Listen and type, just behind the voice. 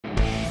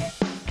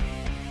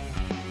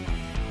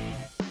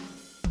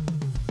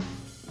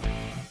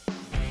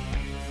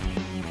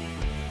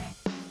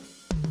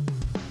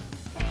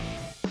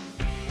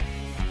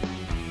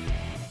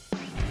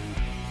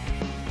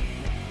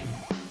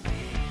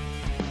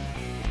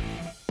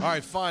All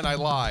right, fine, I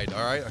lied.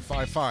 All right,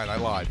 fine, I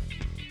lied.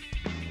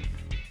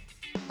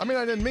 I mean,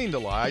 I didn't mean to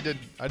lie. I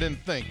didn't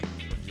think.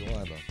 What did you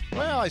lie about?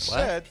 Well, I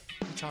said.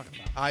 What are you talking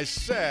about?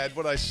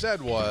 What I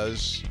said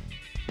was,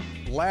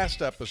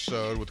 last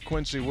episode with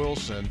Quincy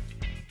Wilson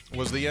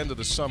was the end of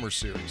the summer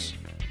series.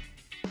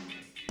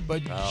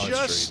 But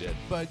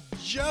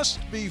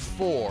just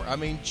before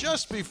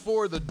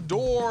the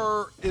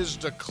door is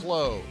to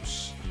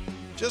close,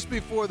 just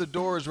before the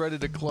door is ready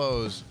to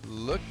close,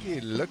 looky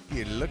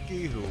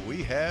who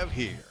we have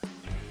here.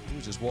 He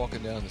was just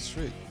walking down the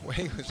street. Well,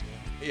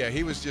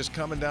 he was just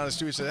coming down the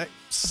street and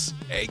said,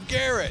 hey,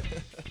 Garrett,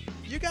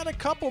 you got a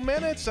couple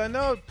minutes? I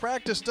know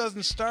practice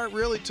doesn't start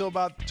really till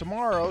about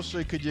tomorrow,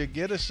 so could you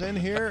get us in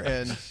here?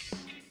 And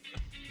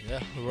yeah,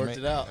 we worked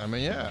it out.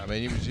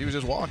 He was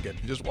just walking.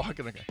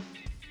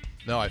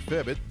 No, I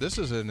fib it. This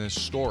is an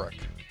historic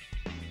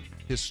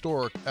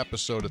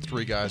episode of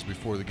Three Guys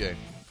Before the Game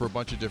for a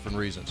bunch of different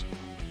reasons.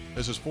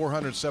 This is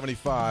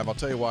 475. I'll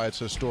tell you why it's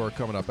historic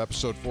coming up.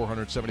 Episode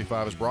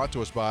 475 is brought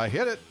to us by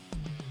the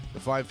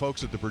fine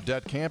folks at the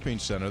Burdett Camping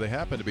Center. They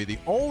happen to be the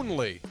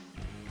only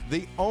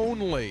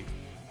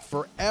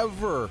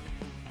forever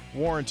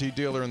warranty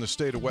dealer in the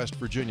state of West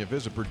Virginia.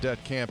 Visit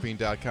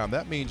burdettcamping.com.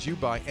 That means you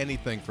buy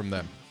anything from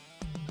them.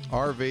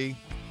 RV,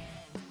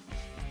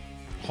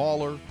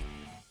 hauler,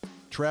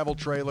 travel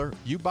trailer,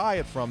 you buy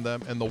it from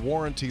them and the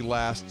warranty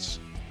lasts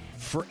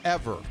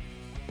forever,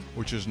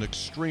 which is an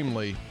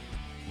extremely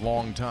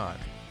long time.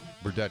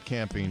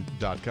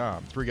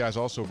 burdettcamping.com. Three Guys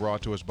also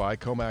brought to us by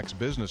Comax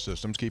Business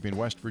Systems, keeping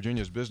West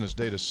Virginia's business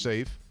data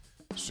safe,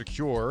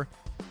 secure,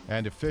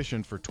 and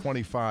efficient for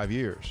 25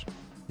 years.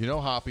 You know,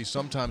 Hoppy,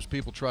 sometimes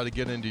people try to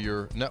get into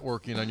your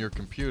networking on your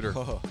computer.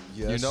 Oh,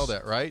 yes. You know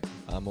that, right?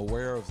 I'm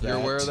aware of that. You're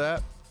aware of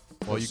that?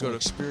 Well, you go to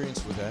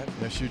experience with that.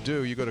 Yes, you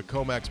do. You go to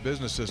Comax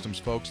Business Systems,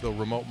 folks. They'll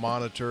remote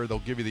monitor. They'll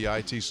give you the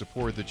IT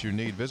support that you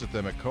need. Visit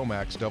them at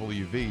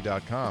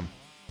comaxwv.com.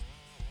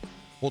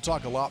 We'll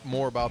talk a lot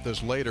more about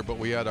this later, but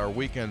we had our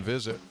weekend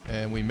visit,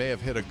 and we may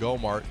have hit a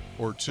Go-Mart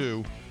or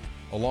two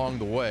along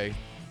the way.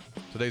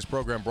 Today's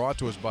program brought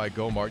to us by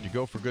Go-Mart. You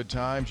go for good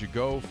times. You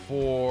go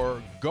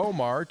for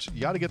Go-Mart. You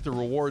got to get the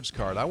rewards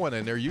card. I went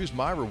in there, used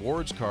my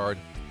rewards card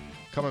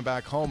coming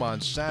back home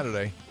on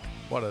Saturday.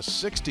 What a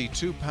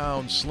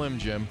 62-pound Slim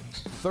Jim,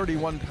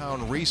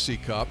 31-pound Reese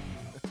cup,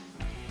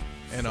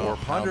 and 4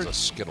 pounds of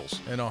Skittles.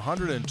 And a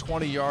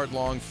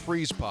 120-yard-long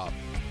freeze pop.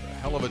 A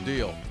hell of a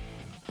deal.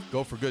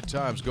 Go for good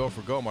times. Go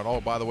for Go-Mart. Oh,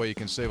 by the way, you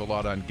can save a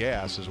lot on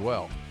gas as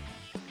well.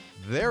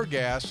 Their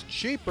gas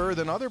cheaper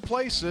than other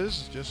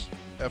places. Just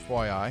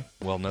FYI.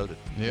 Well noted.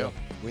 Yeah.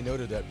 We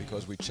noted that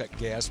because we checked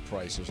gas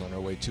prices on our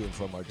way to and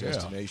from our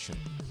destination.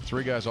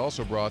 Three Guys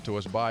also brought to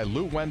us by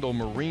Lou Wendell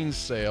Marine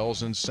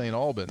Sales in St.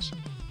 Albans.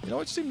 You know,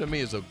 it seemed to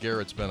me as though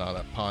Garrett's been on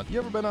a pontoon. You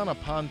ever been on a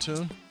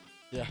pontoon?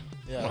 Yeah.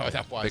 Well,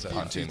 Big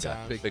pontoon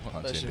guy. Big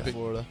pontoon Especially guy. in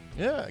Florida.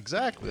 Yeah,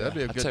 exactly. That'd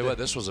be a I'll good tell you day. what,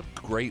 this was a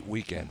great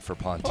weekend for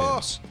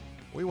pontoons.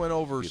 We went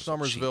over Beautiful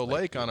Summersville cheap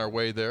Lake on our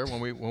way there when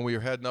we were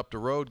heading up the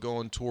road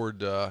going toward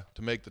to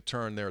make the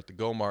turn there at the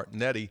Go-Mart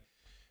Nettie.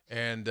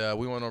 And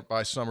we went over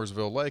by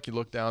Summersville Lake. You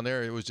look down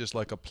there, it was just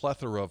like a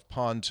plethora of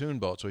pontoon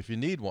boats. So if you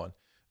need one,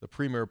 the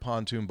premier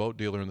pontoon boat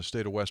dealer in the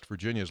state of West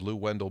Virginia is Lou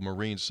Wendell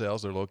Marine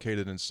Sales. They're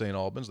located in St.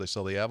 Albans. They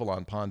sell the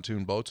Avalon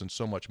pontoon boats and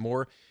so much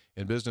more.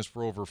 In business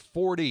for over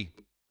 40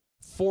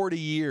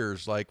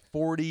 years, like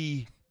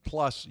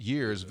 40-plus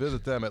years.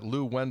 Visit them at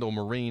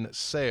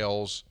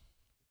LouWendellMarineSales.com.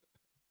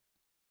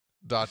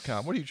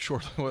 What are you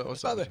short?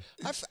 What's that?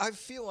 I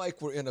feel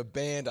like we're in a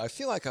band. I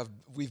feel like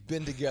we've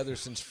been together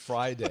since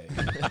Friday.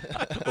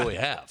 Well, we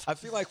have. I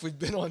feel like we've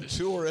been on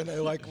tour and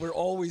we're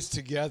always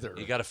together.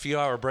 You got a few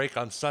hour break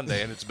on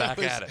Sunday, and it's back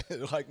at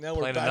it. Like now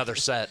Playing we're back. another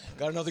set.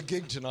 Got another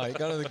gig tonight.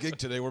 Got another gig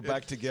today. We're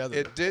back together.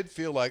 It did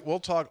feel like we'll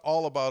talk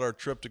all about our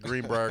trip to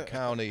Greenbrier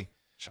County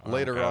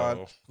later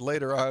on,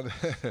 Levacy,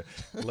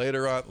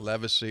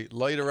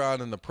 later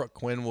on in the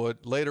Quinwood,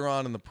 later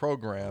on in the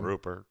program.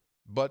 Rupert.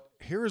 But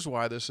here's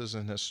why this is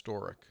an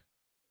historic.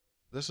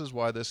 This is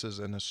why this is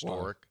an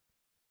historic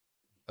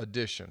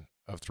edition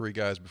of Three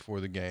Guys Before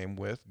the Game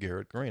with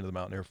Garrett Greene of the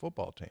Mountaineer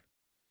football team.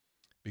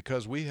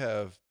 Because we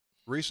have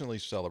recently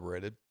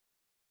celebrated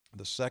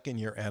the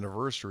second-year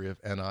anniversary of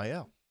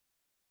NIL.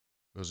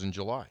 It was in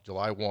July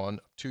 1,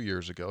 2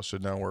 years ago, so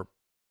now we're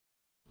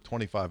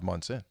 25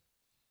 months in.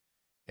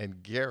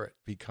 And Garrett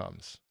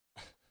becomes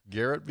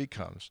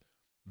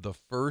the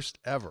first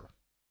ever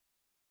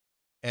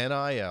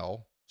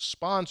NIL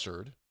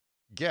sponsored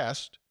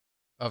guest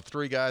of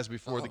Three Guys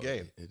Before the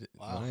Game.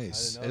 Wow,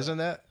 nice. Isn't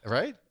that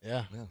right?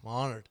 Yeah, I'm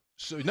honored.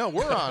 So no,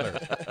 we're honored.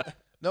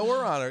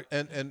 We're honored.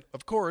 And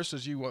of course,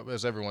 as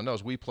everyone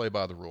knows, we play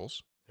by the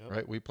rules,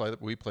 right? We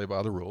play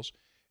by the rules.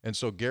 And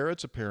so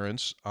Garrett's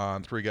appearance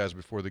on Three Guys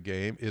Before the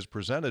Game is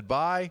presented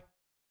by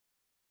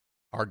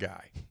our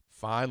guy,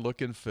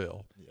 fine-looking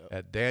Phil,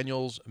 at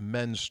Daniel's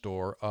Men's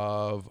Store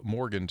of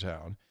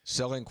Morgantown.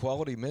 Selling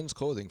quality men's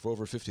clothing for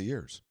over 50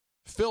 years.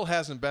 Phil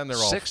hasn't been there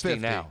all 60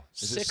 50. now.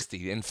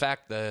 60. In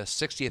fact, the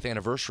 60th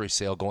anniversary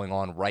sale going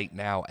on right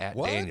now at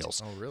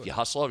Daniels. Oh, really? If you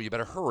hustle over, you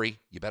better hurry.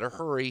 You better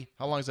hurry.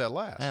 How long does that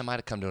last? It might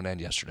have come to an end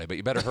yesterday, but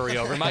you better hurry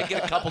over. You might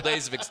get a couple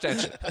days of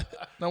extension.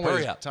 No,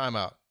 hurry wait, up.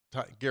 timeout.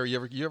 Gary,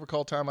 you ever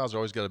call timeouts? Or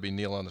always got to be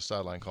Neil on the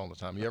sideline calling the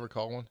time. You ever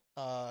call one?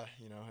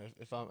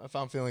 If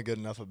I'm feeling good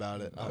enough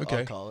about it, I'll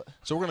call it.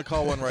 So we're going to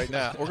call one right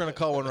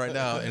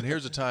now. And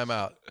here's a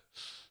timeout.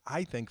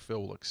 I think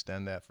Phil will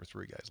extend that for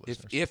Three Guys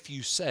listeners. If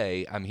you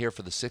say, I'm here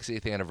for the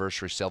 60th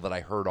anniversary sale that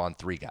I heard on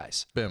Three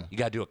Guys, Bim. You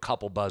got to do a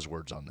couple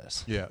buzzwords on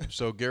this. Yeah.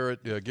 So Garrett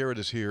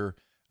is here.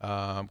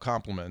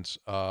 Compliments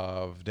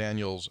of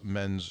Daniel's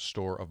Men's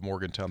Store of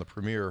Morgantown, the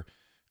premier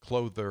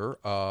clother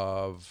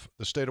of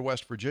the state of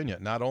West Virginia.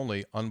 Not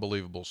only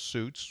unbelievable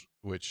suits,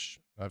 which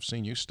I've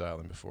seen you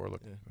styling before,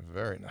 look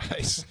very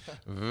nice,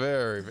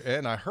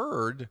 and I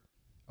heard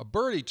a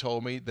birdie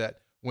told me that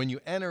when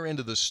you enter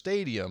into the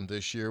stadium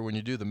this year, when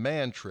you do the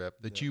man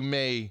trip, that you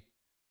may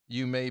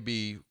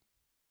be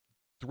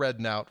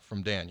threading out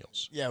from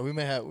Daniels. Yeah, we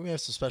may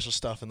have some special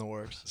stuff in the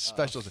works.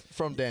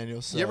 From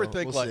Daniels. So you ever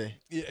think we'll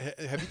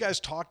have you guys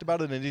talked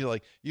about it? And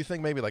you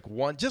think maybe like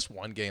just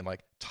one game,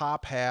 like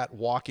top hat,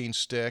 walking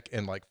stick,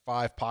 and like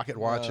 5 pocket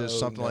watches,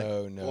 something like.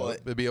 No. Well,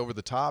 it'd be over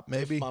the top,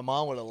 maybe. If my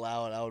mom would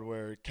allow it, I would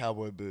wear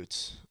cowboy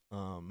boots.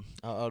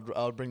 I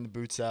would bring the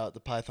boots out, the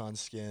python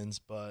skins,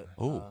 but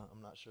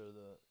I'm not sure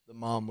the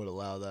mom would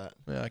allow that.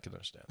 Yeah, I can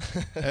understand.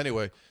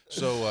 Anyway,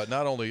 so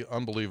not only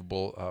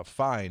unbelievable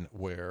fine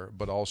wear,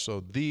 but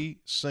also the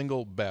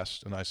single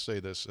best, and I say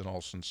this in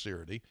all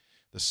sincerity,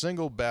 the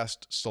single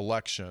best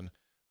selection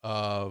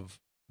of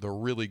the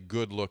really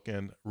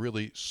good-looking,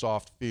 really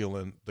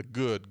soft-feeling, the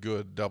good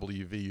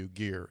WVU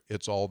gear.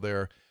 It's all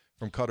there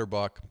from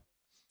Cutterbuck,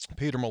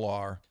 Peter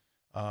Millar.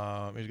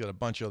 He's got a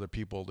bunch of other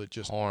people that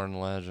just Horn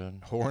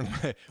Legend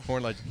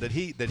that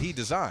he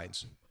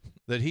designs.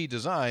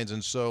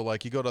 And so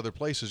like you go to other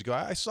places, you go,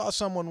 I saw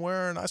someone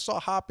wearing, I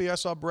saw Hoppy, I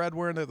saw Brad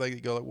wearing it. Like you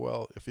go,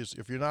 well,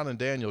 if you're not in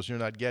Daniels, you're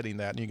not getting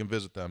that, and you can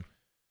visit them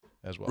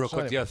as well. Real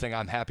quick, the other thing,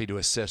 I'm happy to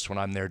assist when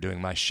I'm there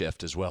doing my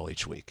shift as well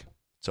each week.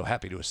 So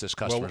happy to assist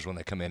customers when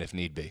they come in if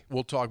need be.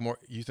 We'll talk more.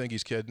 You think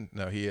he's kidding?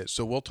 No, he is.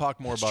 So we'll talk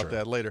more about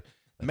that later.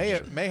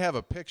 May have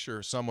a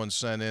picture someone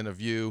sent in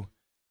of you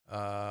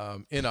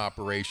in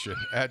operation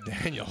at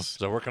Daniels.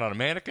 So working on a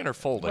mannequin or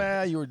folding?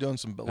 Well, you were doing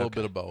a little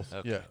bit of both.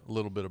 Okay. Yeah, a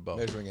little bit of both.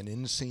 Measuring an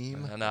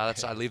inseam. No,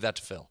 I leave that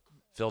to Phil.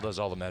 Phil does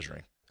all the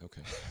measuring.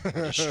 Okay.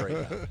 Just straight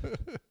up.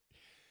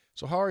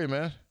 So how are you,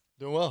 man?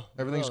 Doing well.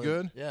 Everything's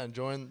good? Yeah,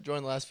 enjoying the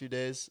last few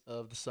days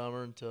of the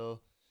summer until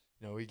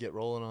we get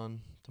rolling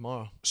on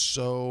tomorrow.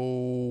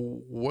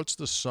 So what's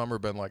the summer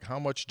been like? How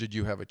much did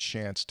you have a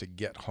chance to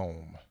get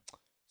home?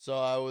 So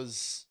I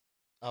was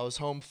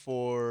home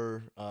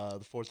for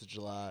the 4th of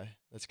July.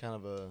 That's kind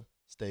of a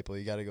staple.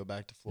 You got to go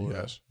back to Florida.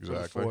 Yes,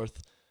 exactly. For the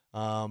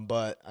 4th.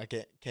 But I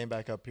came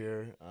back up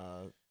here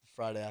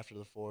Friday after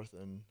the 4th,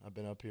 and I've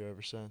been up here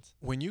ever since.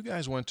 When you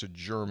guys went to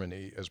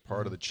Germany as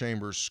part of the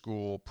Chambers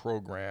School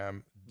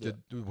program,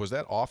 was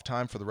that off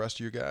time for the rest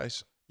of you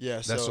guys?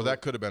 Yeah. So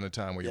that could have been a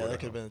time where you were that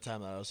could have been the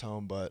time that I was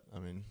home, but, I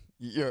mean,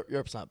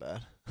 Europe's not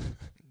bad.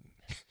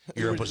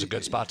 Europe was a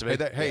good spot to be.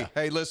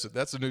 Hey, listen,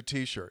 that's a new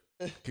T-shirt.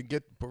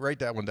 Write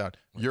that one down.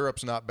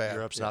 Europe's not bad.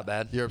 Europe's not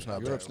bad. Europe's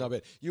not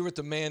bad. You were at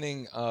the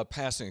Manning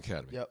Passing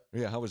Academy. Yep.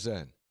 Yeah, how was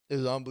that? It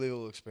was an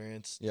unbelievable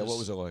experience. Yeah, what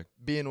was it like?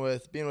 Being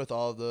with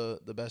all of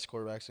the best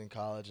quarterbacks in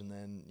college, and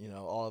then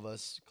all of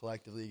us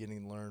collectively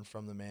getting to learn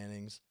from the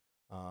Mannings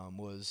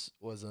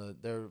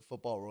their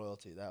football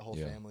royalty. That whole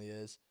family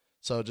is.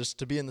 So just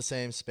to be in the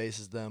same space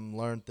as them,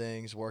 learn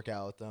things, work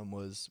out with them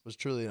was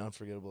truly an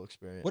unforgettable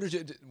experience. What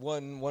did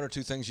one or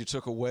two things you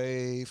took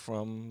away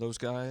from those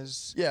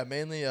guys? Yeah,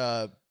 mainly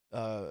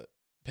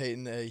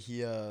Peyton.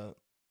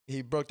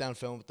 He broke down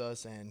film with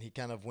us, and he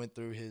kind of went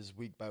through his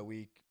week by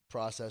week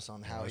process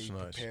on how he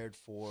prepared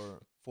for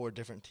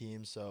different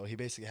teams. So he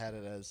basically had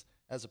it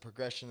as a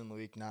progression in the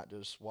week, not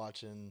just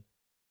watching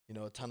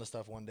a ton of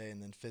stuff one day and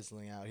then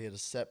fizzling out. He had a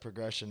set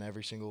progression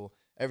every single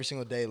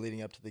day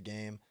leading up to the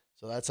game.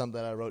 So that's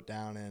something that I wrote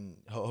down and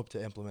hope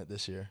to implement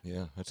this year.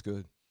 Yeah, that's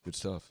good. Good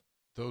stuff.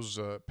 Those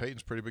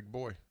Peyton's a pretty big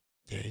boy.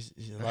 Yeah, he's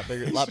a lot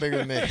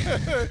bigger than me.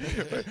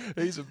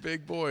 He's a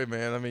big boy,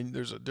 man. I mean,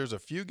 there's a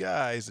few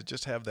guys that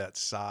just have that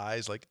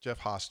size, like Jeff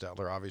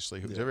Hostetler,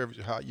 obviously.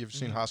 You've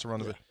seen Hostetler run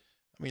the.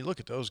 I mean,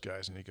 look at those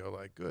guys, and you go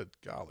like, "Good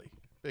golly,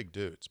 big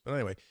dudes." But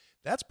anyway,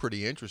 that's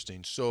pretty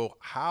interesting. So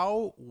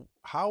how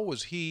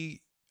was he?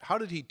 How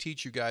did he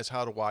teach you guys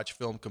how to watch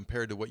film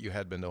compared to what you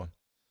had been doing?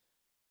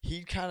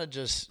 He kind of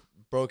just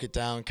broke it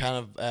down kind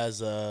of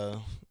as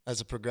a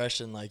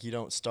progression. Like, you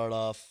don't start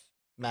off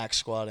max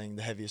squatting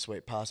the heaviest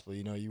weight possible.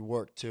 You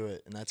work to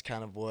it, and that's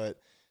kind of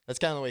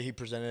the way he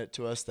presented it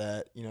to us.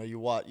 That you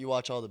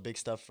watch all the big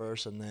stuff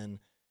first, and then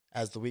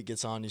as the week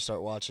gets on, you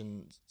start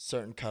watching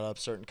certain cut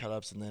ups,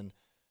 and then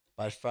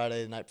by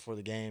Friday, the night before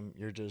the game,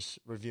 you're just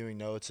reviewing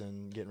notes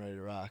and getting ready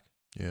to rock.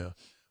 Yeah.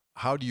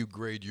 How do you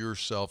grade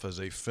yourself as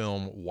a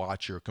film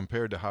watcher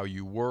compared to how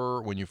you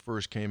were when you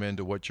first came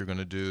into what you're going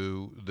to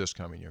do this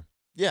coming year?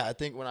 Yeah, I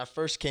think when I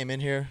first came in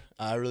here,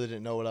 I really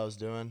didn't know what I was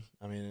doing.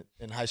 I mean,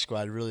 in high school,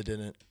 I really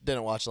didn't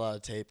watch a lot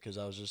of tape because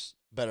I was just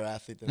a better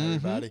athlete than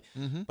everybody.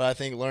 But I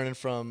think learning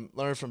from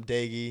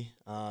Daggy,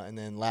 and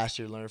then last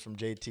year learning from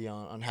JT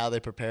on how they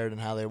prepared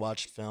and how they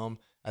watched film.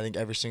 I think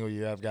every single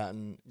year I've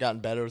gotten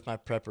better with my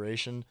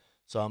preparation.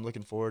 So I'm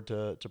looking forward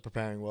to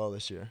preparing well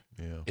this year.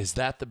 Yeah. Is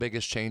that the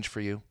biggest change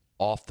for you?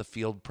 Off the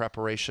field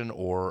preparation,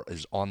 or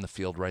is on the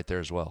field right there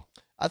as well?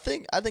 I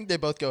think they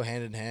both go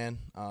hand in hand.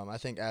 I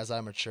think as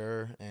I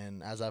mature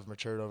and as I've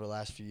matured over the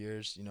last few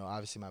years,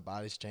 obviously my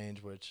body's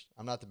changed, which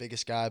I'm not the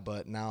biggest guy,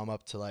 but now I'm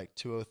up to like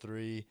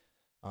 203.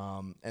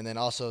 And then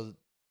also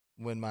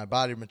when my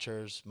body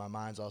matures, my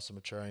mind's also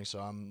maturing. So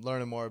I'm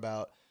learning more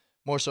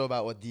so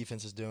about what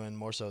defense is doing,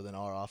 more so than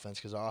our offense,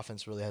 because our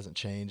offense really hasn't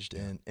changed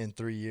in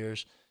 3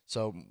 years.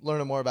 So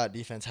learning more about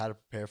defense, how to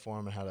prepare for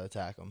them, and how to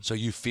attack them. So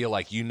you feel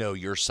like you know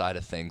your side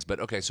of things.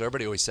 But, okay, so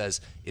everybody always says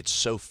it's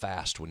so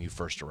fast when you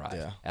first arrive.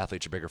 Yeah.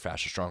 Athletes are bigger,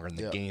 faster, stronger, and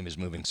the game is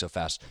moving so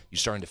fast. You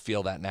starting to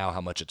feel that now, how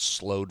much it's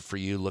slowed for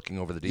you looking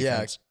over the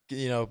defense?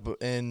 Yeah,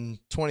 in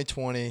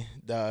 2020,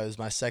 that was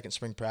my second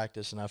spring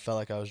practice, and I felt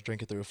like I was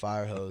drinking through a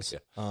fire hose.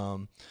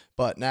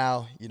 But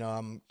now,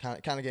 I'm kind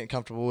of getting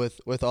comfortable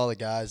with all the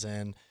guys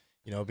and,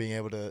 being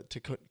able to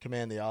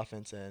command the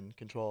offense and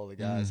control the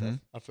guys.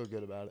 I feel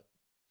good about it.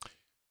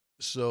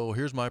 So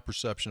here's my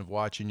perception of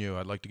watching you.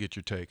 I'd like to get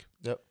your take.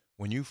 Yep.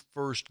 When you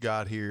first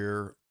got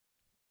here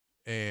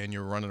and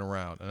you're running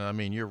around, and I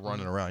mean you're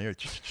running around.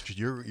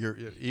 You're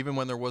even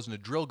when there wasn't a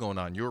drill going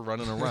on, you were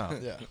running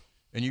around. Yeah.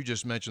 And you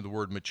just mentioned the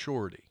word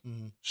maturity.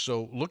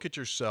 So look at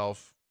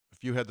yourself.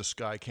 If you had the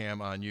sky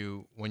cam on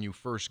you when you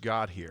first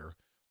got here,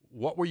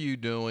 what were you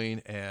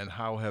doing, and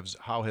how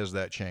has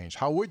that changed?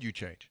 How would you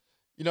change?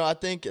 I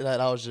think that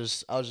I was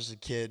just a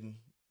kid.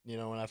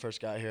 When I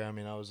first got here, I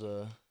mean, I was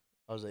a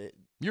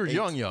You're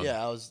young.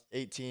 Yeah, I was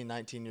 18,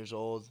 19 years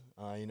old.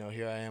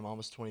 Here I am,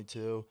 almost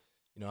 22.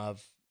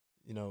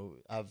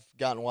 I've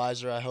gotten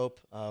wiser, I hope,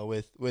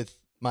 with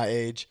my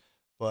age.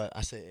 But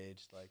I say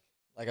age, like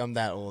I'm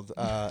that old.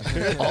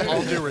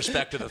 All due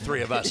respect to the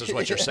three of us is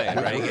what you're saying,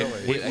 right?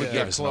 We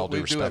give us all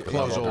due respect.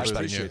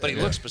 But he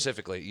looks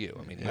specifically at you.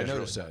 I mean, I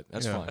noticed that.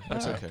 That's fine.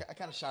 That's okay. I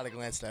kind of shot a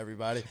glance to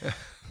everybody,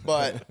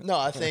 but no,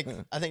 I think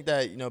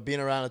that being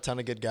around a ton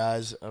of good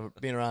guys,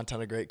 being around a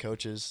ton of great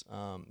coaches.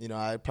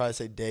 I'd probably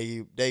say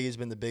Daggy's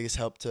been the biggest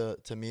help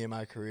to me in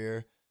my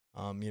career.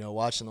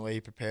 Watching the way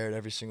he prepared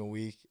every single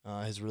week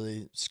has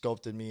really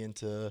sculpted me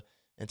into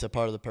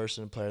part of the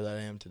person and player that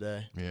I am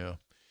today. Yeah.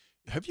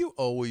 Have you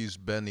always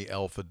been the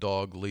alpha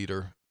dog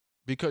leader?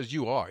 Because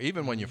you are,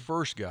 even when you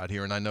first got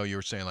here, and I know you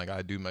were saying like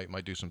I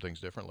might do some things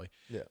differently.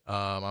 Yeah.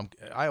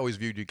 I always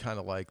viewed you kind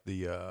of like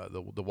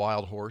the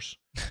wild horse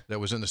that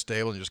was in the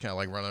stable and just kind of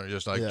like running,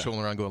 just like chilling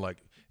around, going like,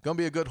 gonna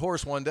be a good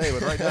horse one day,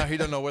 but right now he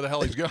doesn't know where the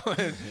hell he's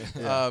going.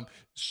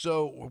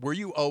 So were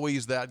you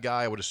always that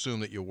guy? I would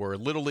assume that you were.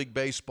 Little League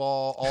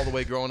baseball, all the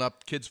way growing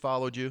up, kids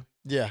followed you.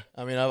 Yeah,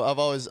 I mean, I've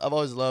always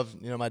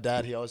loved. My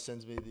dad. He always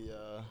sends me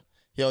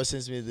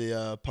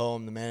the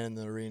poem, "The Man in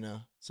the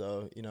Arena."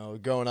 So,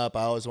 growing up,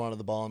 I always wanted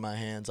the ball in my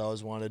hands. I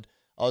always wanted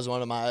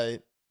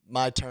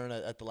my turn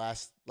at the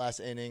last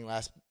inning,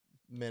 last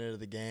minute of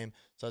the game.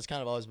 So it's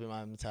kind of always been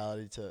my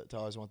mentality to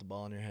always want the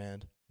ball in your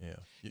hand. Yeah.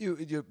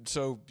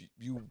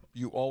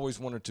 You always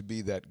wanted to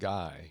be that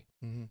guy,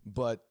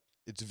 but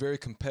it's very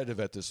competitive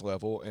at this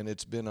level, and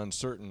it's been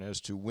uncertain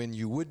as to when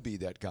you would be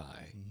that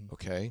guy.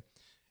 Okay,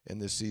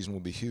 and this season will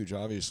be huge,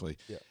 obviously.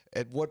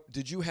 Yeah.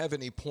 Did you have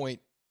any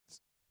point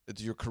at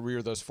your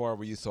career thus far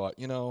where you thought,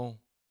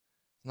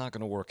 it's not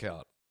going to work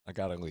out, I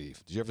got to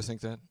leave? Did you ever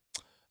think that?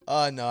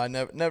 No, I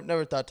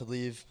never thought to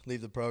leave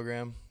the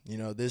program.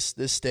 This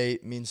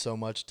state means so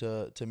much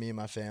to me and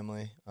my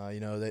family.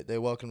 They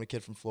welcomed a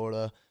kid from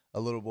Florida, a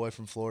little boy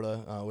from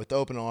Florida, with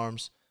open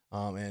arms,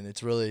 and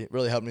it's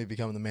really helped me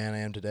become the man I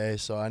am today.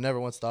 So I never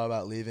once thought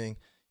about leaving.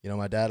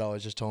 My dad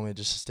always just told me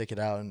just to stick it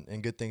out,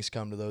 and good things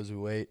come to those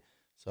who wait.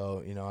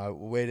 So I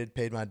waited,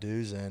 paid my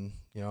dues, and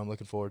I'm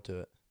looking forward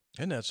to it.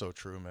 Isn't that so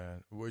true,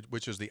 man?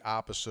 Which is the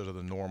opposite of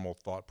the normal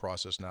thought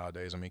process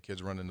nowadays. I mean,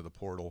 kids run into the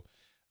portal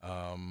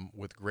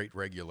with great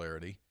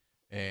regularity,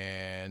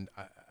 and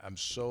I'm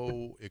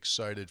so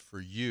excited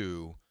for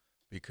you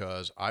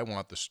because I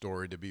want the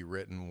story to be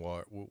written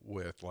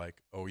with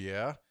like, oh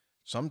yeah,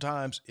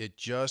 sometimes it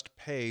just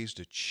pays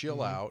to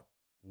chill out,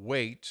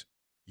 wait,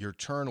 your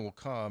turn will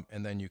come,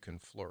 and then you can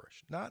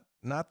flourish. Not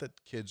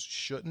that kids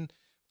shouldn't,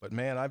 but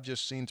man, I've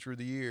just seen through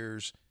the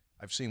years.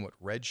 I've seen what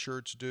red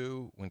shirts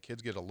do when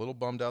kids get a little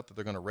bummed out that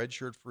they're going to red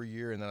shirt for a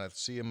year, and then I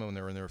see them when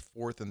they're in their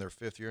fourth and their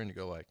fifth year, and you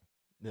go like,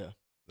 yeah,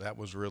 that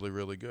was really,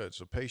 really good.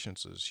 So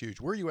patience is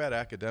huge. Where are you at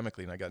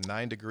academically? And I got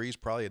 9 degrees,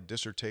 probably a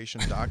dissertation,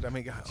 doctor. I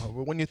mean,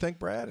 when you think,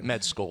 Brad?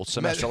 Med school.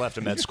 Semester left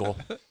of med school.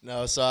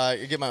 No, so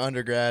I get my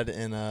undergrad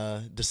in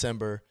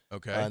December.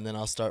 Okay. And then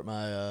I'll start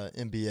my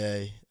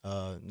MBA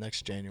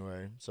next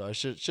January. So I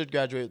should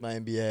graduate with my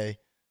MBA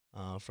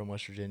from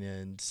West Virginia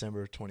in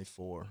December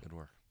 24. Good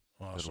work.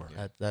 Awesome.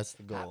 That's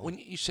the goal. When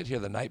you sit here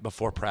the night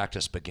before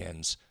practice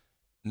begins,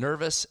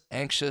 Nervous,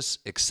 anxious,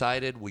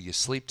 excited? Will you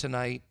sleep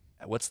tonight?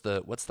 What's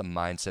the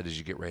mindset as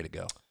you get ready to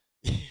go?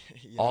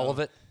 All of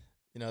it.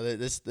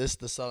 This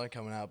the sun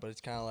coming out, but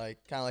it's kind of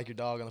like your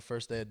dog on the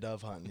first day of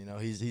dove hunting.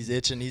 He's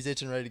itching,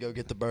 ready to go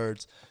get the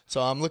birds.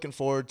 So I'm looking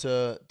forward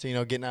to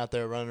getting out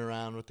there, running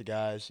around with the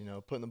guys,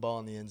 putting the ball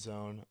in the end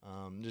zone.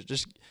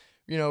 Just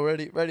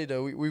ready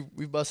to.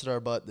 We've busted our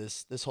butt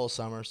this whole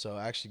summer, so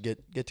actually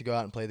get to go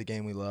out and play the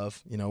game we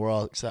love. We're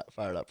all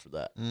fired up for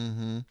that.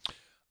 Mm-hmm.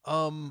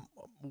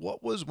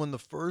 What was when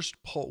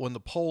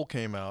the poll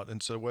came out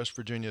and said West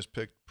Virginia's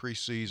picked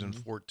preseason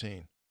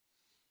 14?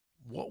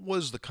 What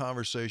was the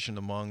conversation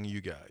among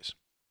you guys?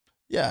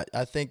 Yeah,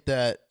 I think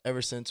that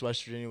ever since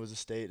West Virginia was a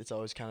state, it's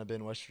always kind of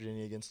been West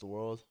Virginia against the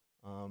world.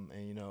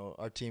 And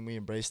our team, we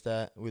embrace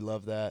that. We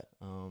love that.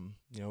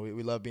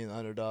 We love being the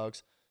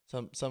underdogs.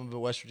 Some of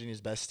West Virginia's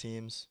best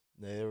teams,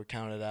 they were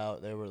counted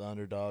out. They were the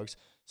underdogs.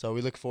 So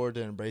we look forward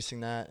to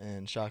embracing that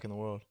and shocking the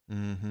world.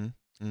 Mm-hmm.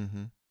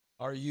 Mm-hmm.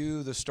 Are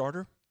you the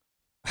starter?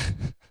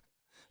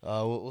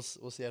 We'll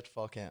see after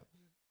fall camp.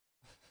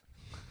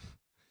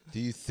 Do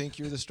you think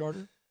you're the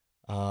starter?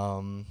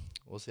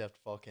 We'll see after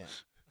fall camp.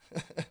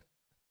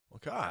 Well,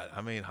 God,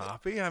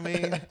 Hoppy,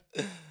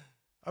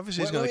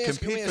 obviously he's Well, going to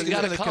compete. He's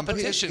got a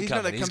competition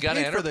coming. He's got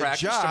to enter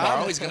practice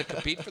tomorrow. He's going to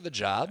compete for the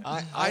job.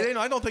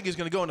 I don't think he's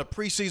going to go into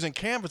preseason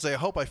camp and say, I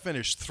hope I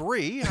finish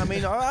 3.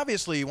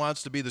 Obviously he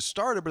wants to be the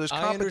starter, but there's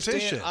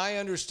competition. I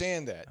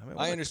understand that.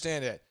 I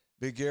understand that.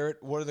 Big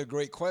Garrett, one of the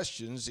great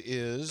questions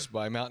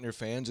by Mountaineer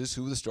fans is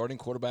who the starting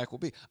quarterback will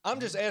be. I'm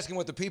just asking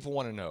what the people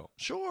want to know.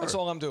 Sure. That's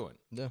all I'm doing.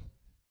 Yeah.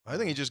 I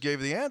think he just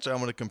gave the answer. I'm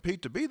going to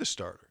compete to be the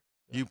starter.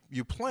 Yeah.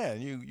 You plan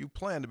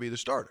to be the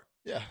starter.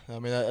 Yeah,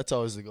 that's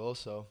always the goal.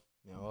 So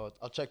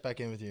I'll check back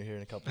in with you here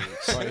in a couple of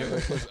weeks. All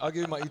right, I'll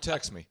give you I'll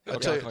text me.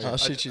 I'll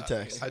shoot you a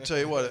text. I tell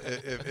you what,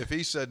 if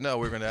he said no,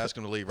 we're going to ask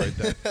him to leave right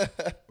then.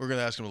 We're going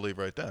to ask him to leave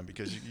right then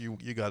because you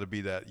got to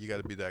be that. You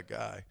got to be that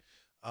guy.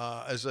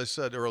 As I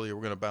said earlier,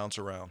 we're going to bounce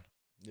around.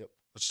 Yep.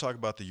 Let's talk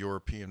about the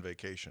European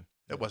vacation.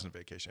 It wasn't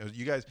vacation.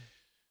 You guys.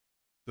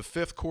 The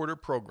 5th quarter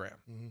program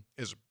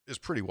is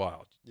pretty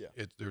wild. Yeah,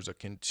 there's a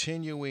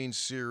continuing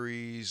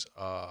series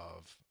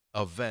of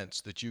events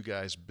that you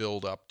guys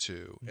build up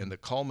to, and the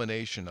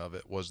culmination of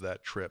it was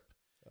that trip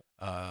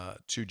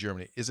to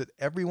Germany. Is it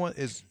everyone?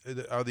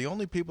 Are the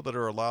only people that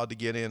are allowed to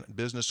get in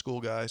business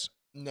school guys?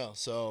 No,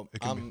 so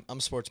I'm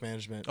sports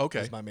management.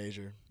 Okay, is my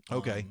major.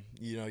 Okay,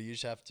 you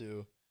just have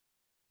to.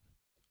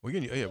 We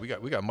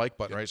got a mic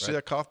button, right? See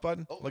that cough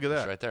button? Oh, look at that.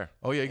 It's right there.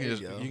 Oh yeah,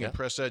 you can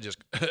press that. Just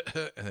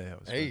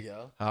there you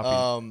go.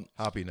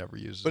 Hoppy never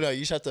uses. But no,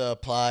 you just have to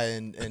apply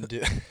and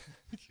do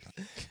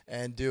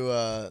and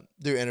do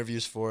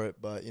interviews for it.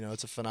 But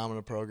it's a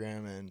phenomenal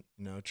program and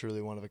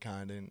truly one of a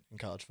kind in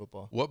college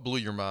football. What blew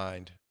your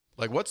mind?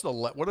 Like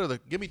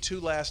give me 2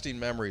 lasting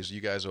memories of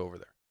you guys over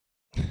there.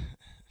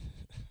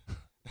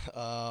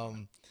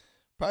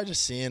 Probably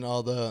just seeing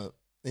all the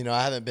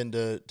I haven't been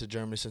to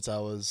Germany since I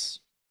was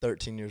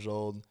 13 years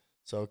old,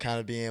 so kind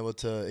of being able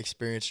to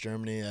experience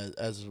Germany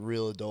as a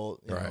real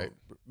adult, right,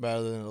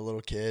 rather than a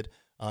little kid,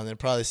 and then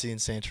probably seeing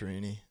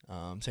Santorini,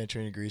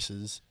 Greece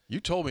is. You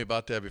told me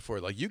about that before.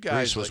 Like you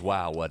guys, Greece was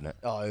wow, wasn't it?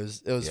 Oh,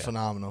 it was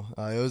phenomenal.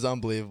 It was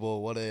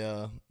unbelievable. What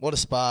a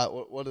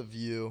spot. What a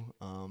view.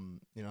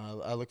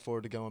 I look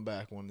forward to going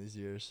back one of these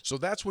years. So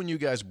that's when you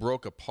guys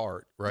broke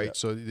apart, right? Yep.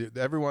 So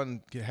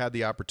everyone had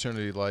the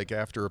opportunity, like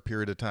after a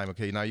period of time.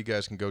 Okay, now you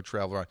guys can go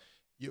travel around.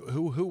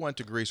 Who went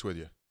to Greece with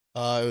you?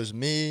 It was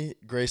me,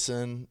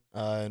 Grayson,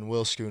 and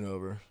Will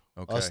Schoonover.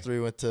 Okay. Us 3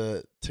 went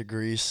to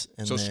Greece.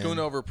 And so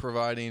Schoonover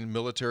providing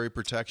military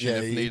protection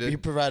if needed? He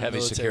provided heavy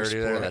military security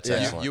support. there. That's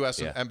excellent. U.S.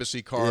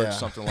 Embassy card,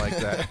 something like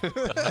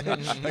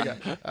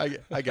that.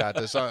 I got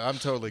this. I'm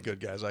totally good,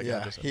 guys. I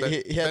got this.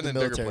 He had the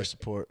military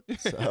support.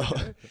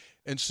 So.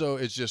 And so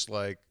it's just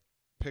like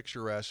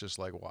picturesque, just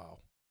like wow.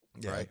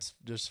 Yeah, right? It's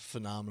just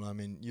phenomenal.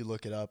 You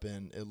look it up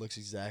and it looks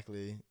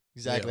exactly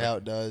how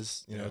it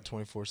does,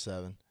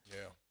 24/7. Yeah.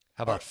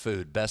 How about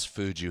food? Best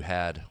food you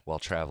had while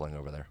traveling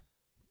over there?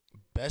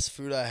 Best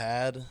food I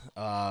had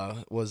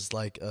was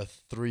like a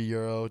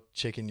 €3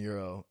 chicken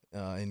gyro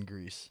in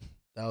Greece.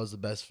 That was the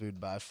best food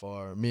by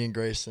far. Me and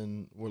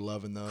Grayson were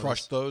loving those.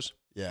 Crushed those?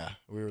 Yeah,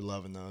 we were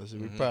loving those.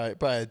 We probably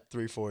had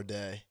 3-4 a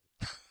day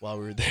while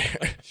we were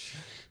there.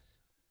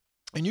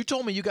 And you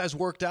told me you guys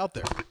worked out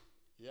there.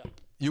 Yeah.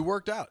 You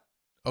worked out.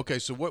 Okay,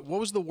 so what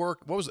was the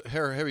work? What was it?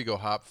 Here we go,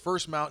 Hop.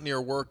 First Mountaineer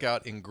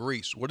workout in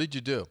Greece. What did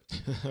you do?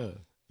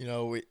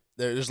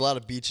 There's a lot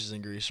of beaches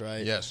in Greece,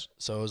 right? Yes.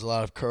 So it was a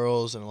lot of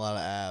curls and a lot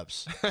of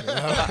abs.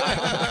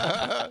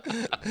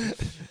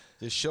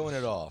 Just showing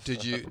it off.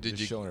 Did you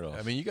showing it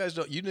off? You guys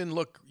didn't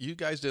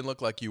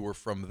look like you were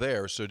from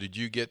there. So did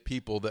you get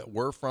people that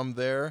were from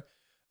there,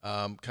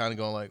 kind of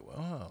going like,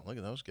 "Oh, look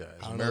at those guys,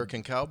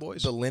 American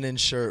cowboys"? The linen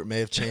shirt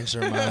may have changed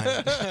their mind.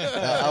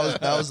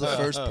 that was the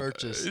first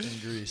purchase in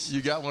Greece.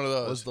 You got one of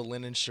those. Was the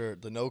linen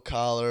shirt, the no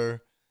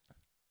collar.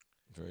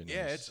 Very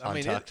nice.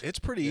 Yeah, it's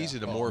pretty easy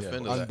to morph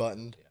into that.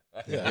 Unbuttoned.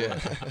 Yeah,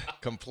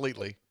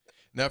 completely.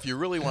 Now, if you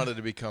really wanted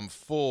to become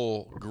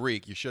full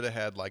Greek, you should have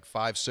had like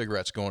 5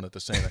 cigarettes going at the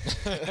same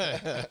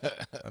time.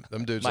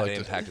 Them dudes Might like have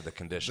impacted the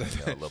conditioning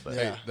a little bit.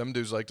 Hey, them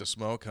dudes like to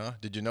smoke, huh?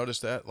 Did you notice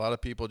that? A lot of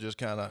people just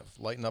kind of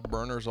lighting up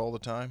burners all the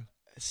time.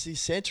 See,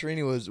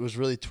 Santorini was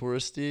really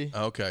touristy.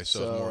 Okay,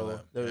 so it's more of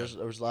that.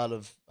 There was a lot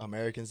of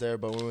Americans there,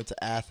 but when we went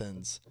to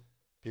Athens,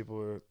 people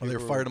were They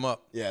fired them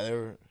up. Yeah, they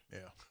were. Yeah.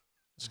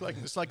 It's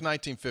like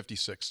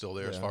 1956 still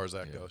there as far as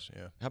that goes.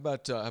 Yeah. How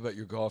about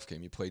your golf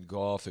game? You played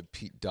golf at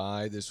Pete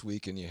Dye this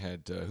week, and you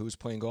had who was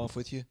playing golf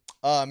with you?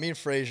 Me and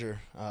Frazier.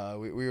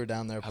 We were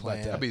down there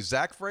playing. That'd be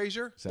Zach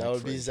Frazier? That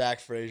would be Zach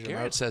Frazier.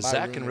 Garrett says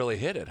Zach can really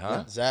hit it,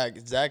 huh? Zach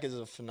is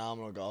a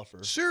phenomenal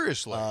golfer.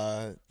 Seriously?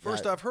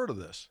 First I've heard of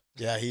this.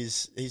 Yeah,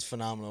 he's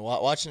phenomenal.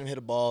 Watching him hit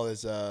a ball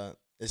is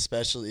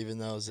special. Even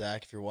though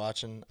Zach, if you're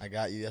watching, I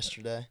got you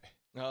yesterday.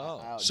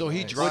 Oh, so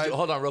he nice. drives.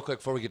 Hold on, real quick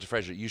before we get to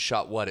Frazier. You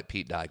shot what at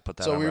Pete Dye? Put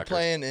that So on we were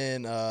record.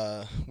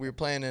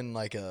 playing in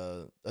like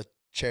a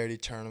charity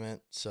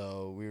tournament.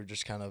 So we were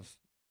just kind of,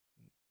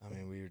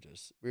 we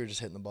were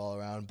just hitting the ball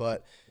around.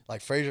 But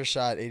like Frazier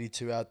shot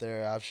 82 out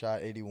there. I've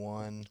shot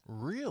 81.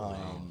 Really?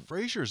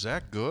 Frazier's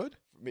that good?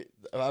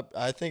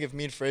 I think if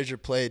me and Frazier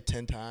played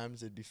 10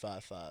 times, it'd be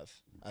 5-5.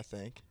 I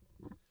think.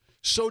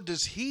 So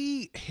does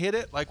he hit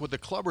it like with the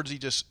club, or does he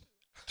just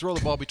throw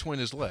the ball between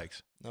his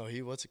legs? No,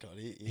 what's it called?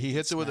 He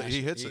hits it with it.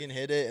 He hits it. He can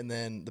hit it, and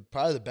then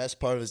probably the best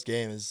part of his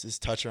game is his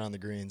touch around the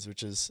greens,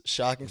 which is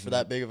shocking for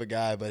that big of a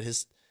guy. But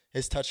his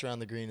touch around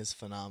the green is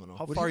phenomenal.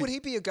 Would he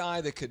be a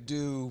guy that could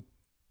do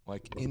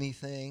like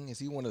anything? Is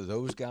he one of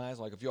those guys?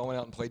 Like if y'all went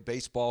out and played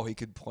baseball, he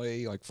could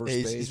play like first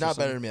base. He's not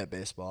better than me at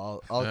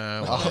baseball.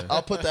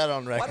 I'll put that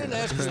on record. I didn't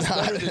ask if he's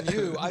better than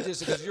you. I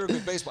just because you're a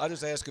good baseball. I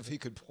just asked if he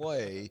could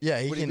play.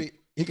 Yeah,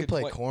 he could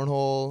play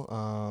cornhole.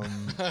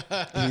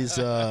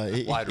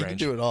 He Wide can range.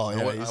 do it all. I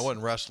Yeah,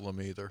 wouldn't wrestle him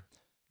either.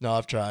 no,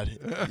 I've tried.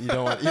 You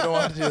don't want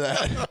to do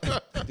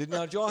that.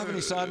 Did y'all have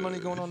any side money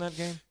going on that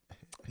game?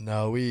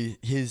 No,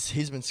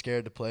 he's been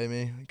scared to play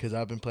me because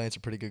I've been playing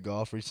some pretty good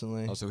golf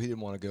recently. Oh, so he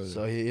didn't want to go there.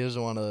 So he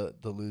doesn't want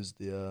to lose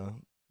the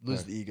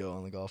ego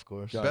on the golf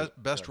course.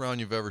 Best round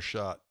you've ever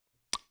shot?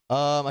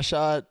 I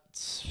shot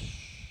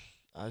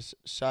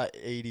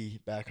 80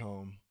 back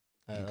home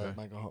at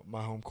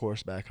my home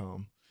course back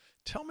home.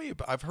 Tell me,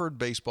 I've heard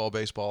baseball.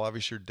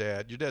 Obviously, your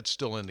dad's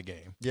still in the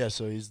game. Yeah,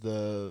 so he's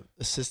the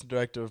assistant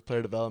director of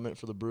player development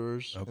for the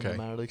Brewers in the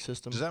minor league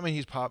system. Does that mean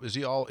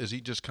is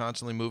he just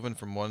constantly moving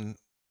from one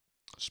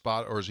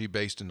spot, or is he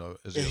based in the?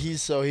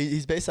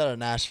 He's based out of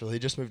Nashville. He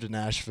just moved to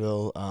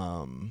Nashville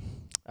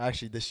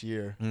actually this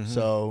year. Mm-hmm.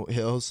 So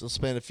he'll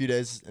spend a few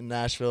days in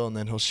Nashville, and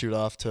then he'll shoot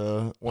off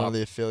to one of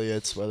the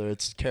affiliates, whether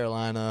it's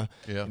Carolina,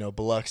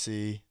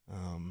 Biloxi,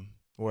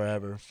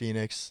 wherever,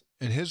 Phoenix.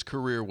 And his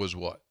career was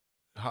what?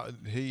 How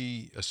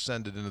he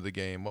ascended into the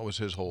game? What was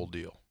his whole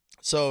deal?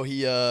 So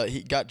he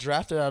got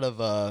drafted out of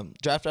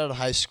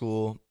high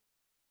school,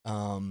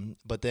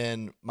 but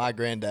then my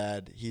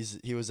granddad,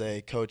 he was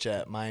a coach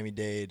at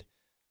Miami-Dade.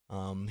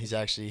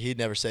 He'd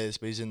never say this,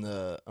 but he's in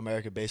the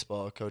American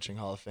Baseball Coaching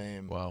Hall of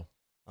Fame. Wow.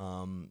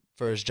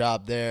 For his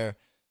job there,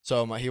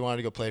 so he wanted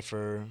to go play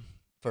for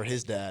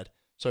his dad.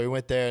 So he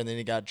went there, and then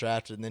he got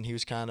drafted, and then he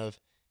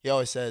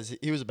always says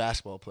he was a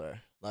basketball player.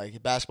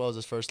 Like basketball is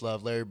his first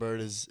love. Larry Bird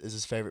is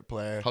his favorite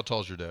player. How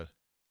tall's your dad?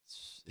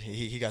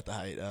 He got the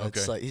height. Okay.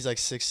 It's like he's like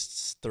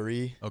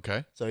 6'3".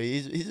 Okay. So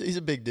he's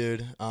a big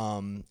dude.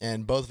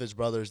 And both of his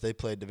brothers, they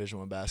played Division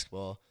I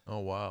basketball. Oh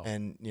wow.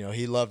 And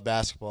he loved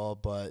basketball,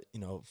 but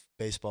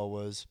baseball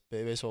was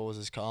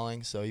his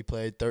calling. So he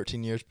played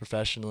 13 years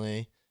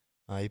professionally.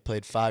 He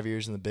played 5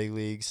 years in the big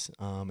leagues.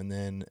 And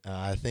then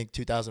I think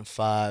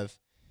 2005,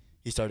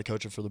 he started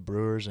coaching for the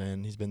Brewers,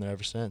 and he's been there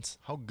ever since.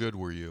 How good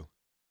were you?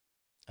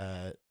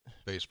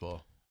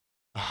 Baseball.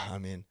 How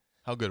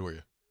good were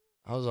you?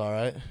 I was all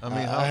right.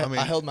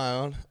 I held my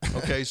own.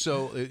 Okay,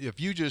 so if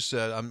you just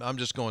said I'm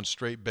just going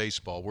straight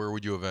baseball, where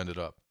would you have ended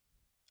up?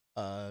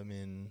 Do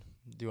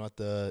you want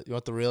the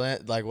real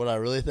like what I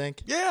really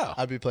think? Yeah,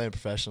 I'd be playing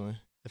professionally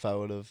if I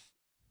would have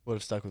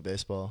stuck with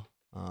baseball.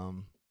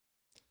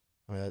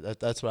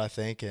 That's what I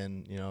think,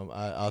 and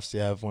I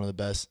obviously have one of the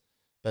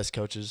best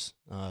coaches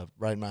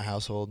right in my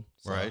household.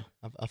 So right.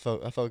 I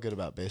felt good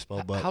about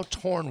baseball. But how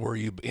torn were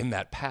you in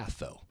that path,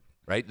 though?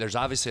 Right? There's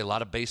obviously a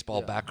lot of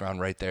baseball background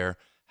right there.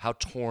 How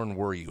torn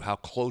were you? How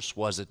close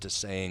was it to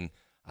saying,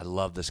 I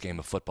love this game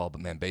of football, but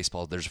man,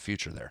 baseball, there's a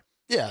future there?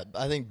 Yeah,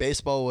 I think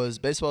baseball was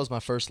my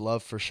first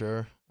love for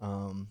sure.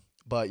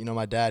 But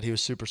my dad, he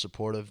was super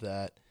supportive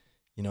that,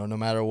 no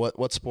matter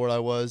what sport I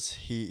was,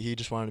 he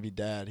just wanted to be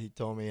dad. He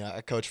told me,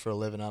 I coach for a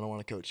living. I don't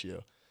want to coach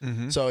you.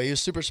 Mm-hmm. So he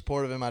was super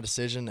supportive in my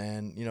decision.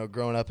 And,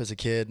 growing up as a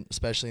kid,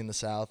 especially in the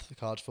South,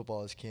 college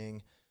football is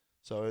king.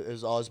 So it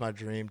was always my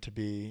dream to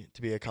be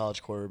a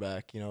college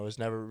quarterback. It was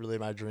never really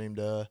my dream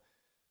to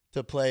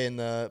play in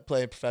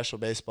professional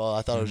baseball.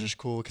 I thought it was just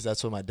cool because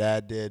that's what my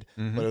dad did.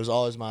 Mm-hmm. But it was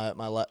always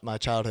my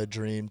childhood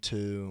dream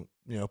to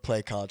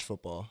play college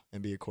football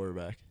and be a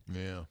quarterback.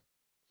 Yeah,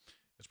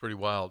 it's pretty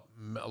wild.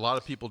 A lot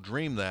of people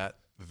dream that.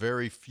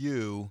 Very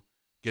few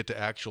get to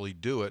actually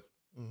do it,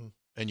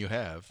 and you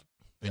have.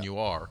 and you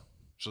are.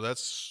 So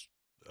that's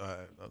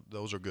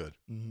those are good.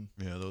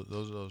 Mm-hmm. Yeah,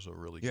 those are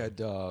really Yeah.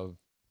 good.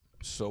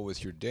 So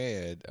with your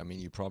dad, I mean,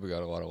 you probably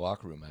got a lot of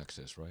locker room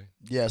access, right?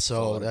 Yeah, A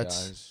so lot of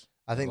that's guys.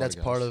 I think lot that's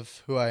of part guys.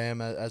 of who I am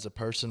as a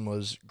person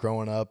was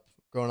growing up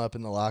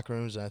in the locker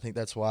rooms, and I think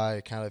that's why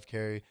I kind of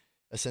carry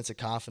a sense of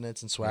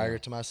confidence and swagger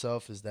to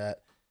myself. Is that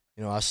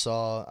I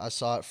saw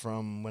it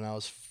from when I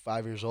was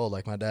 5 years old.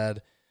 Like my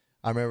dad,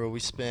 I remember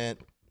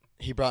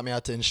he brought me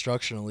out to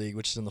instructional league,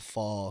 which is in the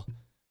fall.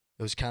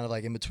 It was kind of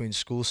like in between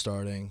school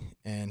starting,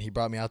 and he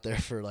brought me out there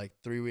for like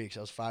 3 weeks.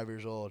 I was 5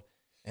 years old,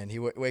 and he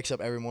wakes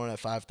up every morning at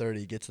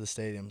 5:30, gets to the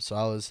stadium. So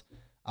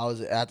I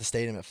was at the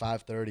stadium at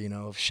 5:30,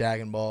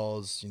 shagging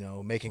balls,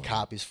 making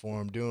copies for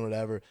him, doing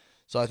whatever.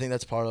 So I think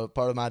that's part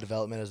of my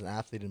development as an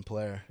athlete and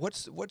player.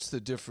 What's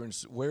the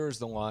difference? Where is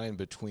the line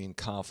between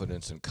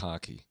confidence and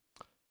cocky?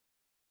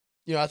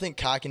 I think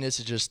cockiness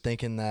is just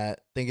thinking that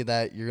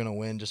you're gonna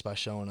win just by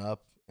showing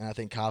up, and I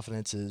think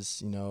confidence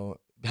is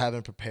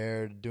having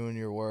prepared, doing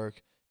your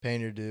work,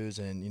 paying your dues,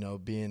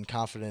 and being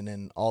confident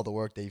in all the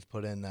work that you've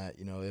put in. That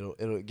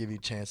it'll give you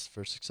a chance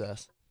for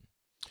success.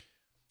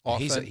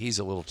 He's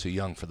a little too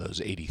young for those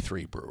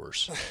 '83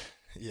 Brewers.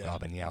 Yeah,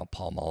 Robin Yount,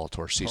 Paul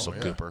Molitor, Cecil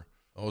Cooper.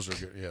 Those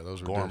are good. Yeah,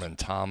 those are Gorman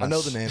Thomas. I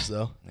know the names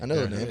though. I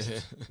know the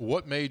names.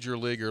 What major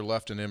leaguer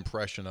left an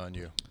impression on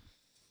you?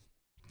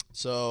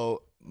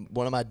 So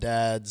one of my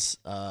dad's,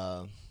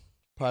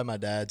 probably my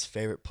dad's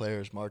favorite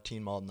players,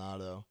 Martin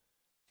Maldonado,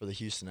 for the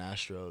Houston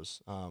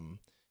Astros.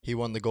 He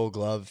won the Gold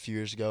Glove a few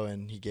years ago,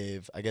 and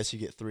I guess you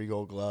get 3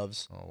 Gold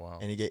Gloves. Oh wow!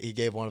 And he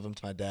gave one of them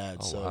to my dad.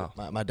 Oh, so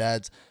wow. my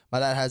dad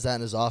has that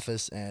in his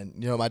office, and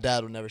my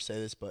dad would never say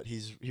this, but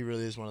he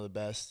really is one of the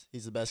best.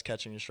 He's the best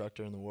catching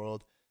instructor in the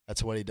world.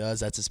 That's what he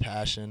does. That's his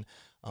passion.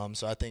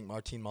 So I think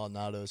Martin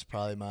Maldonado is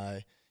probably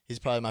my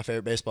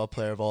favorite baseball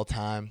player of all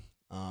time.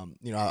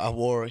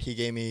 He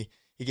gave me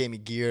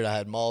gear. I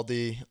had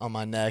Maldi on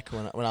my neck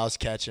when I was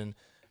catching.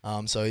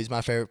 So he's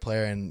my favorite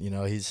player, and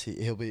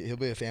he'll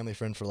be a family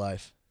friend for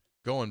life.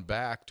 Going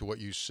back to what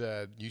you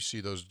said, you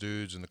see those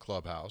dudes in the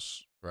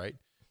clubhouse, right?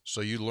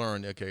 So you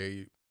learn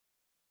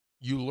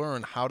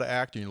how to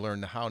act and you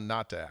learn how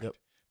not to act. Yep.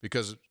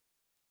 Because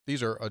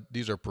these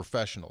are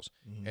professionals.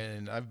 Mm-hmm.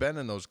 And I've been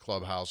in those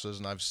clubhouses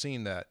and I've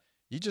seen that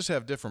you just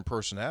have different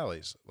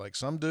personalities. Like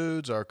some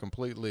dudes are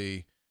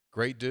completely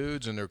great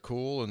dudes and they're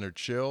cool and they're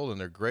chill and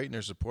they're great and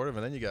they're supportive.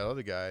 And then you got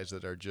other guys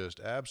that are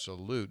just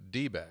absolute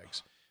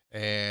D-bags.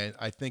 And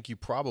I think you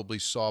probably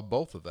saw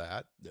both of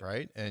that,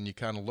 right? And you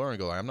kind of learn and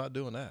go, I'm not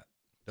doing that.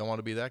 Don't want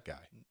to be that guy.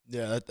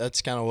 Yeah,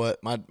 that's kind of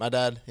what my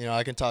dad,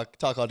 I can talk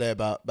all day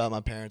about my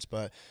parents,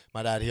 but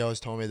my dad, he always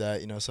told me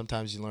that,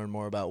 sometimes you learn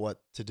more about what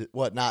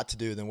not to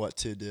do than what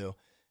to do.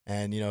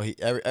 And, he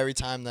every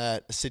time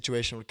that a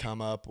situation would come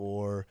up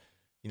or,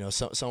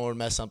 someone would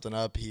mess something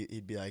up,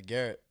 he'd be like,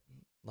 Garrett,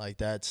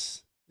 like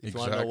if you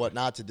want to know what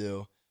not to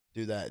do,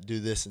 do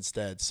this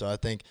instead. So I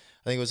think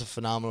it was a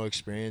phenomenal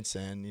experience,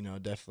 and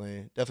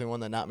definitely one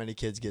that not many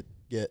kids get.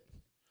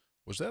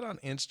 Was that on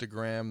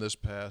Instagram this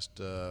past?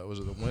 Was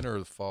it the winter or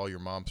the fall? Your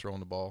mom throwing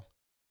the ball?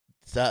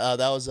 That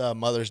was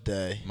Mother's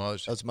Day.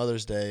 Mother's. That's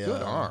Mother's Day.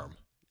 Good arm.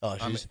 Oh,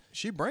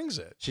 she brings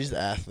it. she's the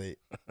athlete.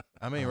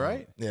 I mean,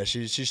 right? Yeah,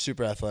 she's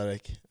super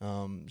athletic.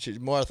 She's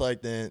more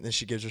athletic than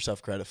she gives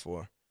herself credit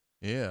for.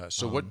 Yeah.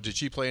 So what did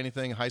she play?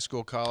 Anything? High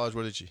school, college?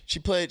 What did she? She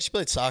played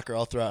soccer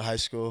all throughout high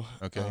school.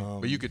 Okay,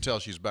 but you could tell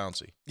she's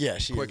bouncy. Yeah,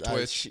 she Quick is.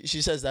 twitch.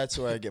 She says that's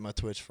where I get my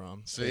twitch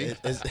from. See?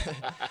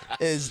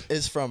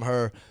 is from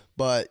her.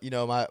 But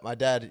my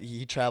dad,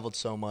 he traveled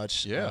so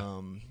much.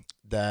 Yeah.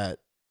 That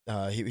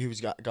he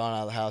was gone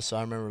out of the house. So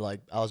I remember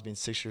I was being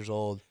 6 years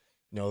old,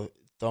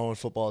 throwing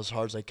football as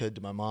hard as I could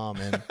to my mom,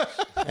 and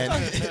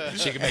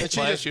She can make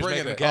plays. She was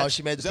making a oh, catch.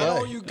 she made the Is that play.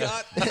 all you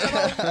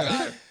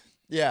got?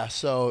 Yeah,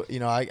 so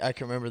I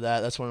can remember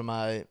that. That's one of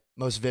my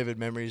most vivid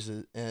memories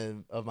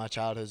of my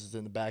childhood is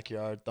in the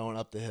backyard throwing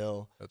up the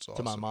hill. That's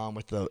to my awesome. mom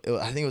with I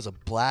think it was a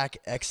black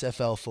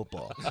XFL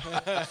football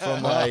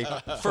from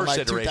First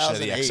iteration of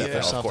the 2008 XFL, or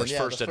of something. course. Yeah,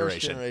 First the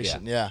iteration.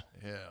 generation. Yeah.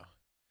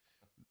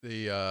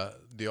 Yeah.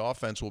 The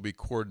offense will be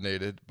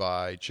coordinated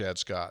by Chad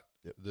Scott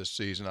this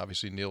season.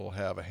 Obviously, Neil will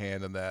have a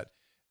hand in that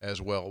as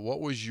well.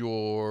 What was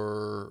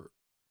your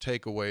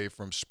takeaway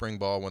from spring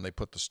ball when they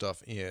put the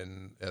stuff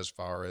in as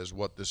far as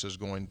what this is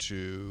going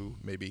to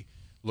maybe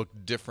look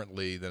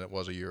differently than it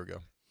was a year ago?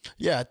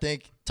 Yeah, I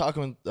think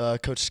talking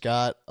with Coach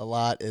Scott a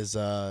lot is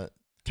kind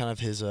of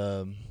his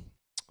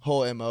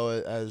whole MO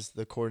as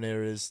the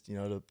coordinator is,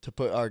 to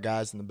put our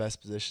guys in the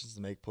best positions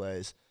to make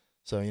plays.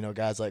 So,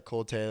 guys like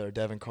Cole Taylor,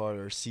 Devin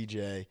Carter,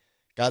 CJ,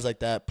 guys like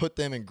that, put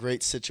them in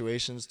great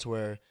situations to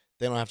where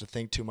they don't have to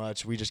think too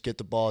much. We just get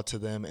the ball to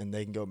them and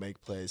they can go make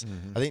plays.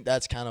 Mm-hmm. I think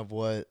that's kind of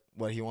what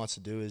he wants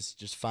to do is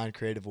just find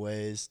creative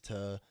ways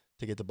to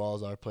get the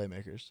balls to our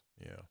playmakers.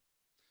 Yeah.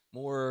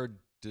 More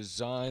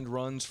designed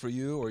runs for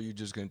you, or are you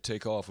just going to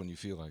take off when you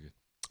feel like it?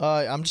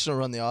 I'm just gonna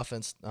run the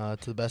offense to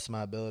the best of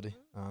my ability.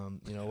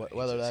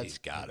 Whether that's he's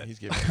got it. He's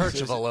giving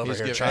Kercheval over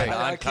here trying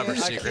to uncover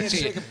secrets.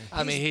 shake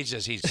him. He's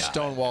got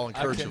Stonewall and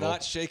I Kercheval.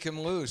 cannot shake him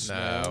loose.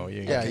 No,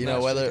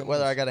 man.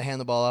 whether I got to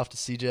hand the ball off to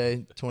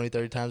CJ 20,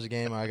 30 times a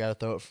game, or I got to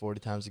throw it 40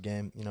 times a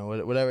game.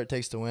 Whatever it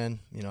takes to win.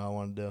 I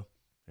want to do.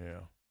 Yeah.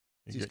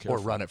 Or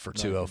run it for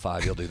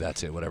 205. You'll do that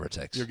too, whatever it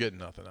takes. You're getting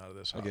nothing out of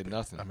this. I get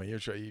nothing. I mean,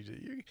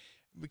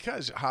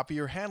 because Hoppy,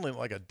 you're handling it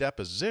like a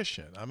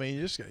deposition. I mean,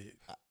 you just.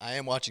 I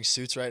am watching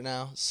Suits right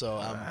now, so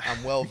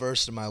I'm well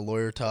versed in my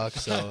lawyer talk.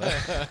 So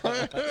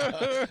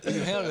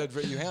you handled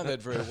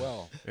it very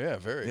well. Yeah,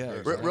 very.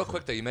 Yeah, very. Real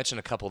quick though, you mentioned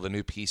a couple of the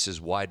new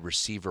pieces, wide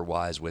receiver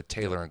wise, with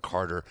Taylor and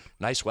Carter.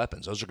 Nice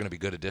weapons. Those are going to be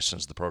good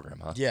additions to the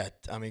program, huh? yeah,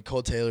 I mean,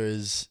 Cole Taylor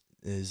is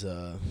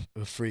a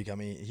freak. I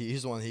mean,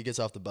 he's the one. He gets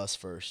off the bus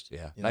first.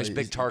 Yeah, nice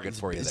big target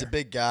for you. He's there. a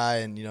big guy,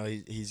 and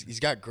he's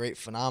got great,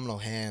 phenomenal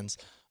hands.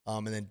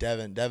 And then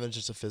Devin's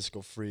just a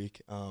physical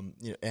freak. We're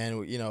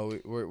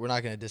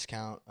not going to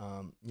discount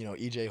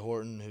EJ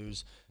Horton,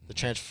 who's the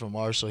transfer from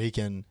Marshall. He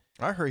can.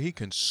 I heard he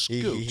can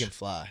scoot. He can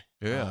fly.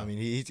 Yeah. I mean,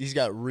 he's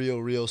got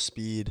real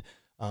speed.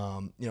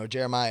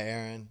 Jeremiah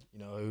Aaron,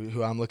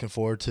 who I'm looking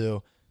forward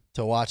to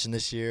watching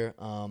this year.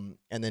 And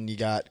then you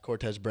got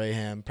Cortez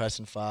Braham,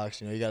 Preston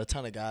Fox. You got a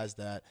ton of guys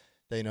that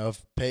they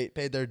have paid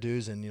their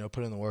dues and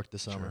put in the work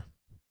this summer. Sure.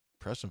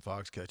 Preston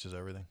Fox catches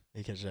everything.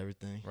 He catches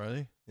everything.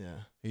 Right?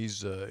 Yeah.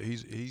 He's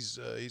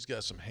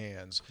got some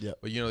hands. Yep.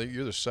 But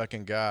you're the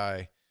second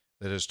guy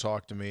that has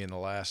talked to me in the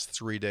last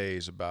 3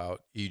 days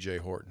about EJ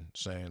Horton,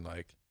 saying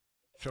like,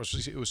 it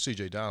was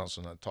CJ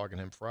Donaldson. I'm talking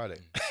to him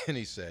Friday, and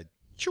he said,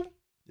 "Choo."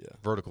 Yeah.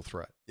 Vertical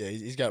threat. Yeah,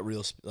 he's got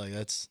real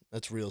that's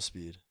real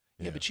speed.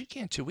 Yeah, but you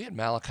can too. We had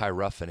Malachi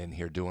Ruffin in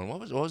here doing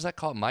what was that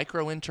called?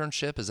 Micro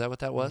internship? Is that what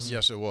that was?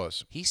 Yes, it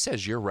was. He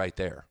says you're right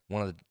there,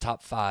 one of the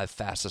top 5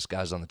 fastest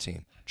guys on the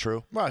team.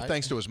 True. Well,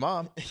 thanks to his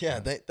mom. Yeah,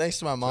 thanks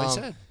to my mom. That's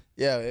what he said.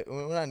 Yeah,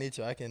 when I need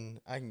to, I can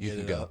You get can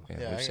it go. up. Yeah,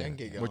 Yeah, we've I seen can it.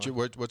 get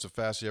going. What's the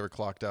fastest you ever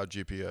clocked out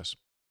GPS?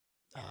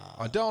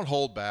 Don't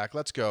hold back.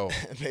 Let's go.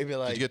 Maybe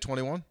like. Did you get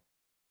 21?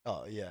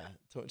 Oh yeah,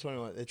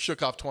 21. It's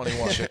Shook off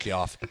 21. Shook you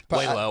off.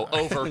 Way low.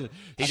 Over.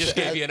 He just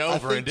gave you an I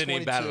over think and didn't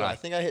even bat an 22. eye. I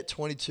think I hit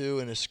 22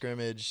 in a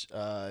scrimmage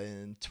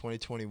in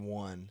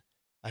 2021.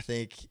 I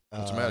think.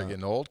 What's the matter?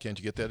 Getting old? Can't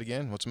you get that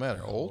again? What's the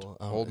matter?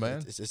 Old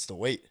man? It's the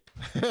weight.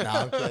 No,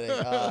 I'm kidding.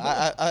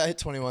 I hit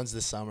 21s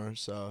this summer,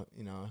 so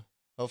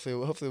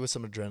hopefully with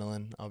some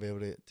adrenaline, I'll be able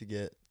to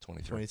get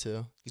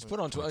 22. He's put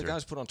on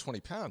guys put on 20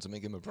 pounds. I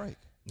mean, give him a break.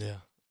 Yeah.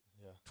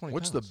 20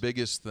 What's pounds. the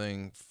biggest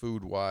thing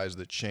food-wise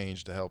that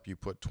changed to help you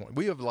put 20?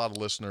 We have a lot of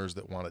listeners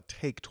that want to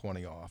take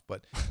 20 off,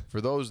 but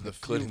for those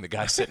Including the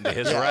guy sitting to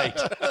his right.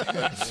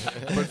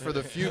 but for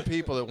the few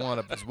people that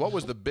want to, what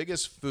was the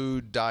biggest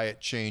food diet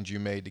change you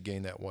made to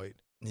gain that weight?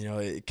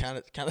 It kind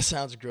of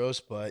sounds gross,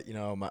 but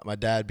my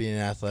dad being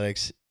in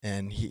athletics,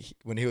 and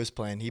when he was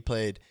playing, he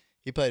played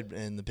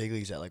in the big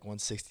leagues at like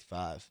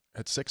 165.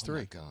 At 6'3". Oh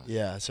my God.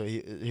 Yeah, so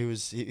he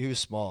was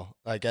small.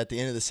 Like at the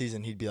end of the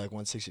season, he'd be like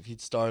 160. If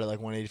he'd start at like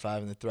 185,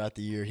 and then throughout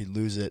the year he'd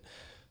lose it.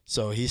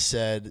 So he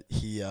said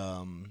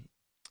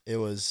it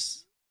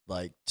was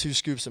like 2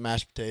 scoops of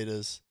mashed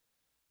potatoes,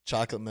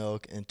 chocolate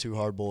milk, and 2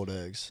 hard-boiled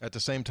eggs. At the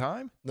same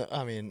time? No,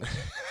 I mean,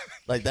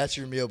 like that's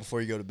your meal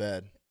before you go to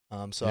bed.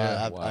 So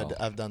Yeah,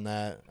 I've done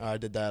that. I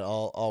did that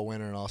all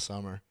winter and all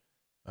summer.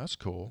 That's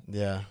cool.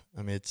 Yeah,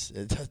 I mean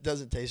it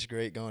doesn't taste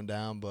great going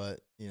down, but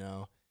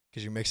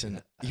because you're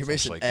mixing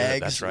actually good.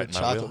 eggs That's right with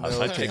in my chocolate wheelhouse.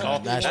 milk I'd take and all-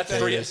 mashed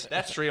potatoes.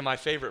 That's 3 of my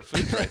favorite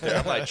foods right there.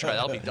 I might try.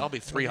 I'll be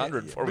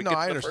 300 before we No, get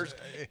I to the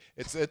understand.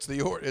 first.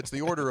 It's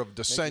the order of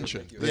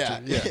descension. Yeah,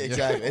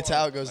 exactly. It's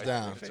how it goes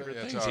down. That's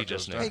things how he it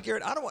just goes knew. down. Hey,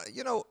 Garrett, I don't want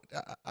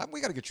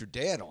we got to get your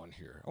dad on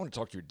here. I want to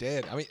talk to your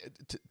dad. I mean,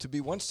 to be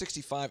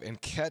 165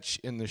 and catch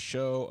in the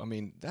show. I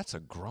mean, that's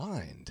a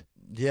grind.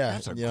 Yeah,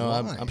 That's a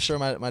I'm grind. sure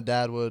my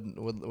dad would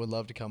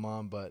love to come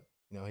on, but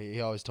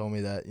he always told me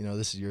that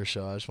this is your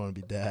show. I just want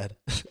to be dad.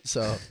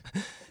 So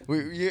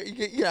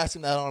you ask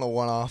him that on a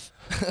one-off.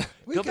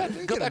 Go back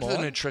to the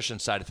nutrition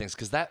side of things,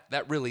 because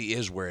that really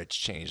is where it's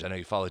changed. I know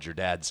you followed your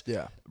dad's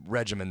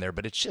regimen there,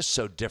 but it's just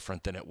so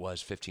different than it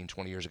was 15,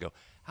 20 years ago.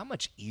 How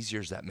much easier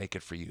does that make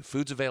it for you?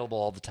 Food's available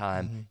all the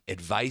time.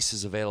 Advice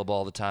is available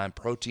all the time.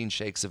 Protein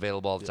shakes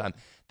available all the time.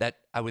 That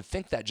I would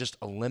think that just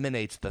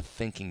eliminates the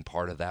thinking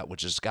part of that,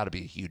 which has got to be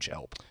a huge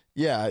help.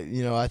 Yeah,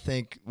 I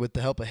think with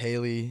the help of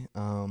Haley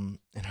and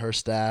her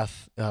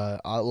staff,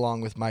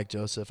 along with Mike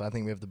Joseph, I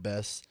think we have the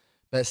best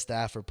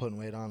staff for putting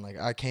weight on. Like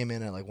I came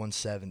in at like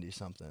 170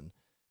 something,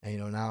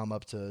 and now I'm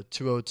up to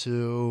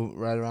 202,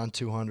 right around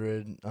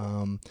 200.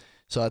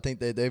 So I think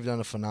they've done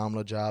a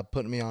phenomenal job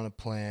putting me on a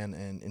plan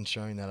and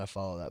ensuring that I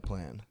follow that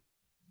plan.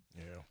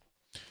 Yeah,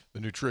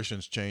 the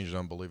nutrition's changed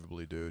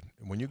unbelievably, dude.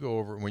 When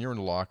you're in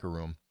the locker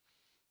room,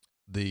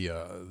 the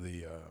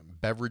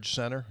beverage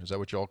center, is that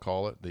what y'all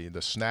call it?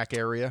 The snack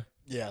area.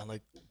 Yeah,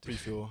 like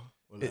refuel.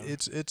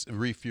 It's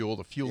refuel,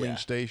 the fueling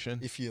station.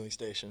 The fueling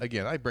station.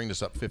 Again, I bring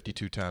this up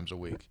 52 times a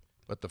week,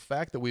 but the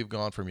fact that we've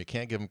gone from you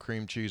can't give them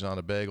cream cheese on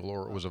a bagel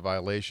or it was a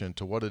violation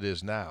to what it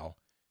is now,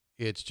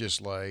 it's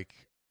just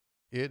like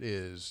it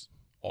is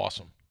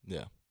awesome.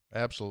 Yeah.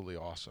 Absolutely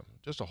awesome.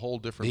 Just a whole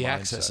different The mindset.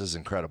 access is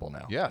incredible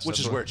now. Yes, which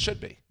is where it should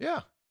be.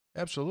 Yeah,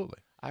 absolutely.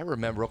 I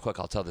remember, real quick,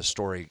 I'll tell this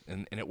story,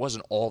 and it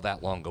wasn't all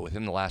that long ago.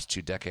 Within the last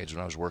 2 decades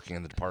when I was working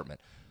in the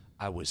department,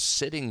 I was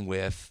sitting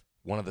with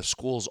one of the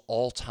school's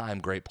all-time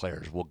great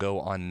players. We'll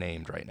go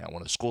unnamed right now.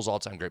 One of the school's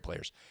all-time great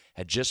players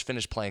had just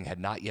finished playing, had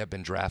not yet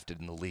been drafted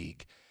in the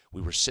league.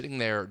 We were sitting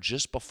there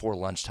just before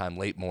lunchtime,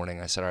 late morning.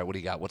 I said, all right, what do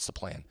you got? What's the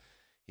plan?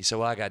 He said,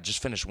 well, I got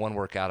just finished one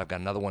workout. I've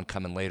got another one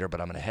coming later, but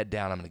I'm going to head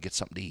down. I'm going to get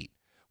something to eat.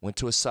 Went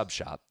to a sub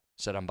shop.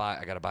 Said,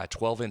 I got to buy a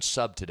 12-inch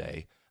sub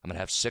today. I'm going to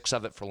have 6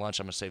 of it for lunch.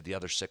 I'm going to save the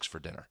other 6 for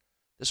dinner.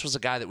 This was a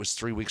guy that was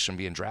 3 weeks from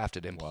being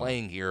drafted and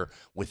playing here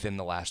within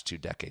the last 2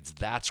 decades.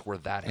 That's where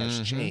that has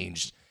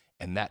changed,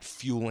 and that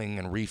fueling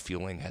and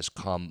refueling has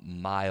come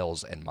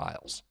miles and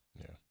miles.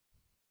 Yeah.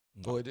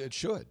 Well, it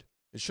should.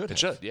 It should. It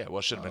should. Yeah. Well,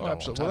 it should have been done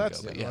a long time ago.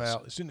 But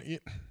yes.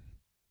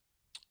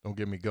 Don't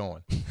get me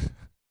going.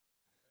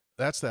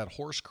 That's that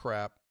horse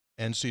crap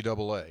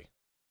NCAA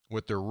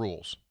with their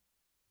rules.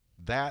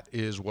 That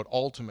is what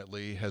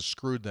ultimately has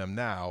screwed them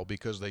now,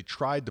 because they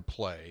tried to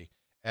play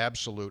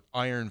absolute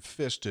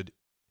iron-fisted,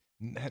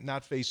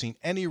 not facing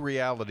any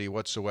reality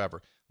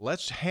whatsoever.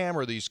 Let's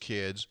hammer these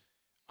kids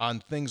on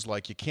things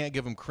like you can't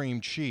give them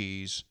cream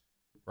cheese,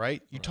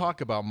 right? You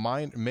talk about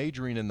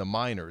majoring in the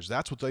minors.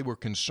 That's what they were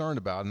concerned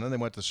about. And then they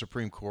went to the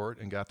Supreme Court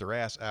and got their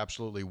ass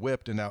absolutely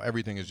whipped, and now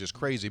everything is just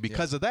crazy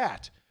because of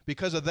that,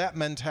 because of that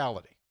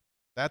mentality.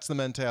 That's the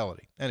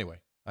mentality.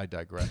 Anyway, I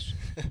digress.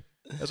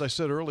 As I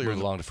said earlier. Move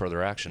along to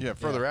further action. Yeah,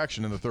 further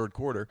action in the third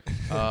quarter.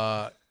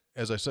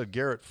 As I said,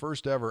 Garrett,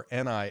 first ever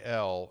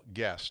NIL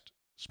guest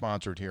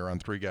sponsored here on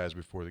Three Guys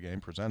Before the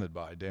Game, presented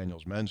by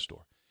Daniel's Men's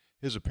Store.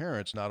 His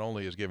appearance not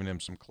only has given him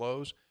some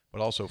clothes,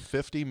 but also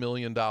 $50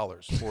 million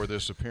for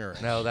this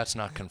appearance. No, that's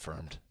not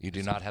confirmed. You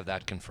do not have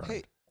that confirmed.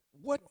 Hey,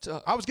 what?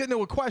 I was getting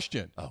to a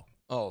question.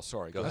 Oh,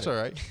 sorry. Go That's ahead.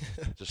 all right.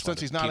 Just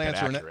Since he's not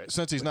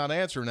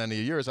answering any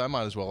of yours, I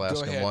might as well ask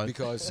Go him ahead, one.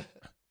 because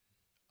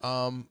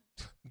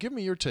Give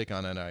me your take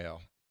on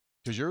NIL.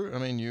 Because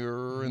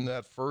you're in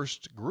that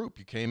first group.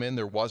 You came in,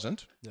 there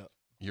wasn't. Yeah.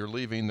 You're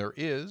leaving, there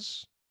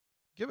is.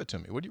 Give it to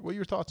me. What are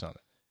your thoughts on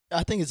it?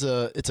 I think it's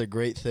a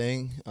great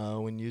thing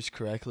when used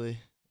correctly.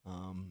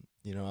 I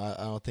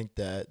don't think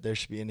that there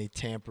should be any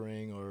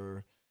tampering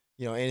or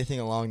anything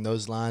along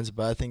those lines.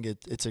 But I think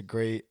it's a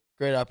great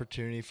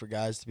opportunity for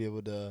guys to be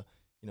able to,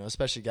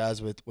 especially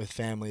guys with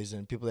families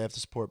and people they have to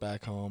support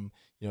back home,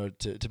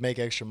 to make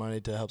extra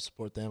money to help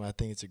support them. I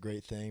think it's a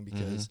great thing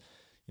because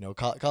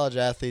college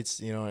athletes,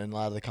 in a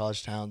lot of the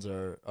college towns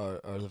are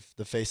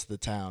the face of the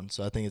town.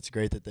 So I think it's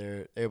great that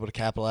they're able to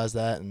capitalize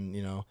that and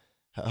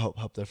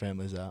help their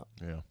families out.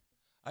 Yeah.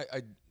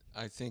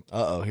 I think.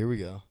 Here we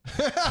go.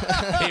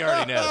 He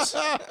already knows.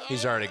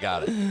 He's already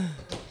got it.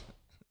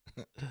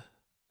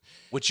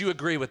 Would you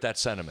agree with that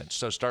sentiment?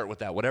 So start with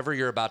that. Whatever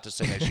you're about to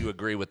say next, you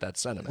agree with that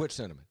sentiment. Which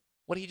sentiment?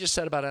 What he just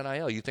said about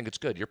NIL. You think it's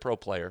good. You're a pro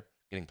player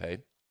getting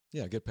paid.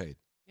 Yeah, get paid.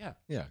 Yeah.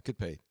 Yeah, get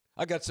paid.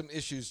 I got some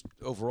issues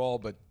overall,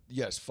 but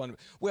yes, fun.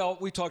 Well,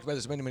 we talked about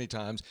this many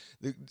times.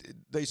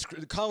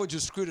 The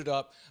colleges screwed it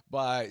up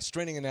by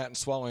straining a gnat and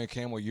swallowing a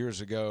camel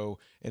years ago,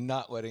 and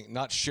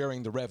not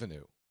sharing the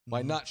revenue.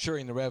 By not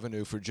sharing the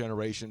revenue for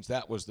generations,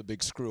 that was the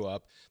big screw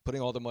up.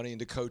 Putting all the money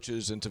into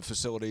coaches, into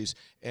facilities,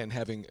 and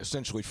having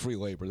essentially free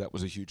labor. That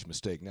was a huge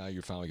mistake. Now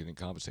you're finally getting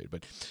compensated.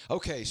 But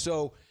okay,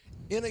 so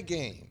in a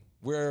game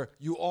where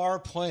you are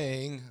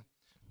playing.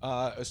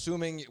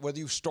 Assuming whether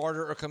you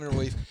starter or come in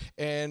relief,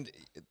 and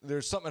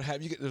there's something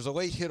there's a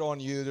late hit on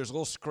you, there's a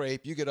little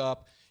scrape, you get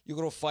up, you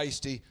get a little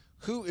feisty.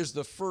 Who is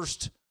the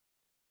first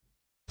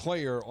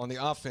player on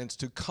the offense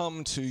to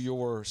come to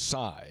your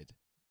side?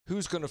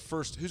 Who's going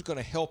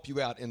to help you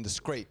out in the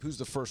scrape? Who's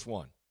the first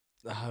one?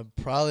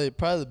 Probably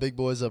the big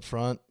boys up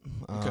front.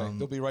 Okay,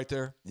 they'll be right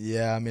there.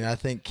 Yeah, I mean, I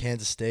think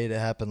Kansas State, it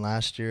happened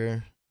last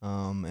year,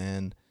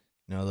 and.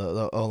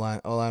 The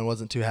O-line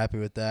wasn't too happy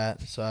with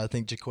that, so I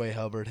think Jaquay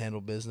Hubbard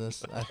handled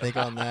business. I think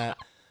on that.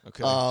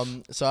 Okay.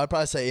 So I'd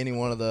probably say any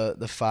one of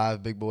the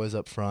 5 big boys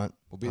up front.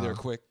 We'll be there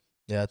quick.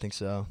 Yeah, I think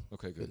so.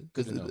 Okay, good.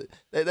 Good to know.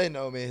 They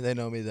know me. They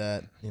know me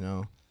that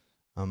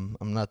I'm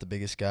not the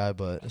biggest guy,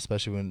 but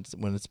especially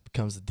when it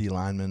becomes the D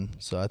lineman.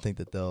 So I think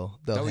that they'll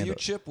now, handle.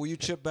 Will you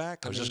chip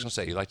back? I was just gonna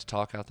say, you like to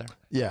talk out there?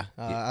 Yeah,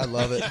 I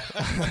love it.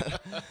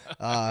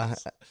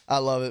 I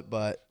love it,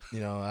 but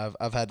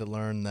I've had to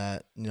learn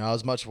that I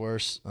was much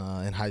worse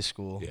in high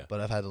school,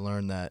 but I've had to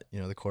learn that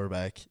the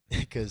quarterback,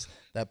 because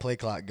that play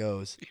clock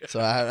goes.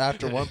 So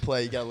after one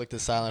play, you got to look to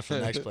the sideline for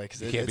the next play,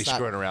 because you can't be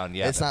screwing around.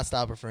 Yeah, it's not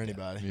stopping for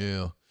anybody.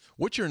 Yeah.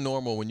 What's your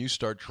normal when you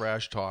start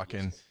trash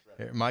talking?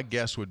 My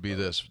guess would be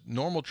this.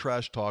 Normal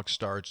trash talk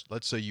starts,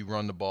 let's say you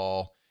run the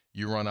ball,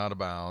 you run out of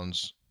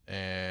bounds,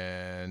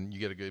 and you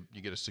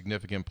get a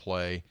significant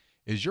play.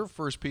 Is your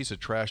first piece of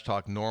trash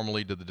talk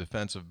normally to the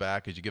defensive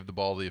back as you give the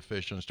ball to the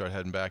official and start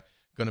heading back,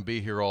 going to be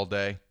here all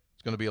day?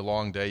 it's going to be a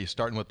long day. You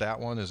starting with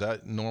that one? Is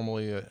that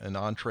normally an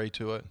entree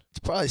to it? It's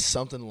probably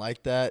something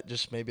like that,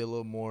 just maybe a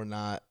little more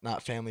not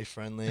family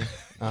friendly.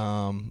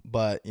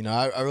 But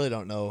I really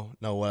don't know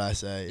what I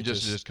say. It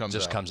just comes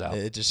out.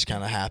 It just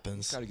kind of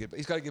happens.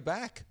 He's got to get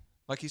back.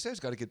 Like he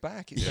says, got to get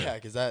back. Yeah,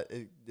 because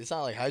it's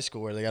not like high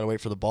school where they got to wait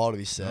for the ball to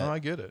be set. No, I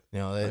get it.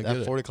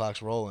 That 40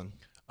 clock's rolling.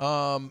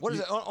 What is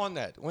it on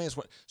that?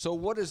 So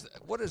what is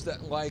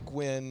that like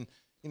when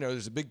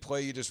there's a big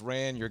play you just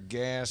ran, you're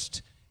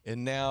gassed,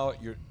 and now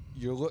you're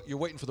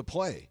waiting for the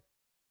play,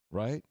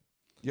 right?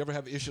 You ever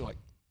have an issue like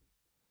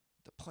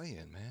the play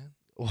in, man?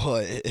 Well,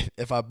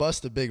 if I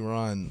bust a big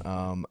run,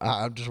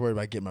 I'm just worried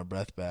about getting my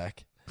breath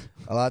back.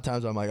 A lot of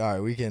times I'm like, all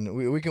right, we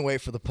can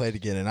wait for the play to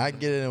get in. I can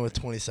get it in with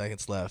 20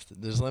 seconds left.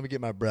 Just let me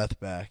get my breath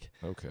back.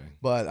 Okay.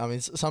 But I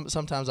mean,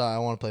 sometimes I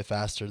want to play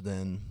faster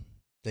than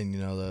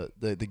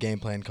the game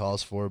plan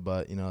calls for.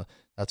 But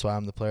that's why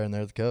I'm the player and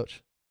they're the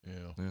coach.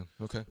 Yeah.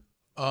 Okay.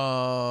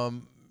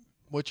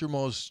 What's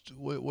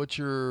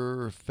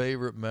your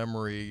favorite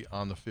memory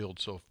on the field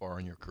so far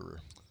in your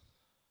career?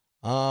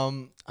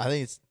 I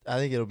think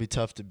it'll be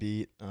tough to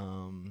beat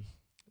the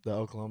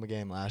Oklahoma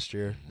game last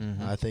year.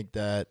 Mm-hmm. I think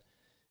that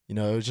it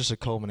was just a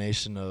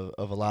culmination of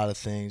a lot of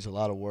things, a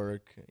lot of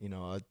work.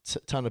 A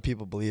ton of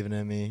people believing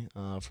in me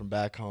from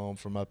back home,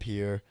 from up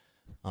here.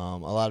 A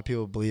lot of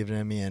people believing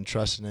in me and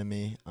trusting in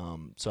me.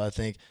 So I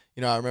think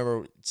I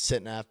remember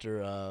sitting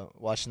after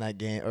watching that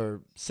game,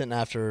 or sitting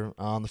after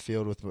on the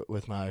field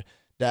with my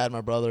dad,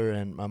 my brother,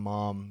 and my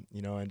mom.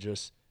 And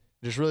just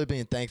really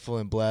being thankful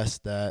and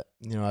blessed that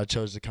I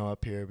chose to come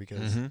up here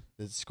because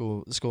the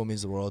school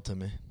means the world to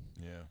me.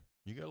 Yeah.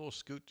 You got a little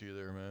scoot to you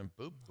there, man.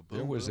 Boop, boop,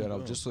 There was boom, that. boom.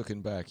 I'm just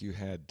looking back. You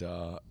had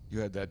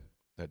that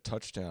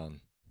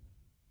touchdown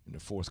in the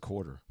fourth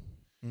quarter.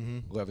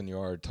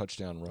 11-yard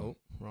touchdown run. Oh,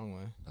 wrong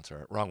way. That's all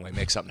right. Wrong way.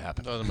 Make something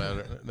happen. Doesn't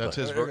matter. That's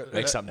his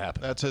Make something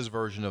happen. That's his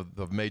version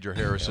of Major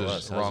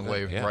Harris's wrong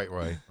way, right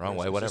way. Wrong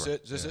way, whatever.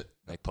 Is this it?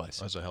 Make plays.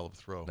 That's a hell of a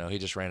throw. No, he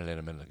just ran it in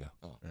a minute ago.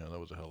 Oh. Yeah, that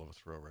was a hell of a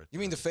throw right there. You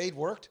mean the fade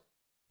worked?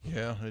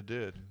 Yeah, it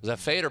did. Was that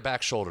fade or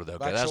back shoulder, though?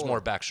 Back That's shoulder. more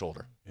back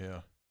shoulder.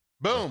 Yeah.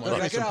 Boom. Look, Give me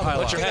get some out.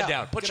 pile Put your on. head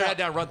down. Put your head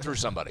down. Run through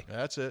somebody.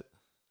 That's it.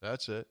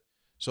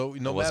 So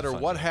no It was a matter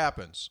fun what game.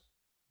 happens,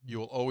 you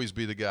will always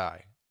be the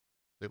guy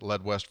that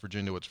led West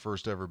Virginia to its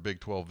first ever Big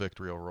 12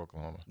 victory over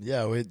Oklahoma.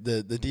 Yeah,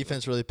 the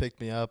defense really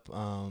picked me up.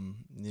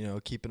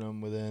 Keeping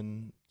them.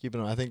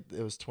 I think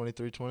it was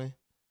 23-20.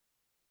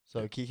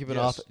 So keeping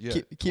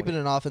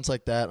an offense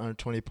like that under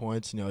 20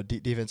 points.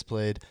 Defense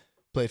played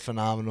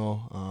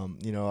phenomenal.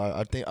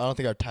 I don't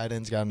think our tight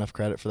ends got enough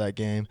credit for that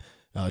game.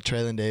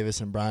 Traylon Davis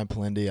and Brian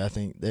Palindi, I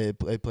think they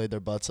played their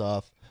butts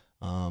off.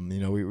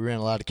 We ran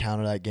a lot to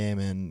counter that game,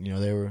 and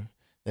they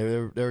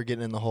were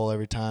getting in the hole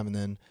every time. And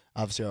then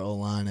obviously our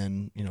O-line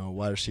and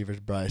wide receivers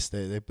Bryce,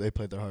 they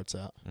played their hearts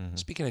out. Mm-hmm.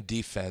 Speaking of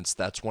defense,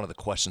 that's one of the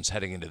questions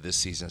heading into this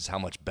season is how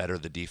much better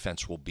the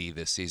defense will be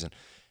this season.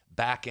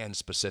 Back end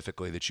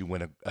specifically that you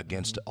went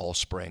against all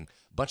spring.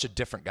 A bunch of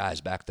different guys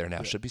back there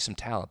now. Should be some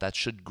talent. That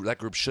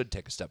group should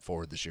take a step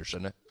forward this year,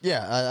 shouldn't it?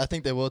 Yeah, I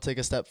think they will take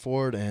a step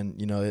forward,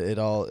 and it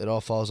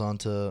all falls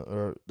onto,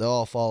 or they'll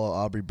all follow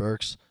Aubrey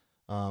Burks.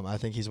 I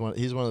think he's one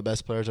of the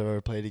best players I've ever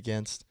played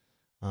against,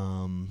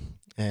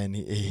 and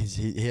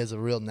he has a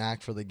real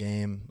knack for the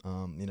game.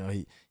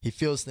 He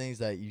feels things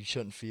that you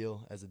shouldn't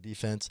feel as a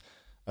defense,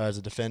 or as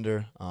a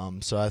defender.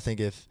 So I think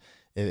if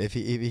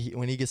he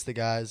when he gets the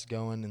guys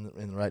going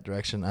in the right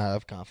direction, I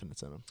have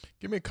confidence in him.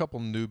 Give me a couple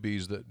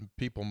newbies that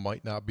people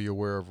might not be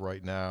aware of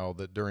right now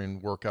that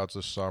during workouts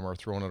this summer,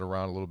 throwing it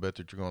around a little bit,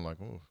 that you're going like,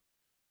 oh,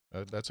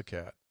 that's a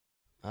cat.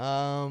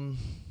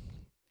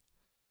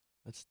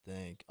 Let's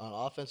think.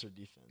 On offense or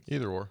defense?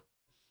 Either or.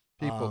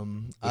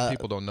 People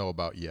don't know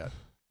about yet.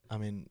 I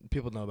mean,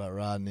 people know about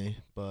Rodney,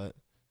 but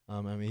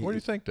What do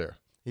you think there?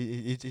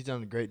 He's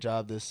done a great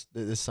job this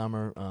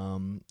summer.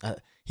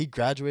 He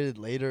graduated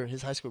later.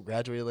 His high school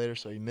graduated later,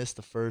 so he missed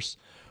the first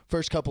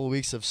couple of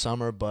weeks of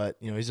summer. But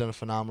he's done a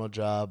phenomenal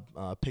job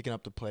picking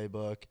up the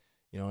playbook.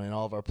 In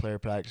all of our player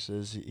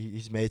practices,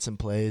 he's made some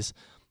plays.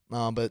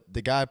 But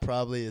the guy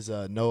probably is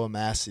Noah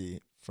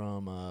Massey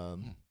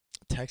from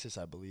Texas,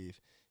 I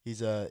believe.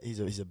 He's a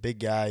big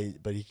guy,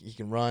 but he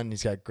can run.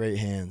 He's got great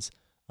hands.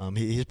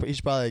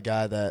 He's probably a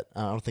guy that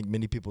I don't think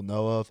many people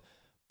know of.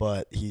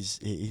 But he's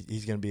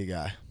going to be a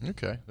guy.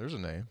 Okay, there's a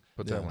name.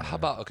 Put that one. How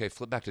about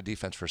flip back to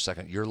defense for a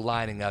second. You're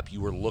lining up.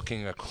 You were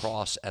looking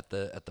across at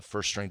the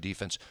first string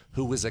defense.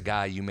 Who was a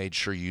guy you made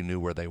sure you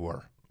knew where they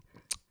were?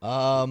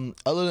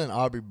 Other than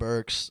Aubrey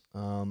Burks,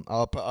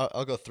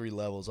 I'll go 3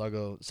 levels. I'll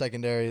go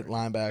secondary,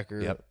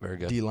 linebacker, Yep, very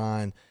good.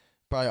 D-line.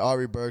 Probably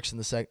Aubrey Burks in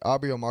the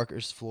Aubrey or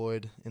Marcus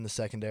Floyd in the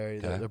secondary.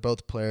 Okay. They're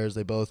both players.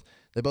 They both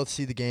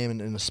see the game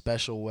in a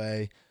special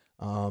way.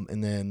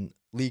 And then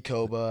Lee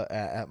Koba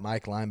at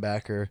Mike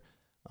linebacker.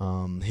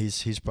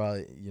 He's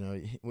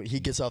probably he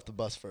gets off the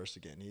bus first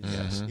again.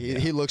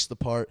 He looks the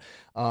part.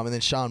 And then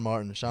Sean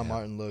Martin.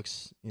 Martin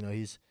looks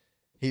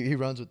he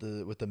runs with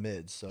the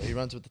mids, so he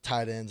runs with the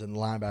tight ends and the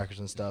linebackers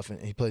and stuff,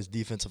 and he plays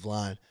defensive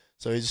line.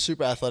 So he's a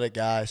super athletic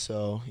guy.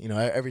 So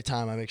every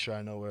time I make sure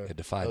I know where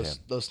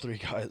those three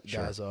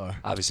guys are.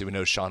 Obviously, we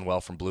know Sean Well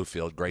from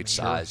Bluefield, great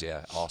size,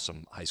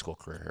 awesome high school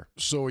career.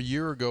 So a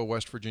year ago,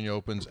 West Virginia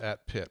opens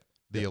at Pitt.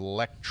 The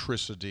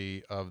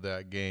electricity of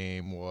that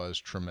game was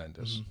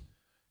tremendous.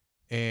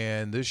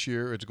 And this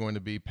year it's going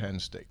to be Penn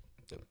State,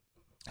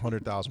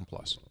 100,000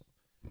 plus.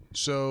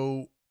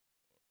 So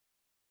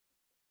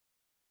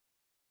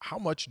how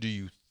much do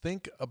you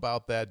think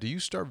about that? Do you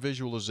start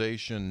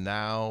visualization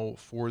now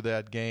for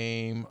that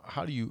game?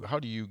 How do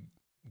you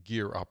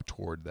gear up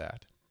toward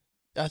that?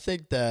 I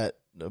think that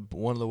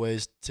one of the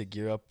ways to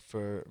gear up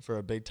for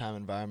a big time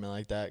environment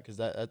like that, because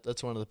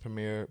that's one of the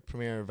premier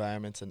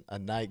environments, a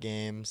night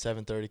game,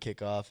 7:30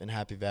 kickoff in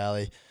Happy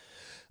Valley.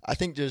 I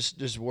think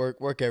just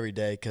work every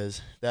day,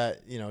 because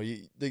that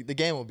the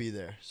game will be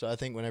there. So I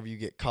think whenever you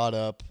get caught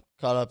up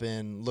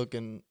in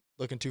looking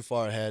too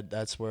far ahead,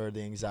 that's where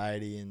the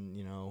anxiety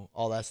and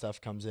all that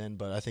stuff comes in.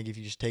 But I think if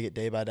you just take it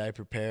day by day,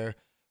 prepare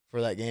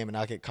for that game and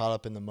not get caught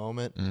up in the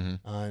moment,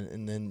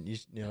 and then you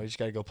just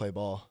got to go play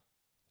ball.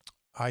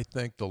 I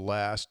think the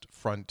last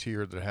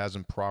frontier that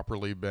hasn't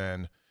properly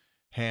been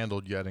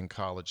handled yet in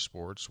college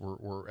sports,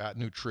 we're at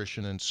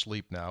nutrition and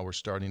sleep now. We're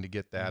starting to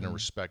get that and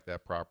respect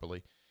that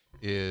properly,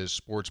 is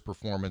sports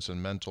performance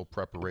and mental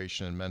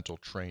preparation and mental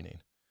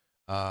training.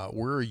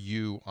 Where are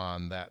you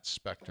on that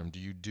spectrum? Do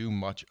you do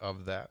much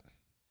of that?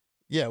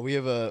 Yeah, we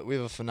have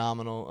a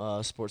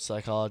phenomenal sports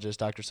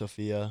psychologist, Dr.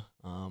 Sophia.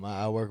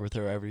 I work with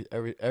her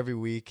every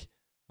week.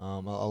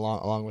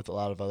 Along with a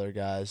lot of other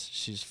guys.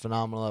 She's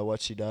phenomenal at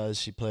what she does.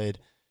 She played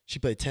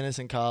tennis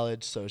in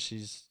college, so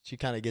she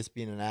kind of gets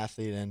being an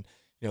athlete. And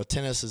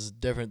tennis is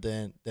different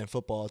than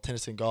football.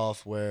 Tennis and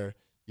golf, where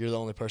you're the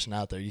only person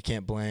out there. You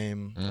can't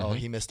blame, oh,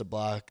 he missed a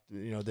block,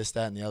 this,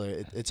 that, and the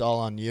other. It's all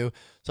on you.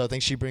 So I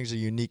think she brings a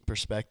unique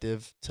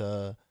perspective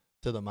to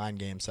the mind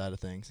game side of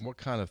things. What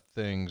kind of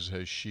things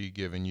has she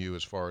given you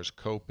as far as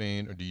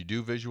coping, or do you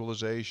do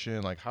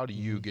visualization? Like, how do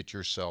you get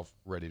yourself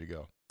ready to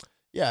go?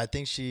 Yeah, I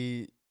think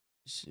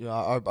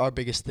our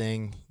biggest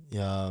thing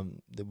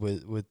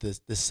with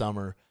this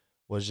summer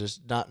was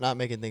just not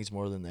making things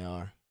more than they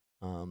are.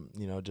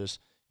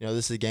 This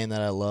is a game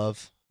that I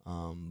love,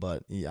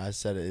 but I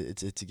said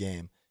it's a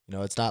game.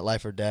 It's not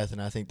life or death,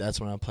 and I think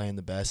that's when I'm playing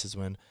the best, is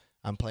when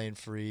I'm playing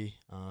free,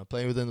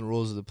 playing within the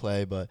rules of the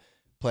play, but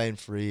playing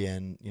free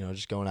and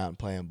just going out and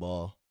playing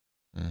ball.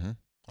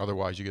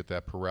 Otherwise, you get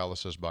that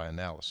paralysis by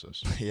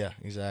analysis. Yeah,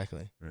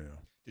 exactly. Yeah.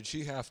 Did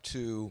she have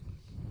to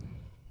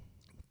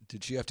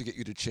get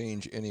you to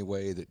change any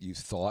way that you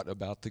thought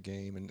about the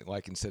game, and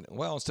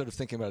instead of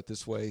thinking about it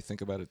this way,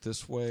 think about it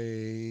this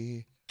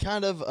way?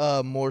 Kind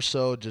of more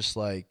so just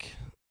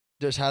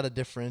how to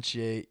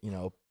differentiate,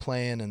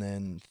 playing and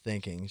then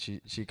thinking.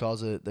 She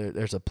calls it,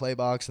 there's a play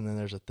box and then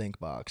there's a think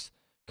box.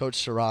 Coach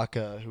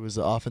Soraka, who was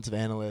the offensive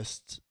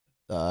analyst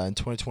in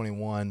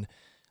 2021,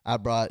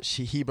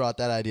 he brought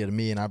that idea to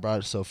me, and I brought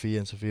it to Sophia,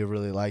 and Sophia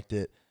really liked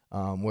it.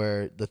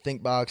 Where the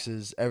think box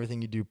is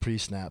everything you do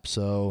pre-snap.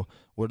 So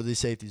what are these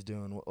safeties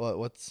doing?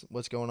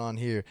 What's going on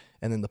here?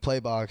 And then the play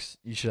box,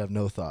 you should have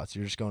no thoughts.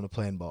 You're just going to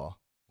play ball.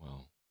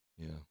 Wow.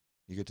 Yeah.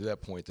 You get to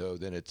that point though,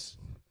 then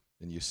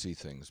you see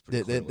things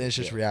pretty clearly. It's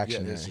just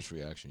reaction. Yeah, it's just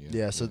reaction.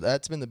 Yeah. So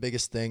that's been the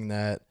biggest thing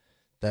that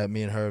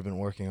me and her have been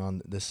working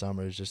on this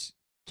summer, is just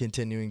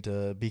continuing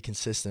to be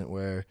consistent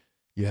where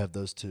you have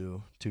those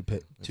two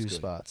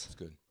spots. That's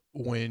good.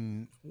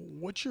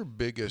 What's your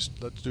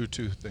biggest? Let's do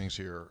two things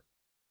here.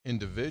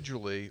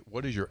 Individually,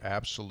 what is your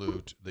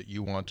absolute that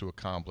you want to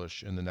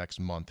accomplish in the next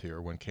month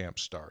here when camp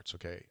starts?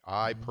 Okay,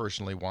 I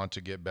personally want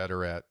to get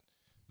better at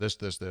this.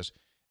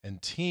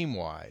 And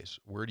team-wise,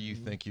 where do you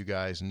think you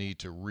guys need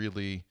to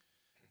really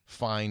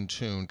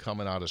fine-tune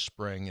coming out of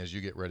spring as you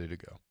get ready to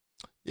go?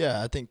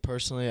 Yeah, I think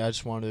personally, I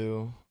just want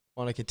to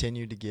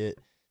continue to get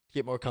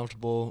more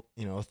comfortable,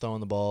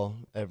 throwing the ball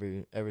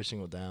every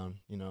single down.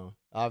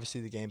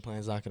 Obviously the game plan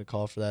is not going to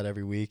call for that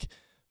every week.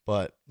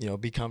 But,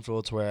 be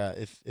comfortable to where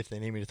if they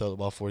need me to throw the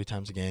ball 40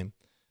 times a game,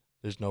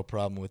 there's no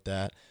problem with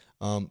that.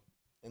 And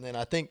then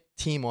I think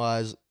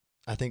team-wise,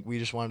 I think we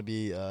just want to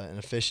be an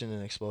efficient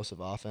and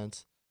explosive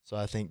offense. So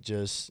I think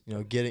just,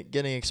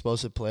 getting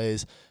explosive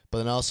plays. But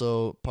then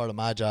also part of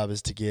my job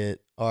is to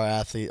get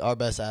our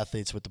best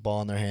athletes with the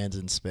ball in their hands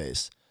in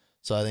space.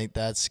 So I think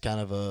that's kind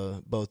of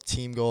a both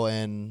team goal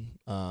and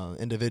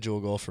individual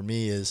goal for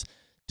me, is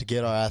to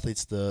get our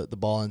athletes the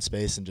ball in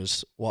space and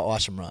just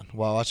watch them run,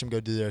 watch them go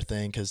do their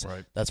thing, because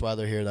that's why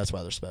they're here, that's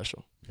why they're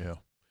special. Yeah.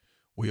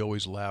 We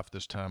always laugh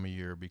this time of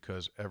year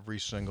because for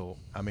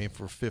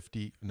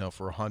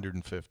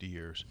 150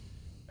 years,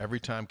 every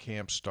time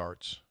camp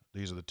starts,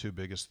 these are the two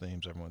biggest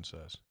themes everyone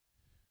says.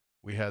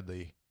 We had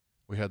the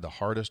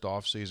hardest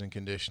off-season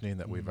conditioning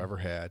that we've ever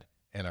had,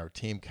 and our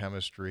team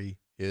chemistry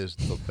is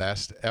the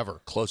best ever.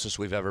 Closest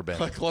we've ever been.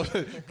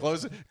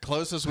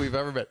 Closest we've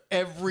ever been.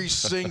 Every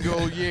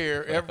single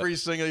year.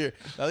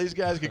 Now, these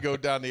guys could go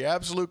down the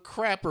absolute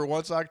crapper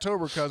once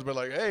October comes, but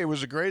hey, it was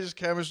the greatest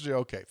chemistry.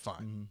 Okay,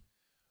 fine.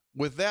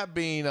 with that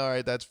being all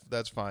right,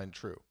 that's fine,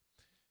 true.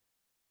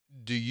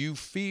 Are you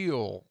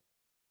feeling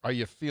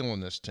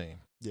this team?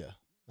 Yeah.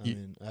 I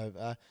mean,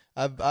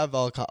 I've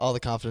all the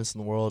confidence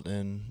in the world,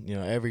 and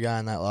every guy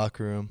in that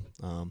locker room.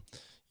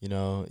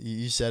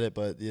 You said it,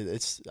 but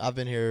I've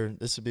been here.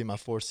 This would be my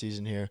 4th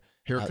season here.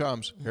 Here it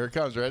comes.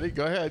 Ready?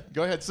 Go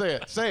ahead. Say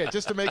it,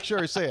 just to make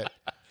sure. Say it.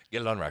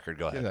 Get it on record.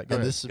 Go ahead. Go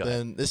ahead. This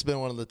has been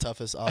one of the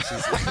toughest off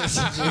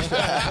seasons we've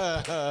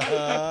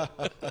had.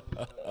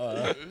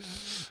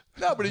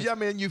 No,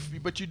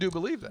 but you do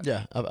believe that.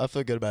 Yeah, I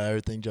feel good about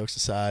everything. Jokes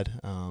aside,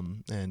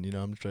 and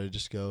I'm just ready to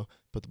just go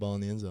put the ball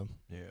in the end zone.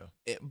 Yeah.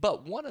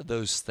 But one of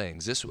those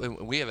things,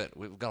 we've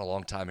gone a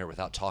long time here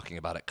without talking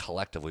about it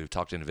collectively. We've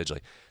talked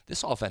individually.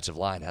 This offensive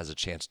line has a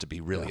chance to be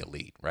really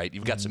elite, right?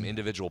 You've got some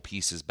individual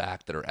pieces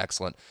back that are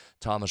excellent.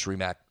 Thomas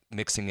Remack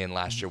mixing in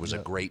last year was a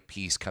great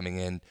piece coming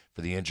in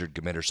for the injured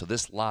Gmitter. So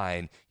this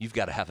line, you've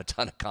got to have a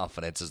ton of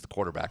confidence as the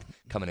quarterback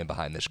coming in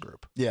behind this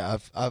group. Yeah,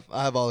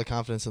 I have all the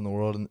confidence in the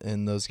world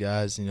in those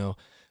guys.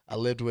 I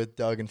lived with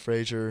Doug and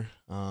Frazier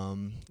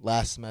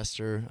last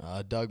semester.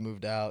 Doug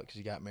moved out because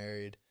he got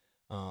married.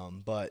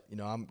 But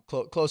I'm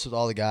close with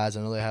all the guys.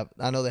 I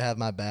know they have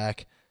my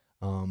back.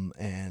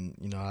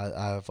 And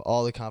I have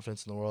all the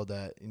confidence in the world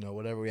that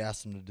whatever we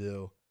ask them to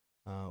do,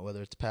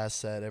 whether it's pass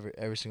set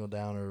every single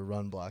down or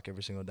run block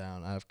every single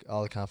down, I have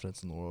all the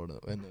confidence in the world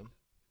in them.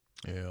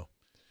 Yeah.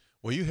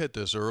 Well, you hit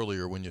this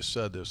earlier when you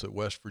said this, that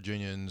West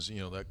Virginians,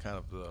 that kind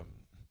of the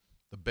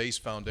base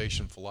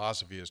foundation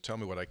philosophy is tell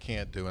me what I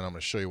can't do, and I'm going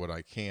to show you what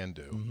I can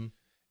do. Mm-hmm.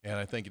 And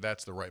I think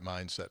that's the right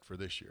mindset for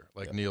this year.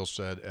 Like Neil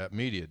said at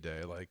Media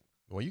Day,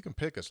 well, you can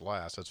pick us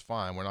last. That's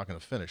fine. We're not going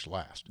to finish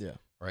last. Yeah.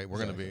 Right?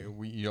 We're going to be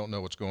 – you don't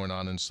know what's going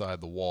on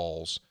inside the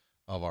walls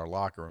of our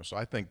locker room. So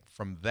I think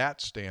from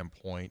that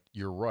standpoint,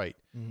 you're right.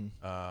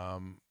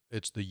 Mm-hmm.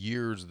 It's the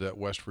years that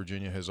West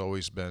Virginia has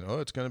always been,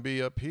 it's going to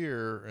be up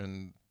here,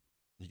 and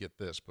you get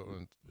this. But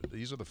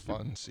these are the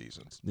fun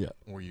seasons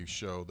where you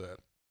show that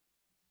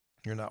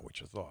you're not what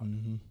you thought.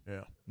 Mm-hmm.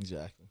 Yeah.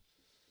 Exactly.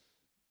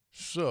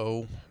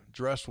 So,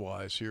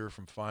 dress-wise here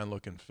from Fine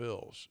Looking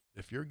Phil's,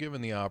 if you're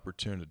given the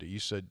opportunity, you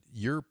said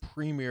your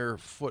premier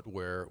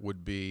footwear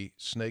would be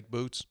snake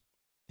boots?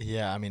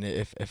 Yeah, I mean,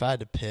 if I had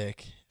to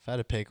pick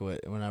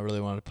when I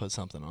really wanted to put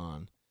something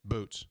on.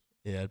 Boots.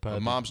 Yeah, I'd probably.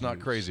 But Mom's not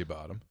crazy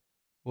about them.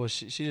 Well,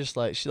 she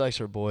likes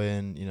her boy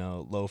in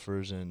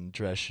loafers and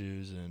dress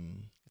shoes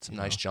and. Some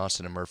nice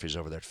Johnston and Murphys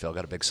over there, Phil.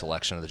 Got a big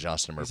selection of the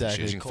Johnston and Murphy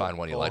shoes. You can find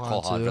one you like.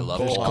 Cole Haan, I love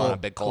Cole Haan.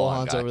 Big Cole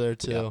Haan guy. Over there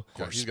too. Yeah, of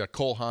course. He's got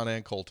Cole Haan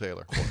and Cole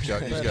Taylor.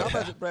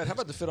 Brad, how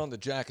about the fit on the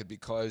jacket?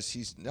 Because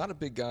he's not a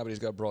big guy, but he's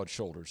got broad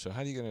shoulders. So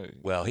how are you going to?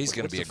 Well, he's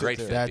going to be a great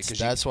fit.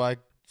 That's why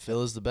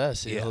Phil is the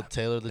best. He'll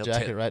tailor the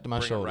jacket right to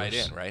my shoulders. Bring it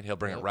right in, right? He'll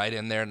bring it right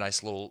in there.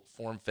 Nice little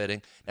form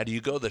fitting. Now, do you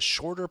go the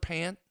shorter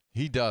pant?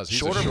 He does. He's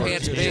shorter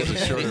pants, big.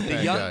 The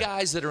young guy.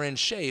 Guys that are in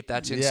shape,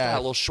 that's in style. A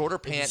little shorter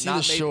pant,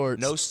 not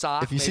shorts, no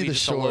sock. If you see the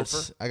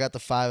shorts, I got the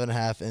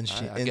 5.5 inch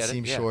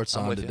inseam shorts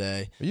on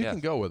today. You can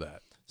go with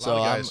that.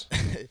 So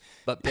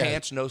but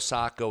pants, no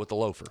sock, go with the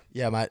loafer.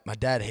 Yeah, my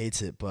dad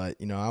hates it, but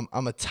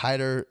I'm a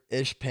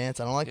tighter-ish pants.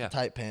 I don't like the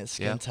tight pants,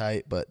 skin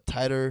tight, but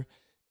tighter,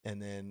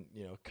 and then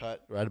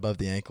cut right above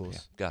the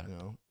ankles. Yeah, got it.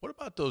 What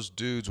about those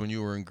dudes when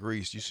you were in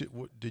Greece?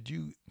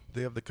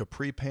 They have the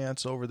capri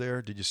pants over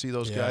there. Did you see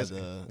those guys?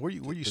 Where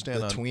you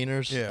stand on? The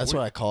tweeners. Yeah, that's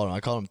what I call them.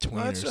 I call them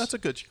tweeners. That's a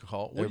good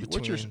call. What are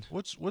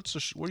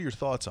your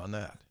thoughts on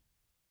that?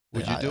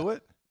 Would you do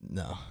it?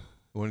 No,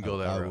 wouldn't go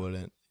that route. I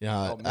wouldn't.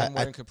 Men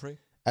wearing capri.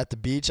 At the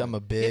beach, I'm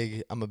a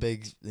big,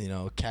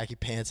 khaki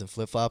pants and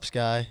flip flops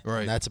guy.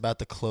 Right. And that's about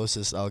the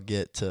closest I'll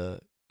get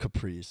to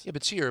capris. Yeah,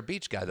 but see, you're a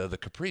beach guy though. The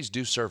capris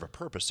do serve a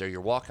purpose. There,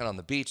 you're walking on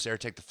the beach. There,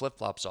 take the flip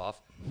flops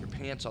off. Your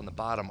pants on the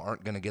bottom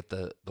aren't going to get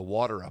the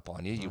water up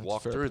on you. You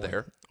walk through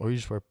there, or you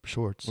just wear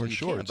shorts. Or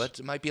shorts, but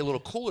it might be a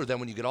little cooler than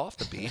when you get off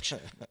the beach.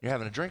 You're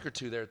having a drink or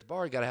two there at the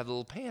bar. You got to have the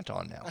little pant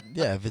on now.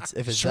 Yeah, if it's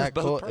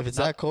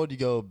that cold, you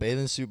go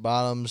bathing suit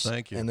bottoms.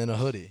 Thank you. And then a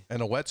hoodie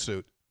and a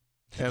wetsuit,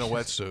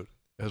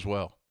 as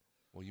well.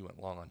 Well, you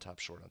went long on top,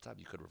 short on top.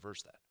 You could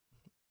reverse that.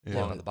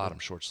 Long on the bottom,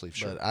 short sleeve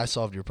shirt. But I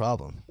solved your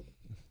problem.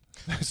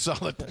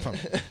 Solid.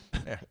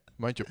 Yeah.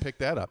 Might you pick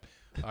that up?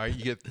 All right,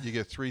 you get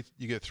three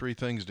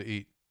things to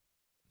eat.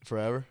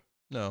 Forever?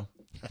 No.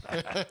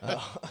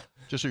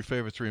 Just your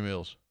favorite 3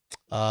 meals.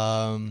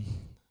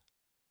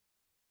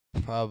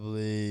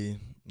 Probably,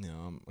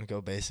 I'm gonna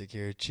go basic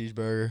here.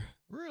 Cheeseburger.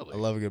 Really? I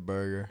love a good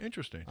burger.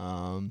 Interesting.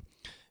 And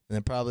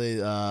then probably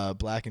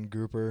blackened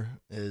grouper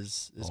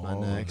is my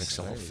next. Mix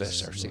a little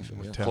fish or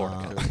seafood.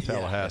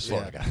 Tallahassee.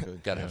 Florida guy.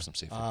 Got to have some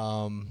seafood.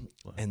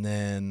 And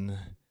then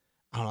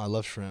I don't know. I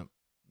love shrimp.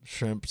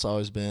 Shrimp's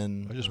always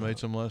been. I just made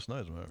some last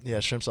night.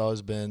 Yeah, shrimp's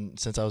always been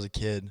since I was a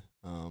kid.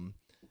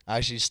 I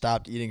actually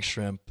stopped eating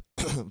shrimp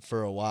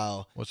for a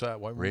while. What's that?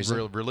 What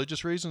Reason?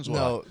 religious reasons?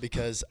 No,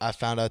 because I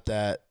found out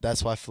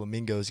that's why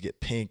flamingos get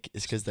pink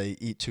is because they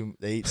eat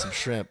some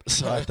shrimp.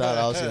 So I thought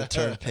I was gonna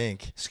turn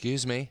pink.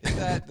 Excuse me.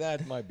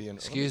 That might be an.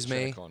 Excuse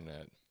me. On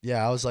that.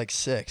 Yeah, I was like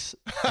 6,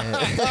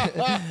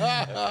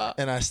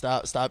 and I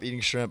stopped eating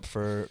shrimp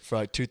for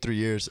like 2-3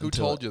 years. Who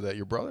told you that?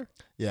 Your brother?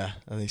 Yeah,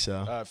 I think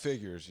so.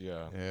 Figures,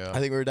 yeah. I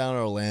think we were down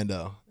in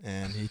Orlando,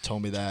 and he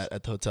told me that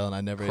at the hotel, and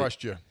I never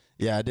Crushed you.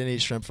 Yeah, I didn't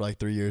eat shrimp for like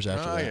 3 years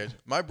after that.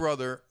 My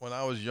brother, when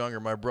I was younger,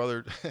 my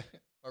brother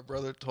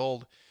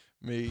told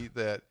me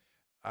that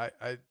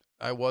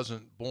I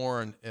wasn't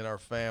born in our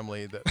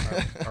family,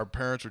 that our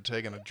parents were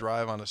taking a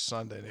drive on a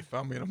Sunday, and they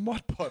found me in a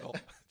mud puddle.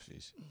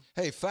 Jeez.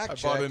 Hey, fact I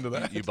check. bought into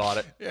that. You bought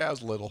it? Yeah, I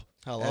was little.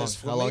 How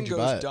long did you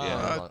buy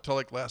it? Till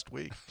like last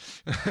week.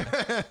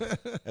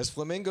 As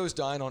flamingos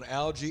dine on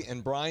algae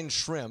and brine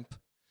shrimp,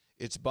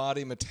 its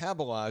body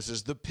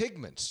metabolizes the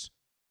pigments,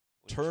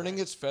 turning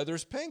its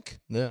feathers pink.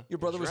 Yeah. Your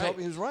brother was right.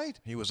 helping. He was right.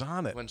 He was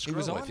on it. He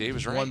was on it. He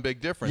was right. One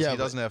big difference. Yeah, he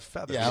doesn't have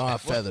feathers. Yeah, I don't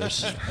have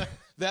feathers.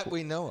 That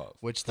we know of.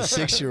 Which the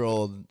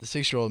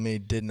 6-year-old me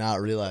did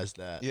not realize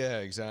that. Yeah,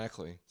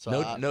 exactly.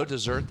 So No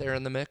dessert there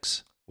in the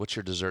mix? What's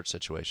your dessert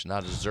situation?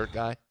 Not a dessert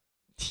guy?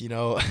 You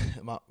know,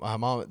 my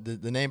mom.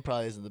 The name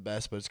probably isn't the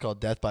best, but it's called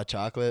Death by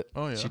Chocolate.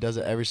 Oh yeah. She does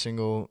it every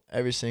single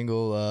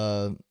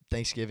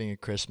Thanksgiving and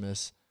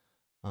Christmas.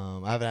 I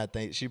haven't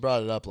had She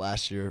brought it up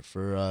last year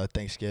for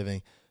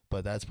Thanksgiving,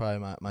 but that's probably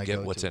my Get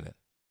go-to. what's in it?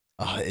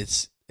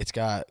 It's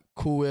got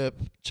Cool Whip,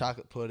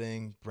 chocolate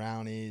pudding,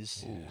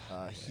 brownies,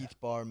 Heath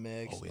Bar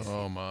mix. Oh, yeah.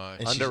 Oh my.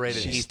 And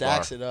Underrated She Heath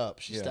stacks Bar. it up.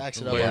 She Yeah. stacks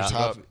it up Layers on it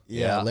top. up.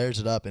 Yeah. Layers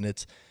it up, and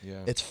it's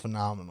Yeah.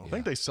 phenomenal. I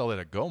think they sell it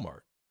at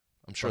Go-Mart.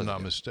 I'm sure If they I'm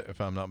do.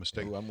 not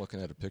mistaken. Ooh, I'm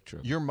looking at a picture.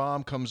 Your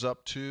mom comes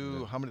up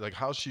to how many? Like,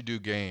 how's she do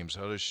games?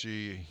 How does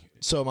she?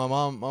 So my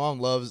mom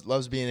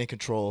loves being in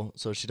control.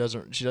 So she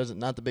doesn't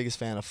not the biggest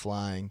fan of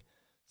flying.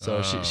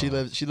 So she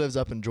lives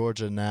up in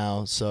Georgia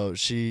now. So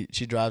she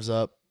drives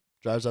up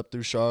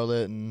through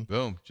Charlotte and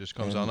Boom, just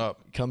comes on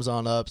up. Comes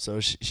on up.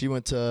 So she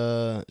went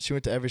to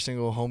every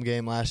single home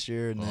game last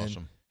year, and then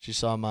Awesome. she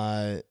saw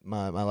my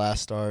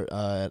last start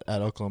at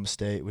Oklahoma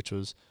State, which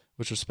was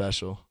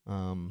special.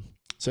 And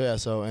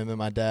then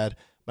my dad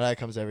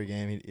comes to every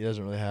game. He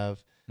doesn't really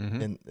have,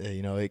 and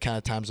it kind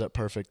of times up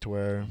perfect to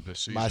where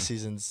my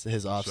season's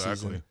his off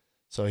season,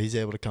 so he's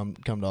able to come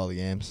to all the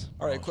games.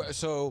 All right,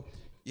 so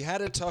you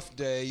had a tough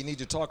day. You need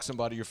to talk to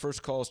somebody. Your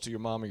first call is to your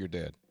mom or your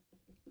dad.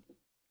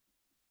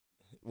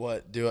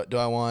 What do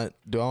I want?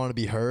 Do I want to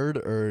be heard,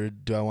 or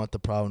do I want the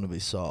problem to be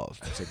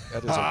solved?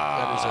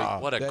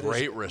 What a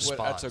great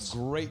response. That's a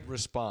great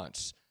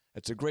response.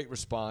 That's a great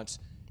response.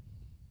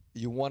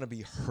 You want to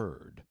be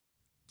heard.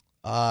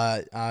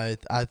 I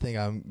think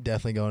I'm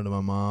definitely going to my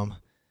mom.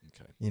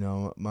 Okay. You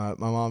know, my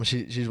mom,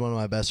 she's one of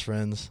my best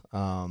friends.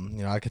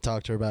 I could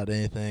talk to her about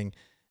anything,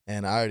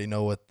 and I already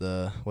know what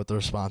the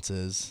response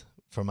is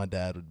from my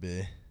dad would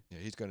be. Yeah,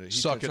 he's gonna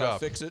Suck it try to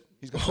up. fix it.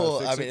 He's gonna try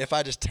to fix it. If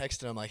I just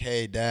texted him like,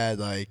 "Hey, Dad,"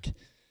 like,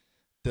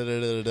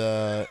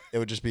 it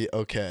would just be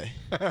okay.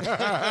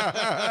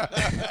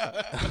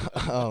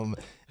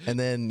 And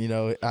then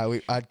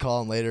I'd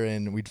call him later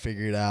and we'd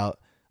figure it out.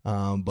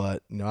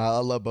 But I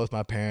love both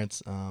my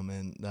parents,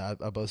 and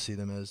I both see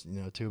them as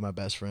two of my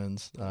best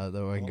friends.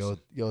 Though I can go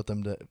with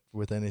them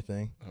with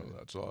anything. Oh,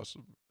 that's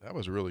awesome. That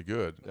was really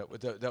good.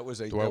 That was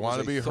a. Do I want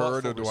to be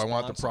heard, or do I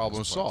want the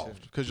problem solved?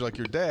 solved? Because like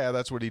your dad,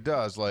 that's what he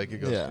does. Like he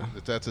goes, Yeah.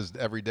 that's his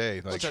every day.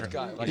 Like, That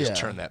guy? He just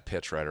turned that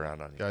pitch right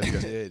around on you. guys,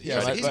 Did.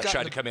 Yeah, He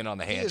tried to come in on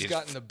the He hand. has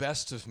gotten the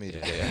best of me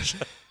today.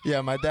 Yeah.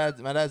 Yeah, my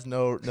dad's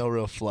no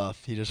real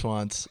fluff. He just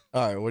wants,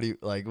 all right, what do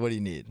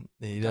you need?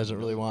 He doesn't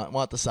really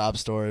want the sob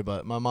story,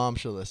 but my mom,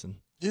 she'll listen.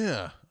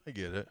 yeah, I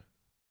get it.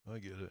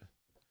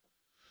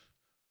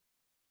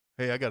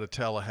 Hey, I got a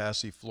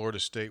Tallahassee, Florida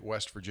State,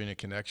 West Virginia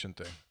connection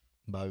thing.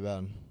 Bobby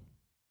Bowden.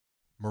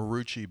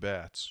 Marucci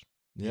Bats.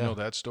 You Yeah. know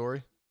that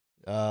story?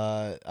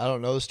 I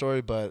don't know the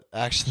story, but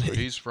actually,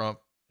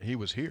 He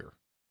was here,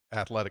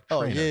 athletic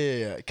oh trainer.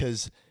 yeah.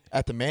 Because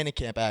at the Manning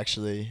camp,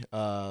 actually,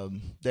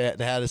 they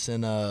had us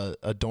in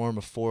a dorm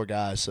of 4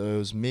 guys. So it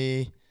was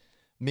me,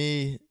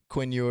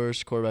 Quinn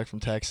Ewers, quarterback from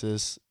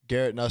Texas,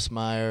 Garrett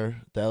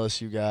Nussmeier, the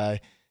LSU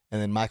guy,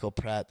 and then Michael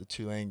Pratt, the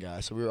Tulane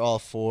guy. So we were all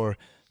 4.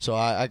 So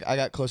I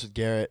got close with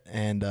Garrett,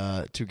 and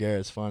to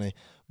Garrett's funny,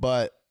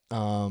 but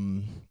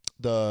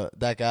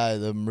that guy,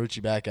 the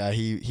Marucci Bat guy,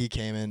 he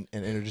came in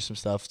and introduced some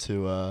stuff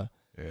to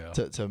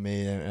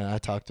me, and I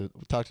talked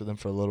with him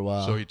for a little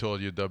while. So he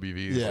told you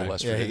WV. yeah,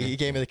 West yeah, Virginia. he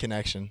gave me the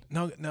connection.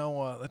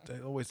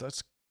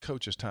 Let's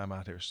coach's time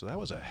out here. So that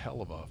was a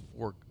hell of a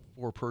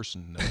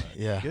four-person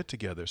Yeah. get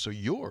together. So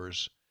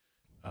yours,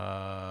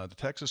 the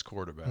Texas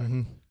quarterback,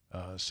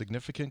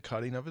 significant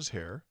cutting of his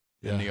hair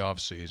in the off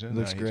season.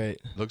 Looks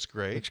great. Looks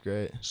great. Looks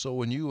great. So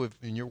when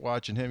you're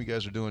watching him, you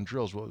guys are doing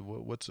drills.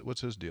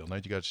 What's his deal? Now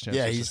you got a chance.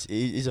 Yeah, to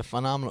he's a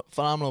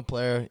phenomenal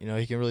player.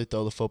 He can really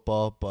throw the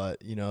football,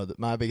 but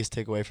my biggest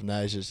takeaway from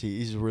that is just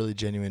he's a really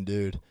genuine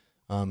dude.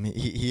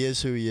 He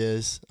is who he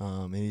is,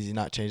 and he's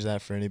not changing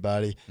that for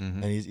anybody.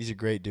 And he's a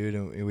great dude,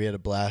 and we had a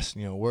blast,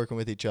 working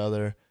with each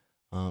other,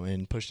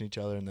 and pushing each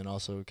other, and then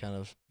also kind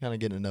of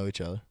getting to know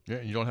each other.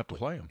 Yeah, you don't have to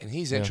play him. And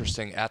he's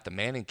interesting at the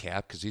Manning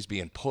cap because he's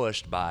being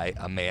pushed by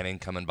a Manning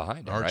coming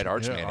behind him, right?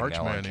 Arch Manning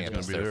now on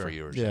campus there for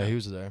years. Yeah, he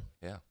was there.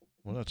 Yeah.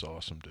 Well, that's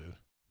awesome, dude.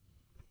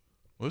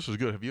 Well, this was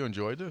good. Have you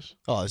enjoyed this?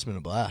 Oh, it's been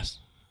a blast.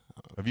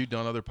 Have you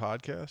done other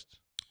podcasts?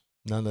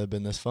 None that have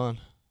been this fun.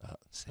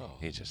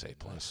 He's just A+.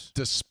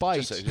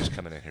 Despite just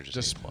coming in here,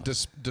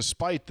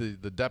 despite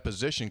the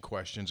deposition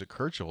questions that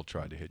Kirchhoff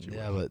tried to hit you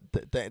with.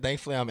 But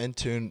thankfully I'm in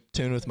tune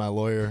with my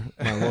lawyer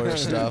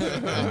stuff.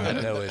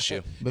 No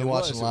issue. Been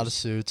watching a lot of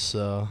Suits,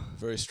 so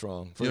very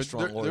strong. There's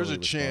a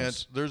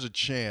chance. There's a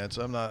chance.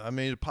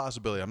 A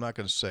possibility. I'm not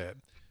going to say it.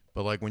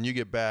 But like when you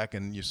get back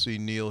and you see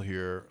Neil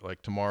here,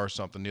 like tomorrow or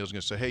something, Neil's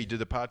going to say, "Hey, you did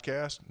the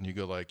podcast?" And you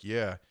go like,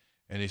 "Yeah."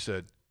 And he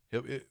said,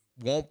 "It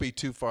won't be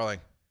too far."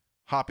 Like,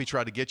 Hoppy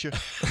tried to get you.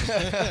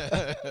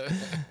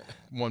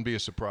 Wouldn't be a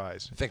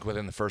surprise. I think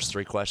within the first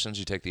 3 questions,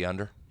 you take the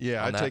under.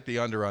 Yeah, I'd take the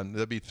under on.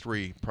 That'd be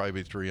 3,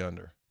 probably 3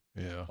 under.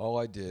 Yeah. All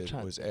I did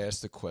was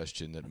ask the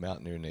question that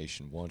Mountaineer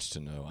Nation wants to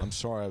know. I'm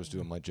sorry I was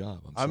doing my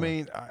job. I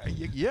think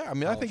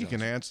you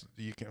can answer.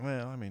 You can.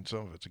 Well, I mean, some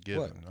of it's a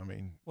given.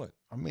 What?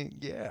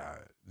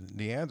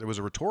 The answer was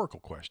a rhetorical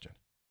question.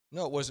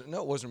 No, it wasn't.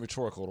 No, it wasn't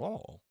rhetorical at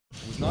all.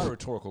 It was not a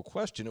rhetorical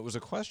question. It was a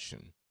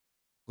question.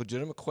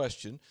 Legitimate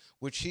question,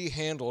 which he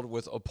handled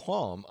with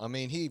aplomb. I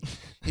mean, he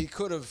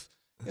could have,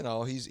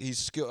 he's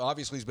skilled.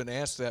 Obviously, he's been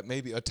asked that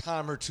maybe a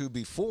time or 2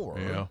 before.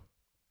 Yeah.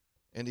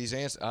 And he's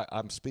answered.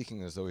 I'm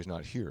speaking as though he's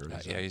not here.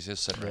 Yeah, he's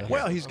just sitting right here.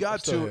 Well, he's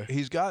got 2.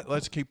 He's got.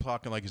 Let's keep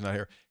talking like he's not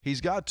here.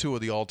 He's got 2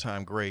 of the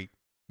all-time great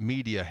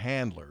media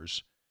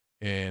handlers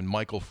in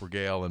Michael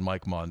Fergale and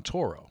Mike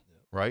Montoro,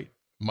 right?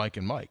 Mike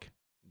and Mike.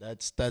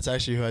 That's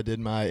actually who I did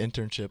my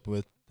internship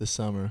with this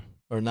summer.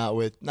 Or not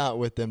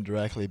with them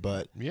directly,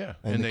 but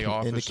in the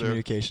office, in the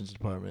communications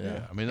department.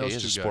 Yeah, I mean those 2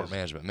 guys. Sport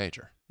management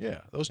major. Yeah,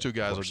 those two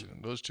guys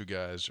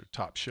are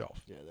top shelf.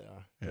 Yeah, they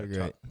are. Yeah, they're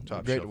great.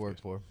 Top great shelf to work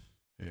guys. for.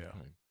 Yeah.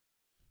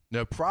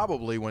 Now,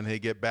 probably when they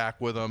get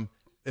back with them,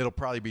 it'll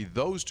probably be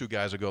those 2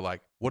 guys that go like,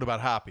 "What about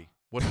Hoppy?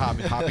 What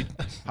Hoppy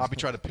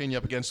tried to pin you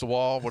up against the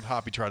wall? What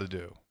Hoppy try to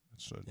do?"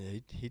 Yeah,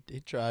 he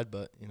tried,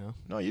 but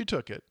No, you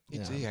took it. He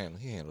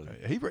handled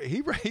it.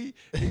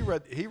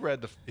 He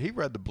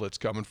read the blitz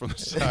coming from the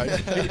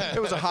side.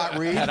 It was a hot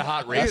read. Had a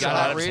hot read. Got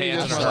out of his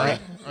hands. Right.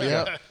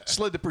 Yeah.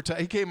 Slid the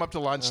He came up to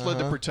line, slid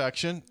the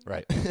protection.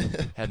 Right.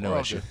 Had no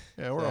issue.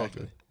 Yeah, we're all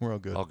good. We're all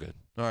good. All good.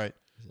 All right.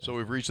 So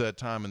we've reached that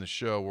time in the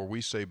show where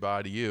we say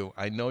bye to you.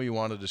 I know you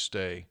wanted to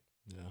stay.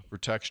 Yeah. For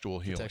textual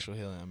healing. Textual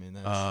healing. I mean,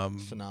 that's a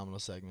phenomenal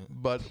segment.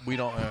 But we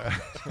don't,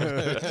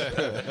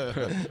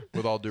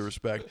 with all due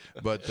respect,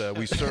 but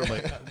we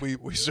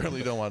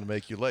certainly don't want to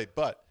make you late.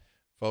 But,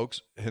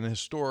 folks, an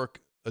historic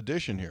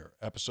edition here,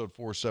 episode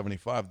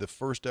 475, the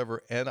first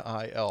ever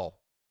NIL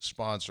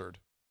sponsored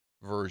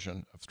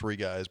version of 3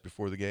 Guys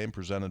Before the Game,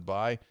 presented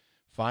by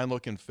Fine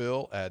Look and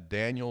Fill at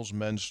Daniel's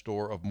Men's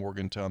Store of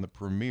Morgantown, the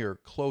premier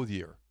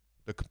clothier,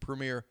 the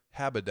premier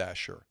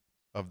haberdasher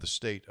of the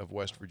state of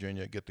West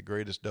Virginia. Get the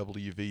greatest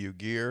WVU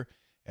gear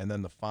and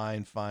then the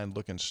fine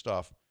looking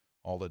stuff,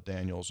 all at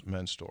Daniel's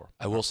Men's Store.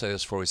 I will say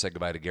this before we say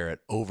goodbye to Garrett.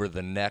 Over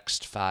the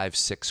next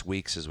 5-6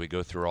 weeks as we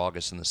go through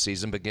August and the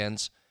season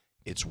begins,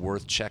 it's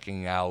worth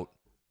checking out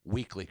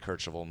weekly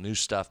Kirchhoff, new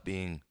stuff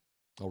being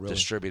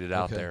distributed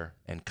out there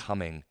and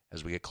coming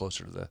as we get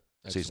closer to the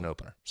season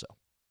opener. So,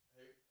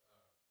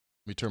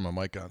 let me turn my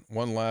mic on.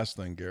 One last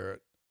thing,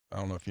 Garrett. I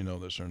don't know if you know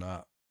this or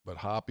not, but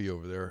Hoppy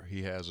over there,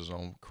 he has his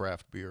own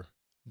craft beer.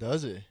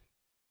 Does he?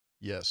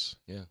 Yes.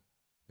 Yeah.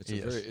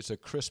 It's a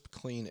crisp,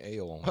 clean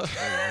ale.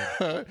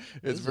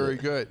 It's very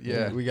good.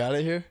 Yeah. We got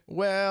it here?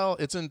 Well,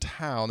 it's in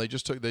town. They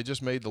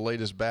just made the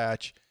latest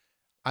batch.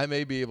 I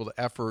may be able to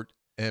effort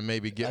and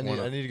maybe get one.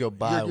 I need to go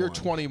buy one. You're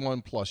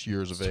 21 plus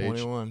years of age.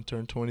 21,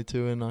 turned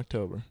 22 in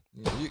October.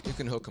 Yeah, you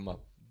can hook him up.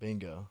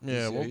 Bingo.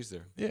 Yeah, he's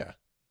there. Yeah.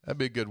 That'd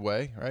be a good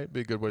way, right?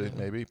 Be a good way to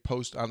maybe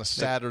post on a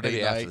Saturday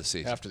maybe night. After the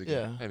season. After the game.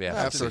 Yeah. Maybe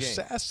after a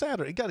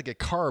Saturday. You got to get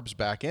carbs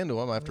back into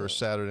them after a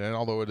Saturday night,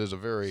 although it is a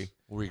very...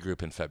 We'll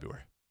regroup in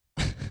February.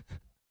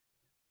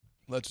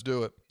 Let's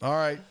do it. All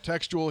right.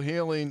 Textual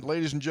healing.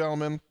 Ladies and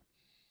gentlemen,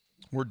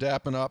 we're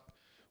dapping up.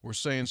 We're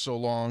saying so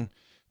long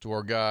to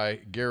our guy,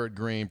 Garrett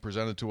Greene,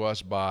 presented to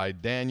us by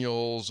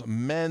Daniel's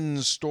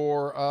Men's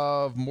Store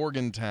of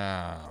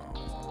Morgantown.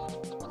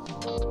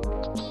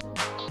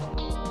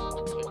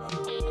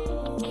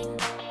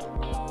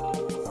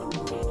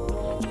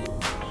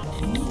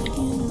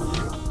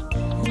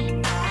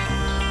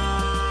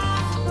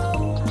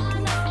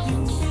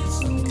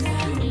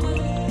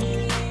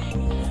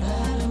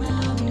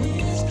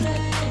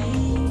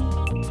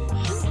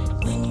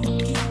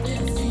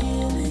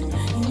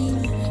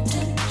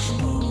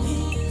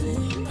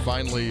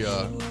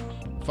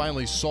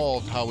 Finally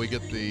solved how we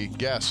get the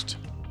guest.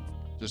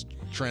 Just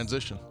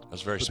transition. That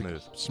was very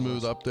smooth.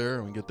 Smooth up there,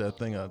 and we get that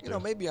thing out there.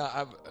 Maybe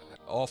I'm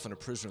often a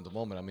prisoner of the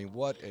moment. I mean,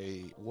 what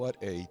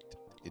a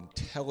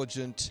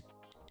intelligent,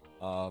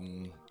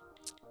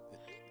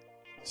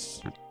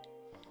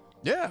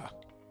 Yeah.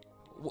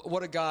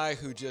 What a guy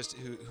who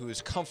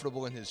is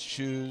comfortable in his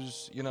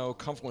shoes,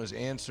 comfortable in his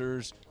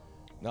answers,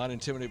 not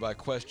intimidated by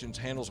questions,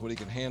 handles what he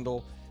can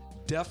handle.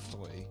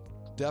 Definitely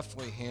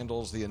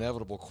handles the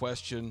inevitable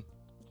question.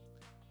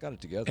 Got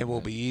it together. It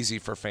will be easy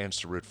for fans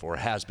to root for. It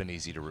has been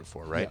easy to root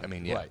for, right?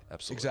 Right.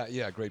 Absolutely. Exactly.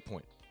 Yeah, great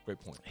point.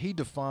 He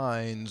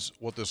defines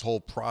what this whole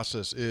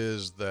process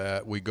is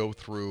that we go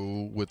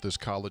through with this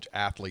college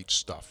athlete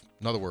stuff.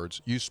 In other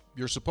words,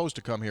 you're supposed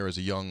to come here as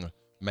a young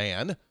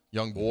man,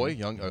 young boy,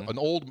 an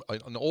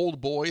old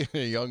boy,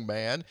 a young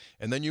man,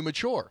 and then you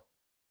mature,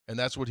 and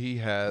that's what he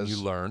has.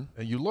 You learn,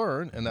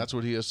 and that's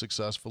what he has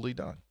successfully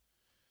done.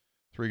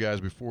 Three Guys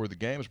Before the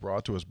Game is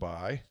brought to us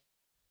by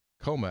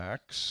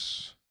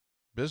Comax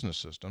Business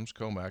Systems.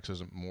 Comax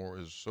is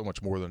so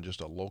much more than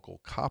just a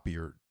local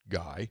copier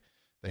guy.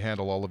 They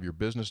handle all of your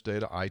business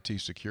data, IT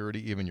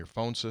security, even your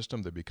phone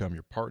system. They become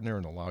your partner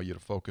and allow you to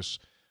focus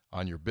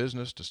on your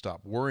business, to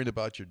stop worrying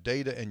about your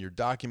data and your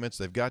documents.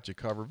 They've got you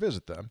covered.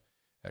 Visit them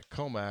at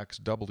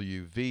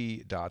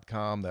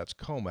comaxwv.com. That's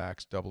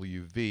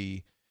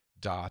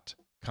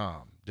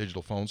comaxwv.com.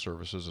 Digital phone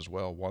services as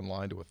well, 1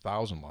 line to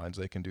 1,000 lines.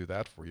 They can do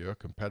that for you.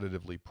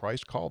 Competitively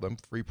priced. Call them.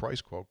 Free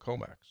price quote,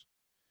 Comax.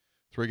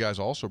 Three Guys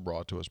also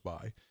brought to us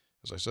by,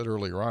 as I said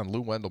earlier on,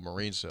 Lou Wendell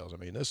Marine Sales. I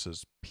mean, this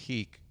is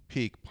peak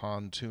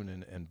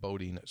pontoon and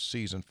boating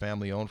season.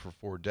 Family owned for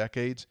 4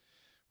 decades.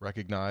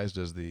 Recognized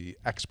as the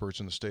experts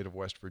in the state of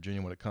West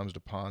Virginia when it comes to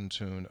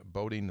pontoon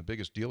boating, the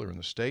biggest dealer in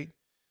the state.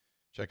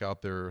 Check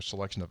out their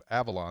selection of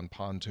Avalon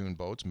pontoon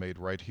boats made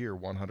right here,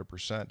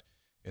 100%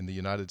 in the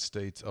United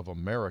States of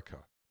America.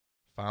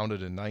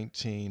 Founded in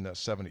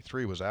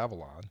 1973 was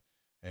Avalon,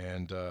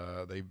 and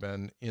they've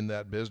been in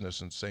that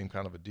business and same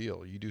kind of a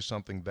deal. You do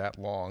something that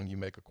long, you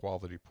make a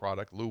quality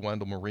product. Lou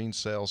Wendell Marine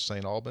Sales,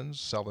 St. Albans,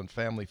 selling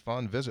family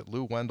fun. Visit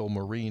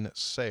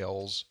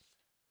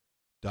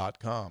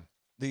LouWendellMarineSales.com.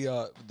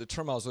 The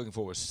term I was looking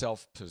for was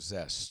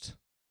self-possessed.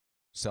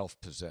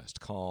 Self-possessed,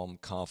 calm,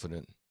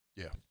 confident.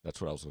 Yeah.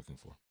 That's what I was looking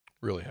for.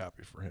 Really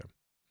happy for him.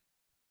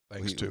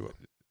 Thanks to it.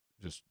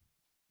 Is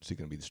he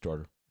going to be the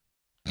starter?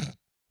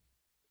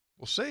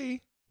 We'll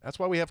see. That's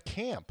why we have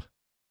camp.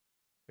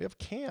 That's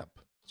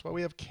why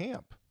we have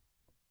camp.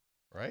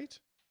 Right?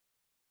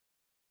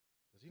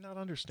 Does he not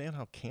understand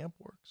how camp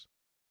works?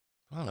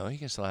 I don't know. He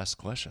can still ask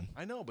the question.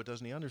 I know, but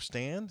doesn't he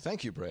understand?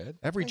 Thank you, Brad.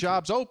 Every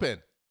job's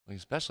open. Well,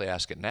 especially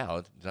ask it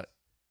now.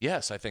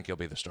 Yes, I think he'll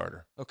be the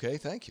starter. Okay,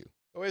 thank you.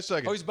 Oh, wait a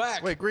second. Oh, he's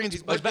back. Wait,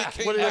 Green's back.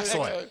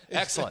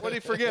 Excellent. What did he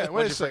forget?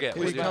 Wait a second.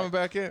 Is he coming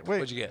back in? Wait.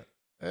 What'd you get?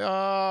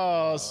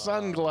 Oh,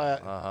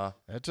 sunglasses. Uh-huh.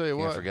 I tell you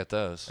what. Can't forget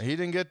those. He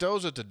didn't get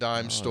those at the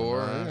dime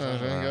store. All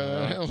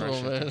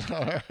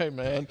right,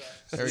 man.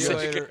 There See you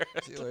later.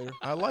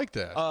 I like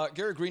that.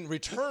 Garrett Greene,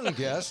 return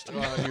guest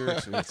here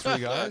to Three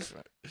Guys.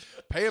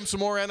 Pay him some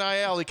more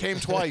NIL. He came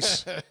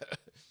twice.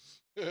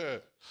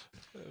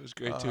 That was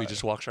great, too. He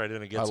just walks right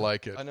in and gets I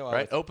like it. I know.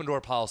 Right? Open door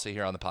policy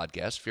here on the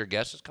podcast. If you're a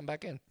guest, just come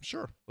back in.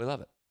 Sure. We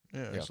love it.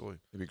 Yeah, absolutely.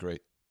 It'd be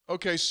great.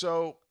 Okay,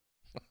 so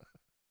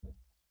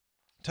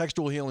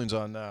Textual Healing's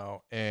on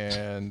now,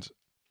 and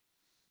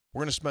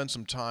we're going to spend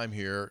some time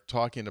here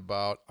talking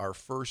about our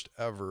first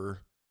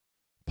ever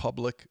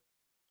public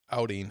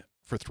outing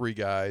for Three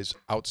Guys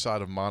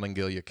outside of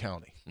Monongalia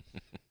County.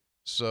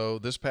 So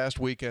this past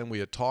weekend, we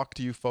had talked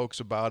to you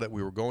folks about it.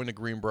 We were going to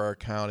Greenbrier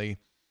County,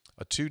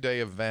 a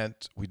 2-day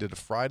event. We did a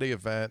Friday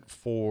event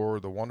for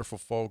the wonderful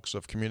folks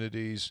of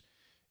communities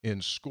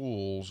in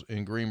schools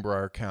in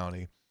Greenbrier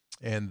County.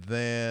 And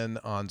then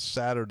on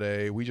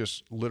Saturday, we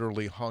just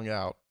literally hung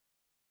out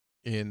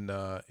in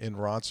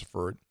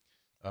Ronceverte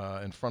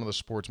in front of the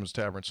Sportsman's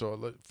Tavern.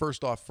 So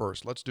first,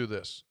 let's do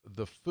this.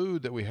 The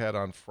food that we had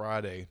on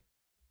Friday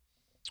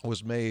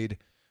was made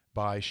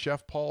by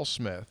Chef Paul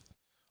Smith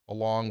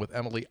along with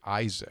Emily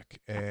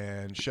Isaac.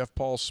 And Chef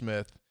Paul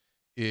Smith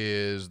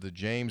is the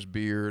James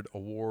Beard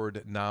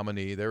Award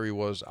nominee. There he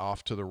was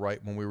off to the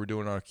right when we were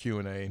doing our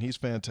Q&A, and he's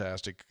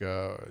fantastic.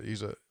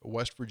 He's a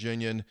West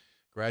Virginian,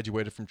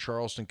 graduated from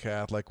Charleston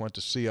Catholic, went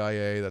to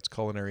CIA, that's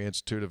Culinary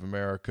Institute of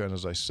America, and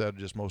as I said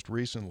just most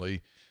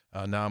recently,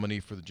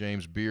 nominee for the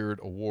James Beard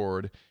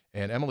Award.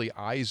 And Emily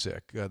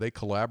Isaac, they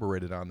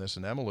collaborated on this,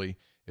 and Emily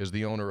is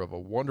the owner of a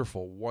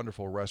wonderful,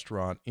 wonderful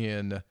restaurant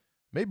in,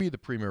 maybe the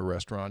premier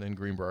restaurant in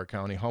Greenbrier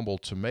County, Humble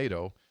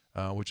Tomato,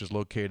 which is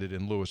located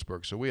in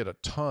Lewisburg. So we had a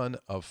ton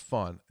of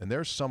fun, and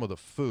there's some of the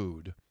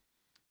food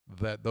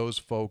that those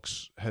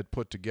folks had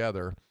put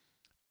together.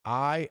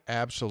 I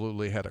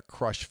absolutely had a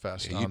crush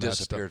fest. You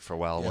disappeared for a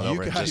while. Went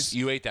over and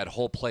you ate that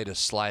whole plate of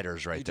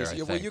sliders right there.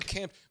 Well, you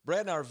camped. Brad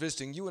and I were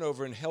visiting. You went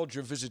over and held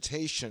your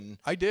visitation.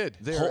 I did.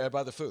 There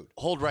by the food.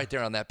 Hold right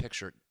there on that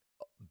picture.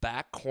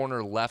 Back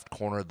corner, left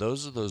corner.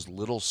 Those are those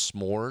little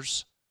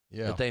s'mores.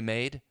 That they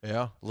made.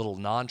 Yeah. A little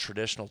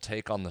non-traditional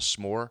take on the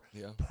s'more.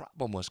 Yeah.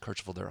 Problem was,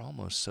 Kirchville, they're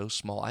almost so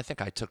small. I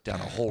think I took down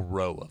a whole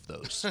row of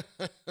those.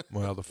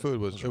 Well, the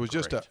food was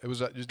just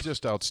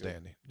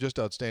outstanding. Just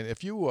outstanding.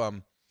 If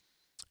you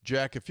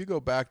Jack, if you go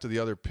back to the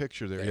other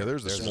picture there,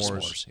 there's the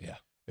s'mores. Yeah.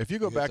 If you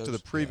go back to the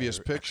previous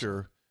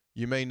picture,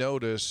 you may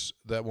notice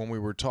that when we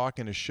were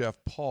talking to Chef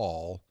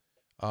Paul,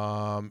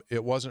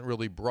 it wasn't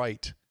really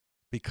bright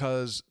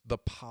because the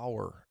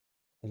power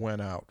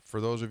went out.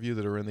 For those of you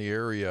that are in the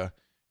area,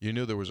 you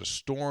knew there was a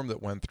storm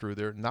that went through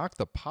there, knocked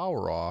the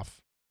power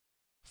off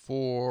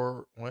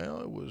for,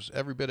 well, it was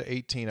every bit of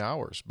 18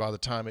 hours by the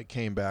time it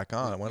came back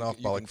on. It went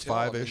off by like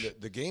 5-ish. I mean,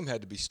 the game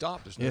had to be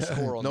stopped. There's no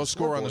score on no the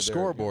score on the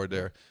scoreboard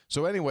there.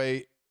 So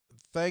anyway,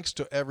 thanks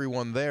to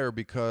everyone there,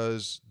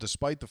 because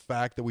despite the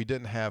fact that we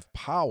didn't have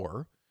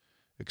power,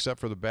 except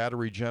for the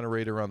battery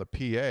generator on the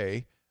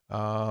PA,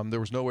 there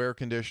was no air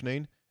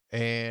conditioning,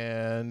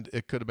 and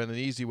it could have been an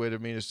easy way to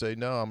me to say,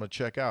 no, I'm going to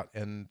check out,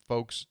 and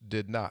folks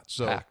did not.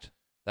 So packed.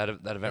 That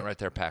event right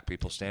there, packed.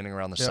 People standing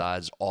around the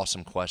sides,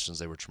 awesome questions.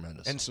 They were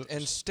tremendous.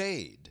 And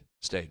stayed.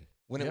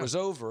 When it was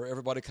over,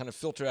 everybody kind of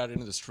filtered out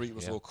into the street. It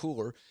was a little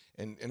cooler,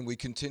 and we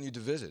continued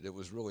to visit. It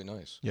was really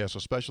nice. Yeah, so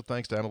special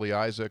thanks to Emily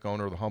Isaac,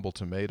 owner of the Humble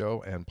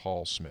Tomato, and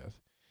Paul Smith.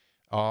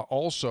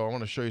 Also, I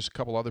want to show you a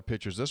couple other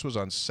pictures. This was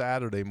on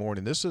Saturday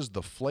morning. This is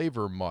the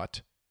Flavor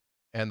Mutt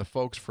and the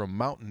folks from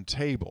Mountain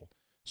Table.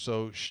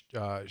 So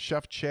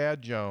Chef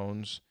Chad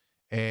Jones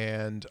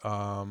and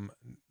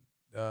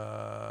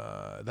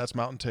that's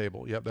Mountain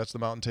Table. Yep, that's the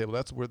Mountain Table.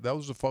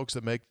 Those are the folks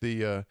that make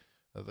the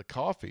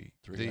coffee,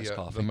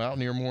 the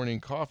Mountaineer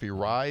Morning Coffee.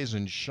 Rise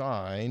and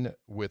shine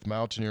with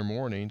Mountaineer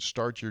Morning.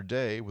 Start your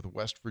day with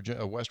West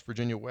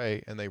Virginia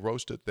way, and they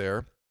roast it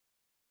there.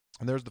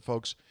 And there's the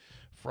folks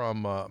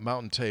from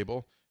Mountain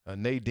Table,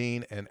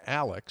 Nadine and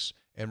Alex.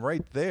 And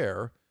right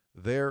there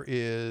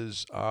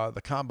is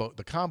the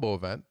combo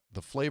event,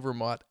 the Flavor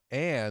Mutt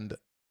and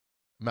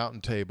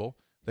Mountain Table.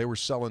 They were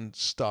selling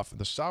stuff.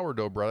 The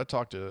sourdough bread, I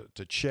talked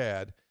to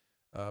Chad.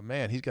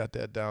 Man, he's got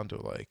that down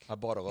to like. I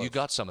bought a loaf. You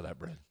got some of that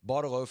bread.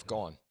 Bought a loaf,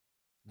 gone.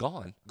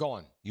 Gone?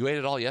 Gone. You ate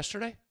it all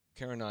yesterday?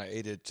 Karen and I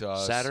ate it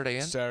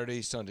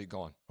Saturday, Sunday,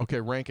 gone. Okay,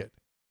 rank it.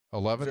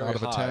 11 Very out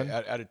of high. a 10?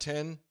 Out of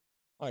 10,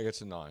 I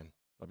guess a 9.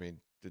 I mean,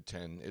 the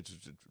 10, it's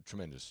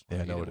tremendous.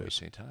 Yeah, I know it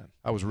is.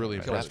 I was really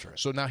impressed.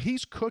 So now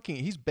he's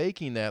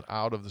baking that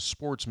out of the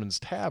Sportsman's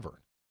Tavern.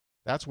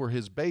 That's where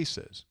his base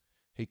is.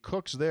 He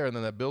cooks there, and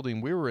then that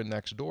building we were in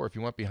next door, if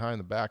you went behind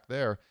the back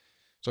there.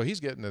 So he's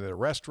getting to the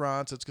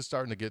restaurants. It's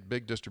starting to get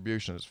big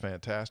distribution. It's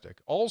fantastic.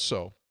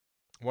 Also,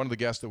 one of the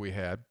guests that we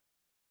had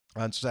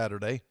on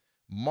Saturday,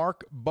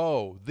 Mark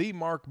Bowe, the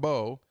Mark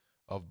Bowe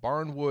of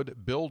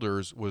Barnwood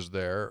Builders was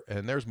there,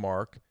 and there's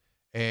Mark,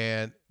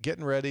 and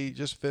getting ready,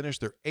 just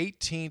finished their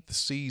 18th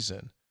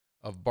season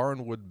of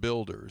Barnwood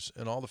Builders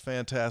and all the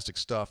fantastic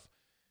stuff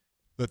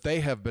that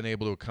they have been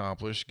able to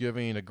accomplish,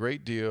 giving a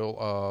great deal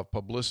of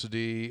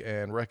publicity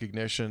and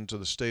recognition to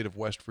the state of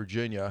West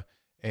Virginia.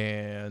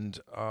 And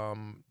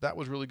that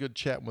was really good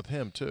chatting with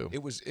him, too.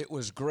 It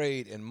was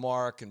great, and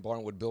Mark and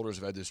Barnwood Builders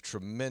have had this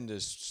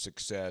tremendous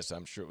success.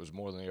 I'm sure it was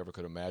more than they ever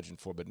could imagine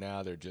for, but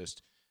now they're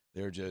just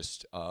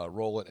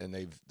rolling,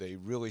 and they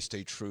really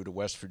stay true to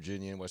West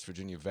Virginia and West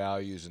Virginia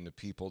values and the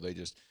people. They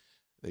just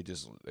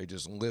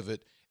live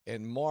it.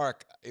 And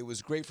Mark, it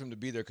was great for him to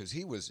be there because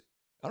he was,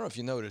 I don't know if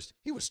you noticed,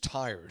 he was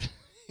tired.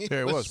 He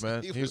was,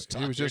 man. He was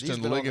just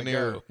in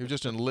Ligonier. He was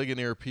just in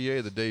Ligonier,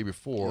 PA the day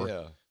before.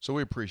 Yeah. So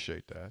we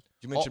appreciate that.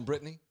 Did you mention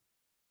Brittany?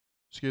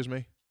 Excuse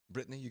me?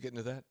 Brittany, you getting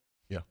to that?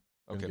 Yeah.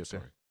 Okay, I'm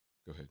sorry.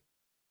 Go ahead.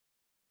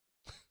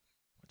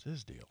 What's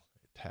his deal?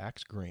 He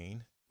attacks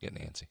Greene. Get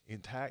Nancy.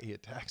 He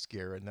attacks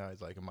Garrett. Now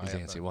he's like, he's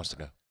Nancy. He wants to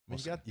go.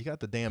 You got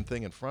the damn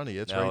thing in front of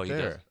you. It's no, right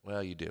there. Doesn't.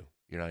 Well, you do.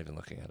 You're not even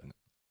looking at it.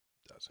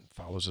 Doesn't.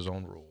 Follows his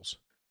own rules.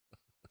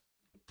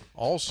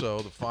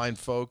 Also, the fine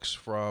folks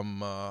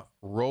from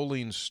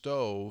Rolling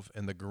Stove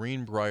and the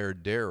Greenbrier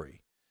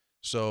Dairy.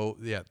 So,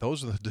 yeah,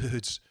 those are the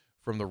dudes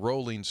from the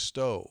Rolling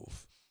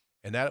Stove.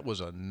 And that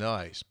was a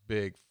nice,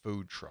 big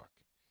food truck.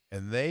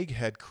 And they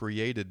had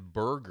created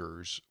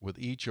burgers with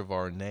each of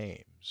our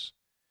names.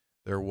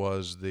 There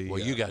was the... Well,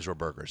 you guys were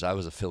burgers. I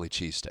was a Philly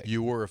cheesesteak.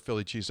 You were a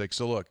Philly cheesesteak.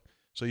 So, look.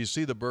 So, you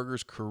see the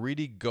burgers,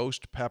 Caridi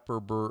Ghost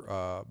Pepper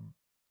Burger.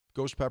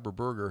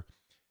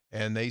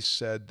 And they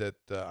said that,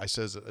 I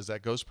says, is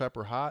that ghost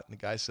pepper hot? And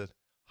the guy said,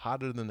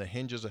 hotter than the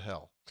hinges of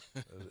hell,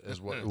 is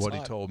what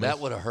he told me. That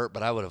would have hurt,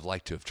 but I would have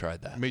liked to have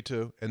tried that. Me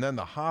too. And then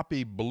the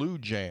Hoppy Blue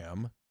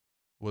Jam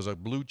was a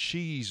blue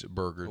cheese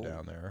burger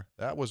down there.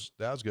 That was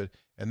good.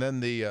 And then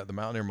the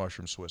Mountaineer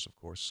Mushroom Swiss, of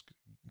course,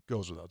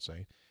 goes without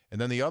saying.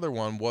 And then the other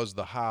one was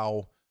the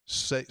How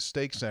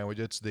steak sandwich.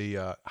 It's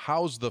the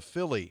How's the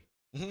Philly?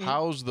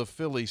 How's the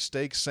Philly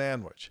steak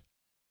sandwich?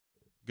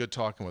 Good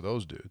talking with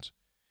those dudes.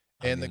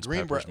 And the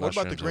Greenbrier, what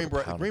about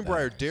the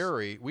Greenbrier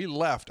Dairy? We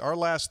left. Our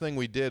last thing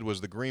we did was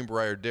the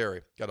Greenbrier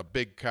Dairy. Got a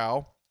big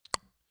cow.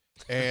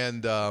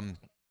 And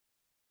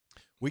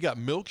we got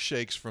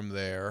milkshakes from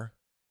there.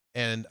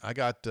 And I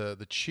got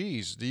the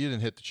cheese. You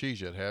didn't hit the cheese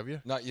yet, have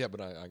you? Not yet,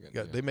 but I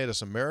got it. They made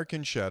us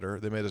American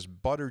cheddar. They made us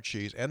butter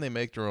cheese. And they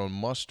make their own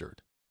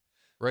mustard.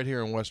 Right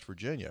here in West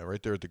Virginia,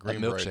 right there at the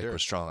Greenbrier Dairy. That milkshake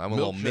was strong. I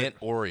want a little mint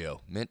Oreo.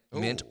 Mint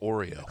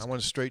Oreo. I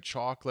want a straight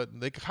chocolate.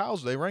 The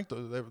cows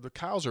the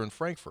cows are in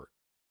Frankfurt.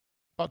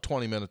 About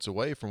 20 minutes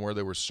away from where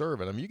they were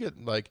serving them. You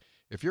get, like,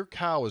 If your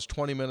cow is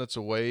 20 minutes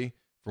away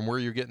from where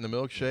you're getting the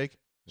milkshake,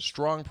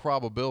 strong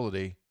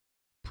probability,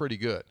 pretty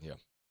good. Yeah.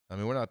 I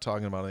mean, we're not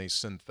talking about any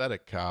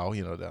synthetic cow,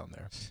 down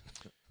there.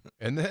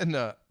 And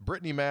then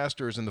Brittany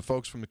Masters and the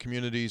folks from the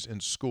communities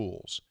and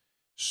schools.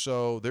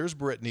 So there's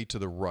Brittany to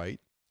the right,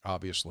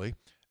 obviously,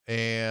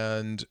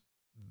 and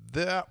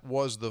that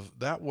was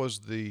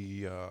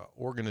the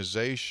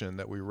organization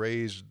that we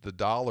raised the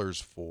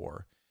dollars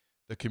for.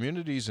 The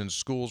Communities and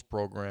Schools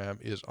program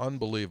is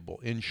unbelievable.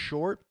 In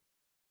short,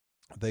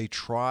 they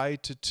try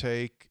to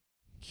take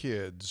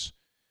kids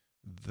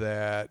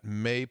that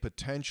may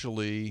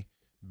potentially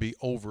be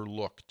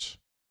overlooked,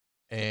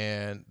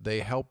 and they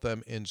help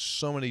them in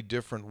so many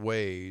different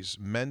ways,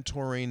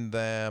 mentoring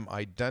them,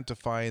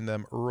 identifying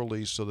them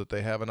early so that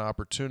they have an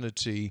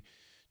opportunity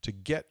to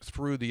get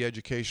through the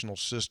educational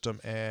system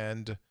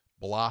and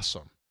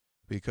blossom.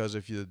 Because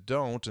if you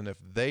don't, and if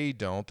they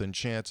don't, then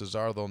chances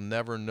are they'll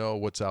never know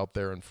what's out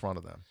there in front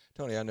of them.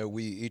 Tony, I know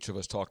each of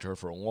us talked to her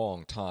for a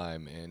long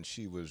time, and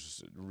she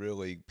was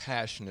really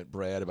passionate,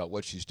 Brad, about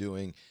what she's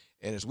doing.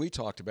 And as we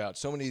talked about,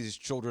 so many of these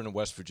children in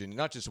West Virginia,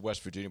 not just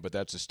West Virginia, but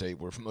that's a state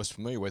we're most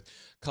familiar with,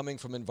 coming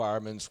from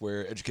environments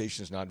where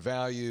education is not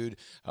valued,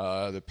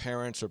 the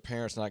parents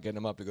not getting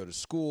them up to go to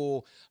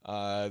school,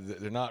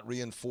 they're not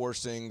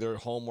reinforcing their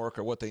homework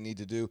or what they need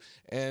to do,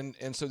 and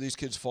so these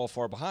kids fall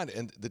far behind.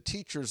 And the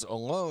teachers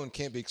alone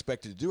can't be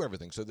expected to do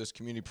everything. So this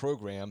community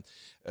program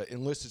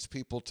enlists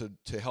people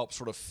to help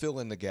sort of fill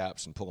in the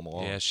gaps and pull them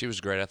along. Yeah, she was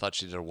great. I thought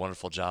she did a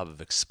wonderful job of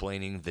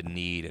explaining the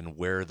need and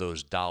where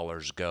those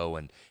dollars go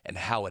and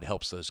how it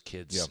helps those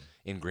kids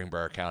in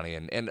Greenbrier County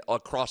and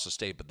across the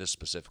state, but this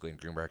specifically in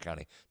Greenbrier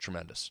County.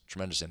 Tremendous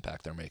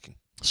impact they're making.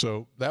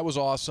 So that was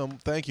awesome.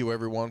 Thank you,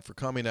 everyone, for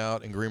coming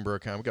out in Greenbrier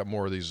County. We got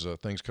more of these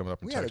things coming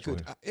up in text.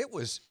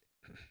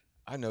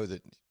 I know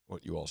that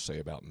what you all say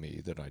about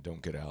me, that I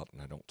don't get out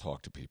and I don't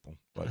talk to people,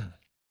 but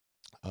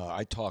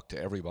I talked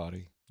to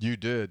everybody. You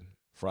did.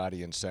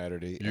 Friday and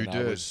Saturday. You did.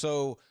 I was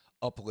so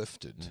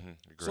uplifted. Mm-hmm.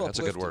 So that's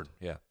a good word.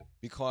 Yeah.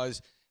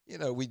 Because,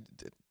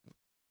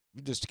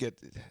 we just get,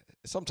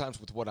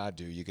 sometimes with what I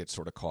do, you get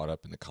sort of caught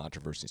up in the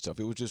controversy and stuff.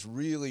 It was just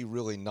really,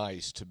 really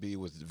nice to be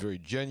with very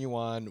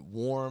genuine,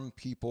 warm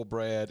people,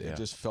 Brad. It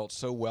just felt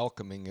so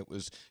welcoming. It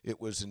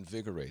was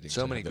invigorating.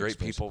 So many great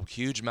people,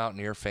 huge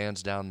Mountaineer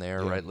fans down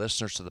there, right?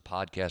 Listeners to the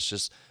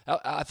podcast.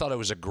 I thought it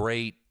was a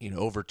great,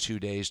 over 2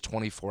 days,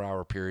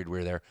 24-hour period we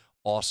were there.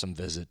 Awesome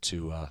visit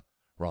to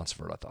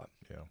Ronsford, I thought.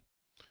 Yeah.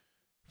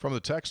 From the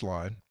text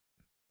line.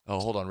 Oh,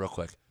 hold on real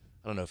quick.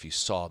 I don't know if you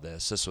saw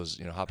this. This was,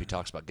 Hoppy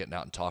talks about getting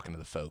out and talking to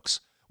the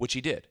folks, which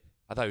he did.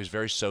 I thought he was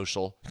very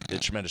social, did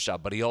a tremendous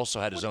job, but he also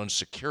had his own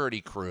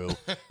security crew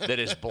that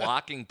is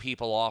blocking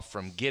people off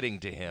from getting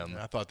to him.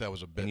 I thought that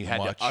was a bit much. And you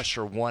had to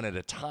usher one at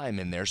a time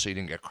in there so you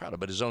didn't get crowded,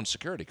 but his own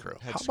security crew.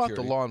 How about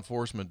the law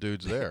enforcement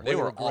dudes there? They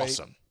were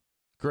awesome.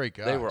 Great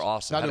guys. They were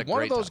awesome. Now, did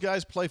one of those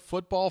guys play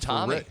football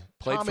for Rich?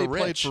 Tommy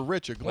played for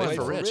Rich at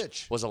Glenville.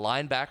 Was a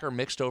linebacker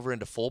mixed over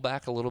into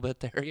fullback a little bit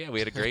there. Yeah, we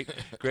had a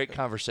great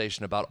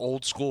conversation about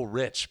old school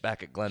Rich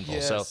back at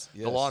Glenville.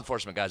 The law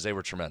enforcement guys, they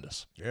were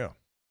tremendous. Yeah.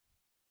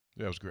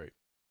 That was great.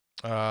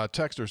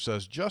 Texter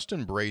says, just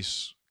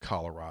embrace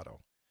Colorado.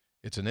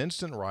 It's an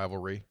instant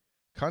rivalry.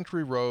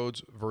 Country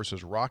Roads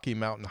versus Rocky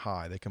Mountain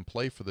High. They can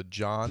play for the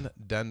John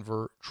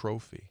Denver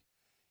Trophy.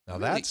 Now,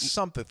 that's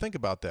something. Think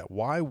about that.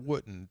 Why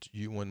wouldn't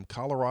you, when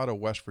Colorado,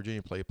 West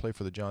Virginia play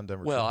for the John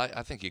Denver Trophy? Well,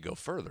 I think you go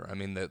further. I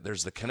mean,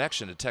 there's the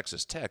connection to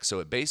Texas Tech, so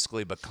it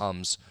basically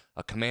becomes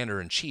a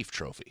commander-in-chief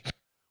trophy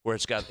where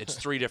it's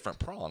three different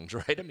prongs,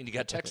 right? I mean, you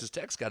got Texas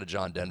Tech's got a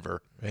John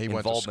Denver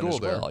involvement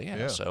as well. There.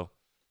 Yeah, so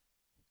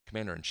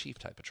commander-in-chief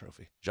type of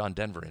trophy. John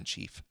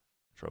Denver-in-chief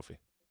trophy.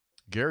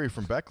 Gary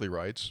from Beckley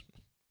writes,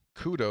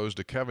 kudos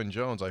to Kevin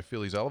Jones. I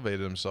feel he's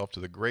elevated himself to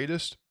the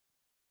greatest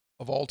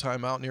of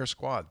all-time Mountaineer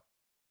squad.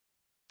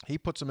 He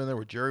puts him in there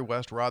with Jerry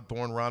West, Rod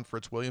Thorne, Ron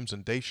Fritz Williams,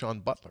 and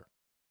Deshaun Butler.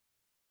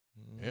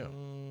 Yeah.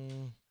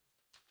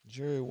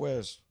 Jerry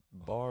West,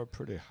 bar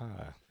pretty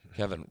high.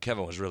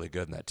 Kevin was really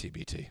good in that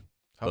TBT.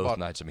 Both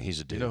nights. I mean, he's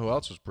a dude. You know who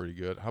else was pretty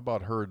good? How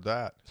about Heard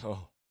That?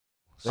 Oh.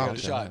 They got a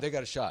shot. They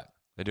got a shot.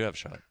 They do have a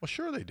shot. Well,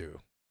 sure they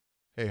do.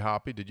 Hey,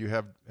 Hoppy, did you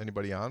have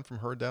anybody on from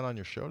Heard That on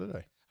your show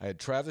today? I had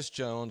Travis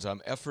Jones. I'm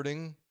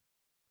efforting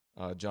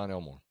John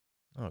Elmore.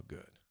 Oh, good.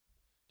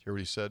 Did you hear what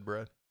he said,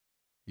 Brad?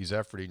 He's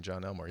efforting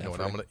John Elmore. You know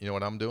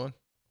what I'm doing?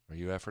 Are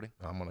you efforting?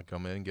 I'm going to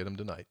come in and get him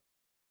tonight.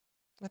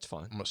 That's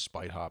fine. I'm going to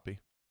spite Hoppy.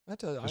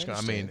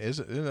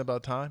 Isn't it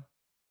about time?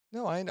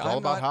 No, it's all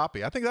about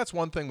Hoppy. I think that's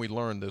one thing we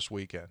learned this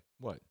weekend.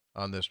 What?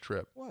 On this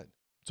trip. What?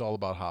 It's all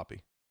about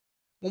Hoppy.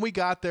 When we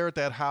got there at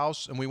that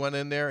house and we went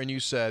in there and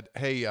you said,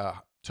 hey,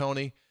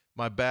 Tony,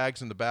 my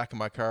bag's in the back of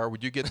my car.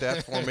 Would you get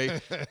that for me?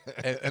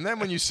 and then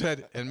when you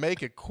said, and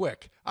make it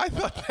quick, I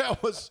thought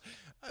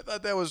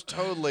that was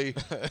totally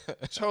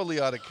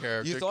out of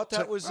character. You thought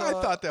that was I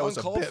thought that was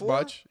a bit for?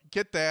 much.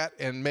 Get that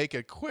and make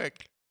it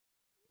quick.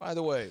 By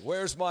the way,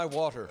 where's my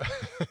water?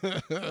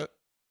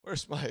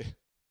 Where's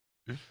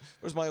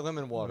my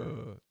lemon water?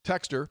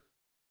 Texter,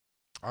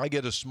 I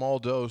get a small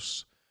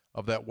dose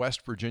of that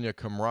West Virginia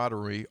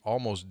camaraderie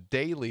almost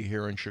daily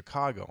here in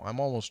Chicago. I'm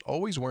almost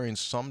always wearing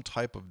some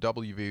type of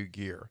WV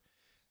gear,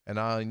 and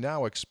I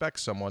now expect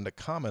someone to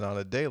comment on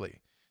it daily.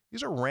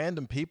 These are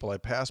random people I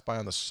pass by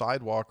on the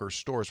sidewalk or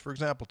stores. For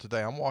example,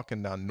 today I'm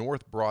walking down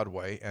North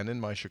Broadway and in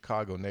my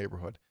Chicago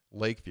neighborhood,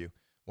 Lakeview,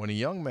 when a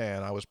young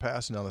man I was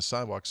passing on the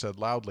sidewalk said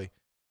loudly,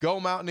 "Go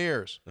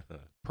Mountaineers!"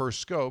 Per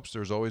Scopes,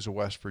 there's always a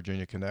West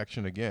Virginia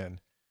connection.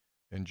 Again,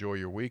 enjoy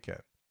your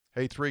weekend.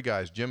 Hey, three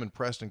guys, Jim in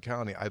Preston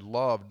County. I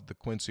loved the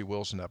Quincy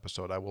Wilson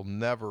episode. I will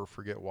never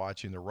forget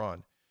watching the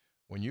run.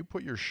 When you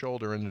put your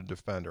shoulder into the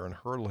defender and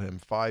hurdle him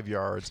 5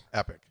 yards,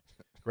 epic.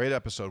 Great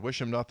episode.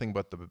 Wish him nothing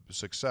but the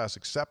success,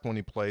 except when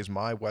he plays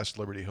my West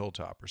Liberty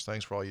Hilltoppers.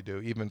 Thanks for all you do,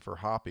 even for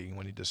Hoppy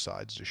when he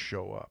decides to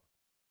show up.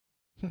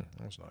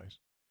 That was nice.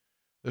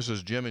 This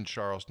is Jim in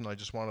Charleston. I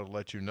just wanted to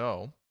let you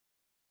know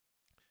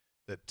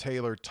that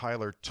Taylor,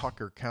 Tyler,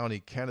 Tucker County,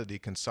 Kennedy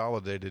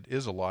Consolidated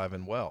is alive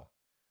and well.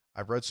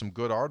 I've read some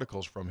good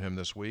articles from him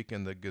this week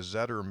in the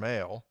Gazetteer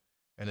Mail,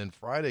 and in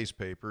Friday's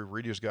paper,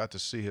 readers got to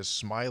see his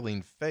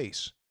smiling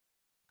face.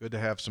 Good to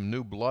have some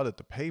new blood at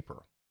the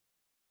paper.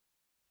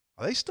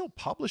 Are they still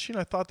publishing?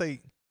 I thought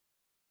they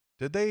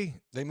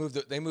moved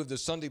the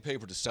Sunday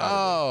paper to Saturday.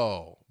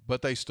 Oh,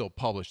 but they still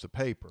publish the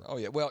paper. Oh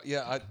yeah, well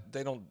yeah,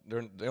 they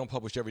don't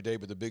publish every day,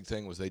 but the big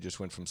thing was they just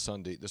went from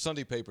Sunday. The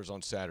Sunday paper's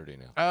on Saturday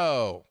now.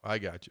 Oh, I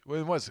got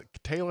you. Was it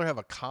Taylor have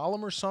a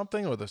column or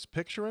something with this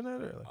picture in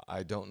it? Or?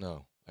 I don't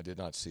know. I did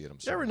not see it. I'm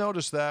sorry. You ever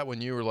notice that when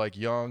you were like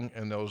young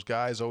and those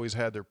guys always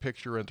had their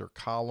picture in their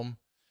column?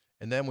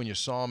 And then when you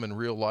saw them in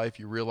real life,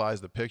 you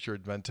realized the picture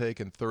had been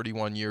taken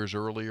 31 years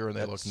earlier and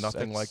they looked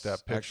nothing like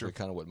that picture. Actually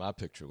kind of what my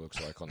picture looks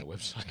like on the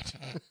website.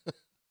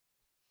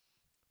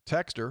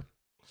 Texter,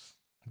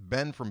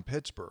 Ben from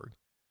Pittsburgh.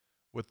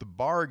 With the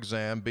bar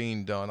exam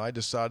being done, I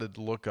decided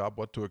to look up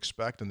what to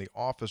expect in the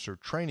officer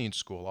training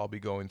school I'll be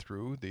going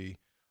through, the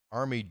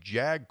Army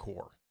JAG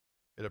Corps.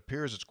 It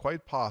appears it's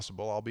quite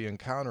possible I'll be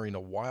encountering a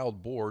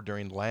wild boar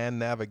during land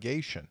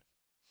navigation.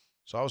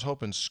 So I was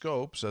hoping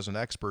Scopes, as an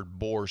expert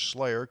boar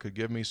slayer, could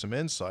give me some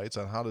insights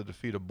on how to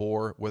defeat a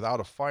boar without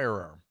a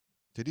firearm.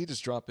 Did he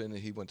just drop in that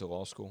he went to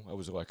law school? I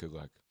was like,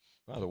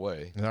 by the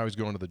way. And now he's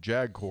going to the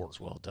JAG Corps. That's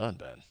well done,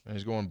 Ben. And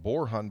he's going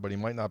boar hunting, but he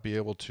might not be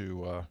able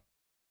to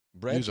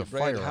use a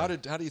firearm.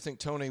 How do you think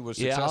Tony was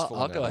successful?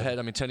 I'll go ahead.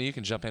 I mean, Tony, you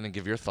can jump in and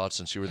give your thoughts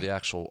since you were the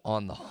actual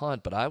on the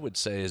hunt. But I would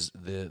say is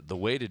the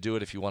way to do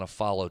it if you want to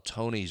follow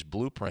Tony's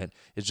blueprint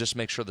is just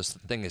make sure this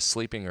thing is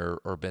sleeping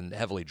or been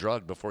heavily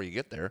drugged before you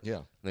get there. Yeah.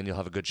 And then you'll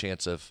have a good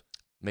chance of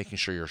making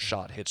sure your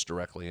shot hits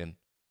directly and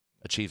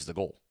achieves the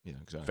goal. Yeah,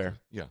 exactly. Fair?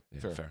 Yeah,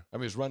 fair. I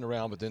mean, he's running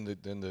around, but then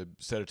the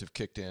sedative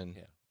kicked in.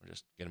 Yeah, we're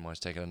just getting him while he's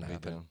taking a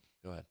nap.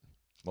 Go ahead.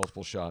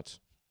 Multiple shots.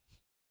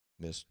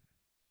 Missed.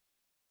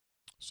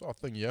 Saw a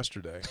thing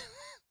yesterday.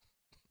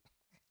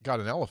 Got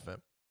an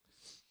elephant.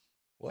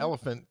 What?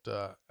 Elephant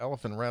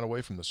ran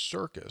away from the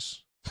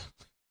circus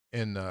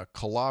in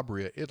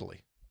Calabria,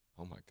 Italy.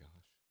 Oh my gosh!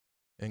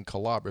 In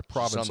Calabria,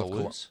 province of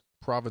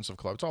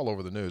Calabria. It's all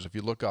over the news. If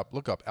you look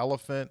up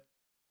elephant,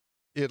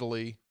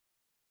 Italy,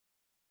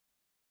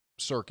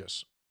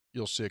 circus,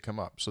 you'll see it come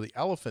up. So the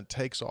elephant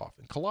takes off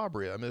in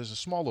Calabria. I mean, it's a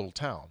small little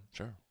town.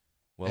 Sure.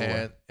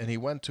 And he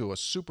went to a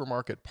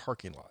supermarket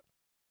parking lot.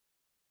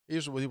 He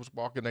was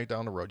walking right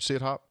down the road. You see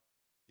it, Hop?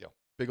 Yeah.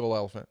 Big old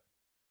elephant.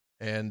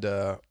 And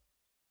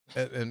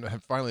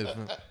finally,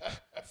 the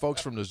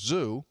folks from the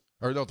zoo,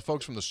 the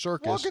folks from the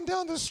circus. Walking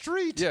down the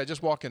street. Yeah,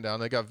 just walking down.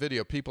 They got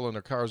video. People in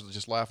their cars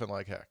just laughing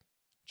like heck.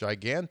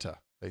 Giganta.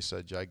 They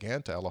said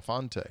Giganta,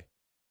 Elefante.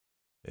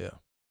 Yeah.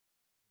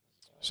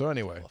 So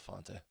anyway.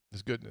 Elefante.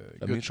 It's good.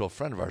 A mutual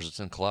friend of ours that's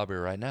in Calabria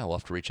right now. We'll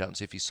have to reach out and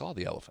see if he saw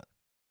the elephant.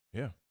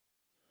 Yeah.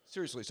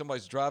 Seriously,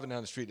 somebody's driving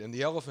down the street, and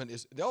the elephant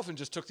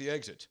just took the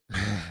exit.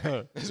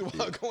 He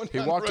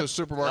walked to the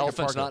supermarket.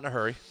 Elephant's not in a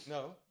hurry.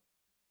 No.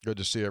 Good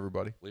to see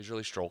everybody.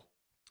 Leisurely stroll.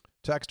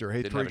 Texter,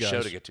 hey, Didn't three have a guys.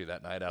 show to get to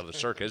that night out of the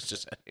circus.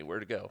 Just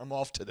anywhere to go. I'm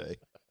off today.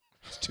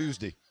 It's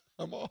Tuesday.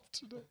 I'm off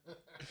today.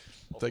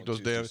 Take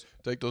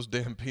those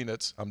damn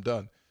peanuts. I'm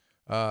done.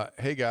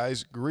 Hey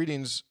guys,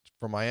 greetings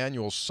from my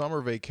annual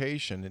summer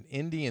vacation in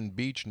Indian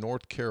Beach,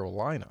 North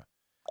Carolina.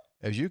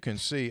 As you can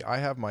see, I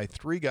have my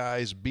three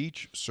guys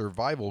beach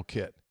survival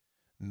kit.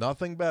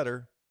 Nothing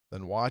better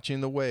than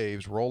watching the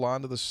waves roll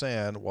onto the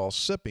sand while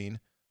sipping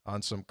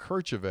on some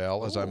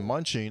Kercheval as I'm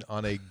munching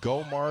on a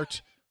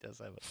Go-Mart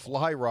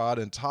fly rod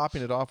and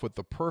topping it off with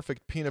the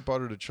perfect peanut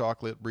butter to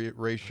chocolate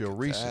ratio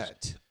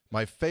Reese's.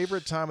 My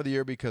favorite time of the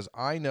year because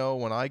I know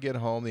when I get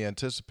home the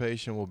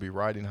anticipation will be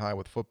riding high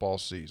with football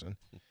season.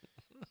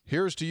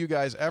 Here's to you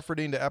guys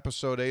efforting to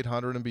episode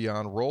 800 and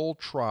beyond. Roll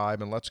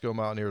Tribe and let's go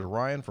Mountaineers.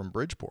 Ryan from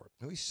Bridgeport.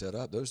 Oh, he's set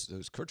up. Those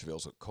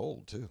Kerchevals look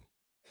cold too.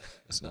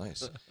 That's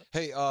nice.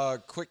 Hey,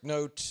 quick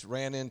note.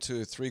 Ran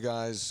into three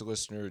guys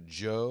listener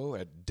Joe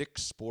at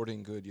Dick's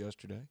Sporting Good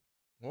yesterday.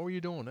 What were you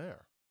doing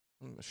there?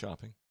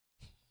 Shopping.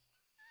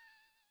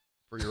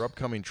 For your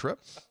upcoming trip?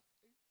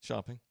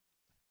 Shopping.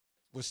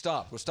 We'll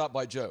stop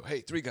by Joe.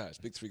 Hey, three guys.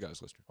 Big three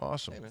guys listener.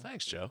 Awesome. Hey,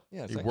 thanks, Joe.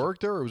 Yeah, he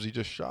worked there or was he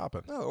just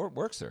shopping? No,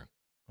 works there.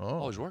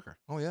 Oh, he's a worker.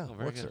 Oh, yeah. Oh,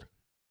 very Works good.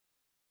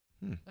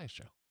 there. Thanks,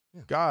 Joe.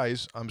 Yeah.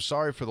 Guys, I'm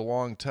sorry for the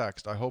long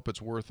text. I hope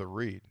it's worth a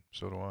read.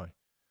 So do I.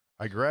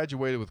 I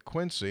graduated with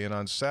Quincy, and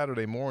on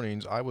Saturday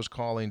mornings, I was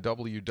calling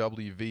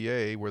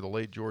WWVA, where the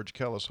late George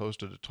Kellis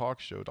hosted a talk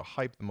show, to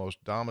hype the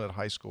most dominant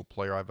high school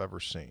player I've ever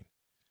seen.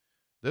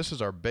 This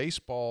is our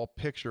baseball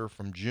picture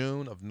from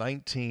June of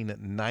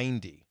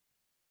 1990.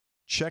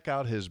 Check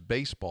out his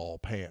baseball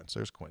pants.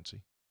 There's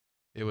Quincy.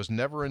 It was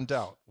never in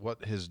doubt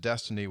what his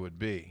destiny would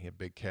be. He had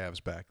big calves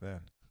back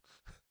then.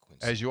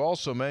 Quincy. As you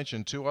also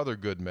mentioned, two other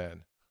good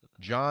men,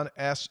 John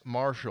S.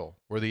 Marshall,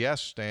 where the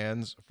S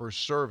stands for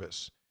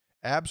service.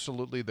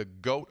 Absolutely the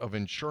GOAT of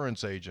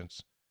insurance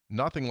agents.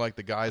 Nothing like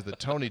the guys that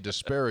Tony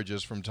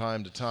disparages from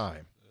time to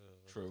time.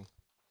 True.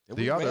 The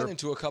We other- ran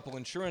into a couple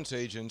insurance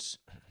agents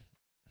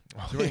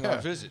during our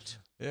visit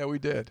Yeah, we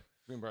did. to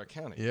Greenbrier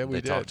County. Yeah, we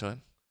They did. talk to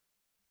him.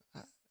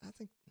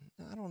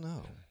 I don't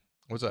know.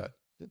 What's that?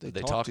 Did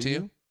They talk to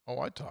you? Oh,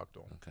 I talked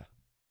to him. Okay.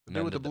 The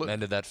dude with the blue,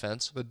 Mended that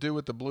fence. the dude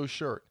with the blue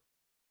shirt.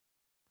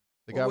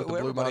 The guy with the blue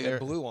everybody Mountaineer.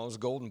 had blue on. It was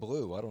golden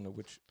blue. I don't know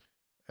which.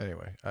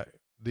 Anyway,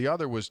 the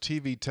other was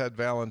TV Ted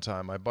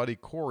Valentine. My buddy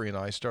Corey and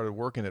I started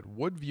working at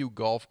Woodview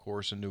Golf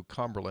Course in New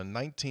Cumberland,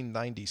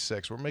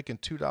 1996. We're making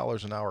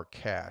 $2 an hour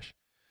cash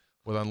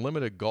with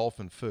unlimited golf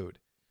and food.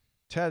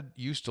 Ted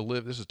used to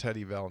live, this is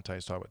Teddy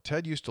Valentine's talking about.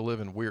 Ted used to live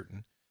in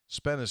Weirton,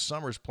 spent his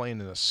summers playing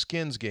in a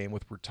skins game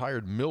with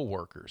retired mill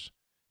workers.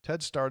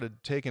 Ted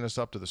started taking us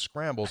up to the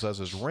scrambles as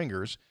his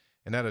ringers,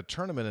 and at a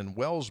tournament in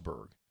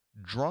Wellsburg,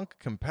 drunk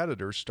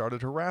competitors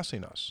started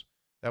harassing us.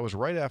 That was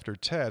right after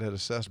Ted had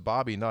assessed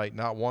Bobby Knight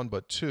not one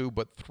but two,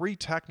 but three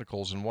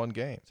technicals in one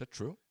game. Is that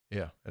true?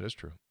 Yeah, it is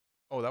true.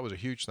 Oh, that was a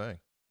huge thing.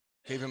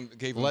 Gave him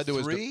Led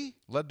to three?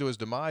 led to his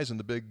demise in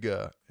the Big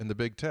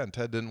Ten.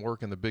 Ted didn't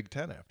work in the Big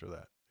Ten after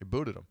that. They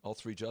booted him. All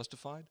three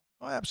justified?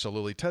 Oh,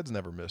 absolutely. Ted's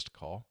never missed a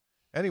call.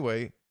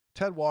 Anyway,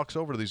 Ted walks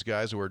over to these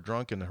guys who are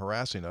drunk and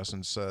harassing us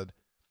and said,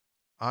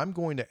 I'm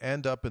going to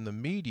end up in the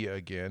media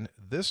again,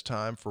 this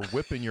time for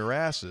whipping your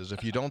asses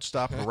if you don't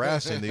stop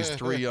harassing these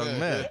three young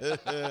men.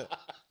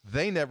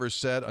 They never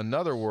said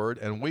another word,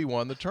 and we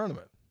won the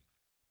tournament.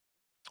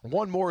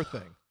 One more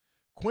thing.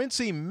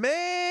 Quincy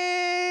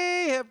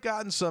may have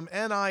gotten some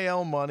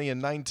NIL money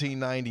in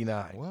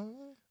 1999. What?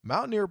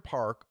 Mountaineer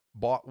Park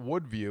bought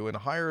Woodview and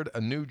hired a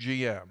new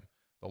GM,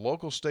 the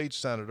local state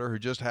senator who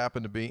just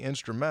happened to be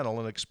instrumental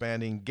in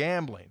expanding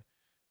gambling.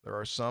 There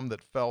are some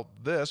that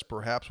felt this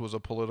perhaps was a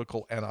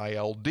political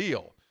NIL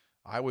deal.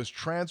 I was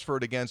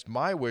transferred against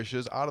my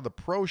wishes out of the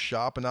pro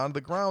shop and onto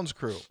the grounds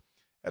crew.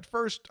 At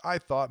first, I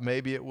thought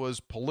maybe it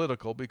was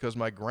political because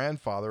my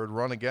grandfather had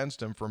run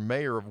against him for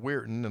mayor of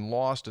Weirton and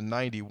lost in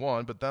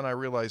 '91, but then I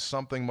realized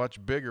something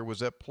much bigger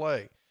was at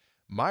play.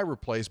 My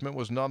replacement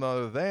was none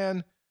other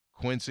than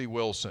Quincy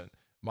Wilson.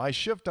 My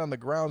shift on the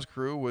grounds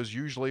crew was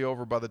usually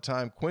over by the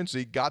time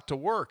Quincy got to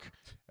work.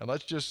 And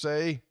let's just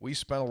say we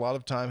spent a lot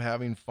of time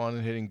having fun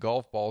and hitting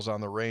golf balls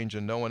on the range,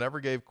 and no one ever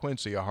gave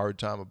Quincy a hard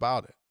time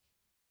about it.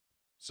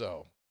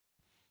 So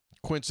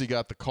Quincy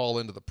got the call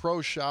into the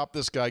pro shop.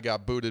 This guy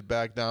got booted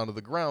back down to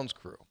the grounds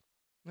crew.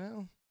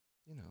 Well,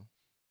 you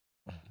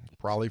know.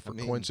 Probably for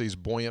Quincy's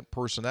buoyant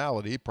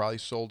personality, probably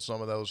sold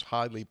some of those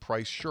highly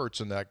priced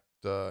shirts in that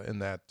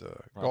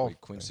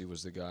golf. Quincy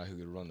was the guy who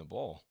could run the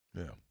ball.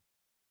 Yeah.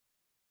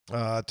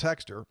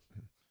 Texter.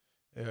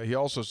 He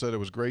also said it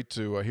was great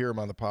to hear him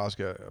on the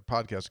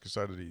podcast.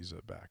 Excited he's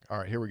back. All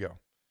right, here we go.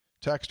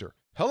 Texter.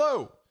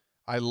 Hello.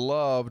 I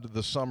loved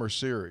the summer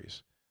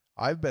series.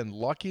 I've been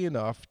lucky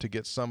enough to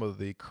get some of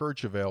the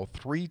Kercheval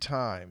 3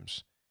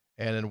 times,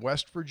 and in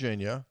West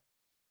Virginia,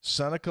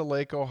 Seneca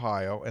Lake,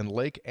 Ohio, and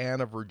Lake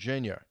Anna,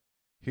 Virginia.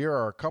 Here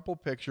are a couple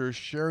pictures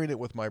sharing it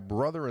with my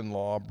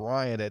brother-in-law,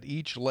 Brian, at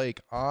each lake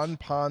on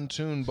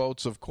pontoon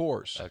boats, of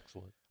course.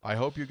 Excellent. I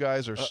hope you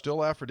guys are still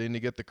efforting to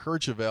get the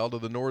Kercheval to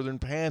the northern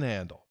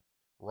panhandle.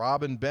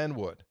 Robin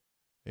Benwood.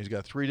 He's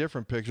got 3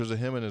 different pictures of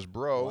him and his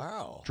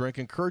bro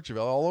drinking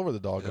Kercheval all over the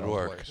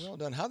doggone place. Well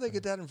done. How'd they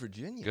get that in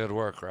Virginia? Good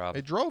work, Rob.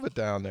 They drove it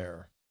down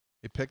there.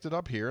 He picked it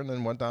up here and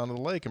then went down to the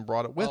lake and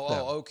brought it with them.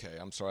 Oh, okay.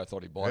 I'm sorry. I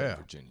thought he bought it in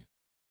Virginia.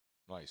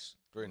 Nice.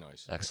 Very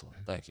nice. Excellent.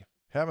 Thank you.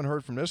 Haven't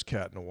heard from this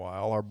cat in a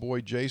while. Our boy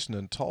Jason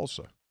in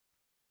Tulsa.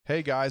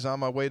 Hey, guys, on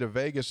my way to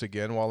Vegas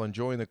again while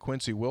enjoying the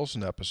Quincy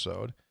Wilson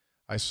episode.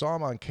 I saw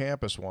him on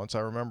campus once. I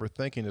remember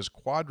thinking his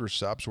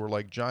quadriceps were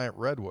like giant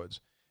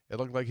redwoods. It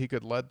looked like he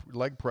could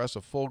leg press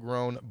a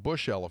full-grown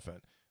bush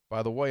elephant.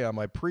 By the way, on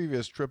my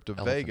previous trip to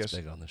Vegas...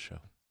 big on this show.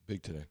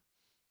 Big today.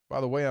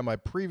 By the way, on my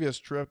previous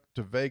trip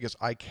to Vegas,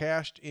 I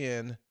cashed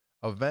in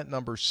event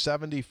number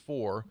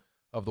 74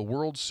 of the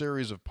World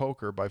Series of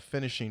Poker by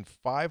finishing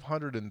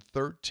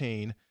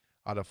 513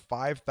 out of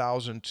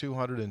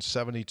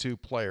 5,272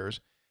 players.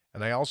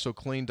 And I also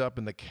cleaned up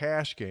in the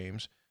cash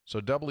games, so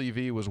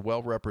WV was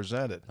well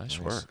represented. Nice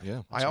work.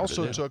 Yeah. I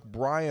also took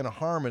Brian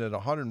Harmon at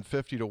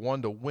 150 to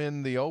 1 to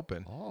win the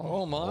Open.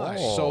 Oh my.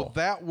 So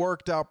that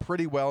worked out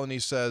pretty well, and he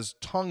says,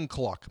 tongue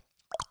cluck.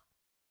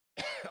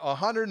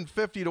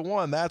 150 to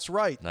 1, that's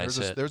right. Nice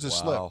hit. There's a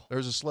slip.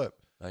 There's a slip.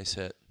 Nice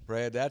hit.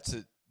 Brad, that's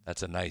it.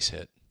 That's a nice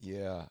hit.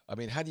 Yeah. I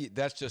mean, how do you?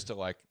 That's just a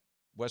like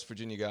West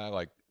Virginia guy,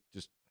 like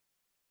just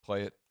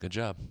play it. Good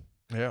job.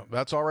 Yeah,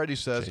 that's already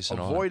says Jason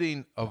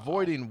avoiding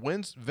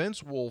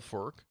Vince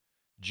Wolfork,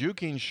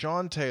 juking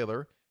Sean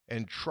Taylor,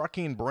 and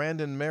trucking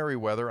Brandon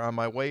Merriweather on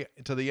my way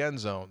to the end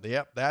zone.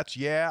 Yep, that's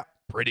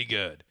pretty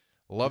good.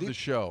 Love the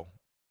show.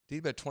 Did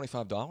he bet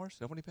 $25? Is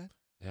that what he bet?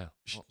 Yeah.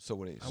 Oh, so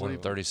what is?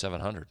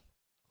 $3,700.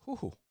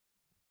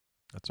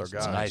 That's our guy.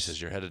 It's nice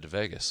as you're headed to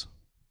Vegas.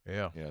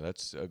 Yeah. Yeah,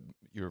 that's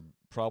you're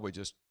probably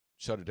just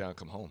shut it down,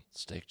 come home.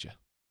 Staked you.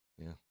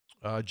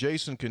 Yeah.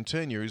 Jason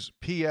continues,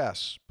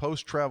 P.S.,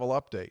 post-travel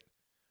update.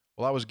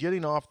 While I was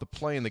getting off the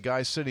plane, the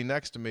guy sitting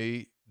next to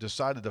me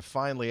decided to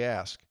finally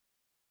ask,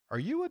 are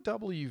you a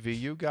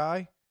WVU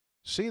guy?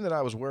 Seeing that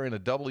I was wearing a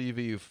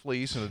WVU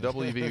fleece and a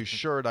WVU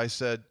shirt, I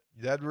said,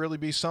 that'd really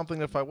be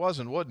something if I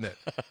wasn't, wouldn't it?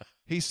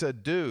 He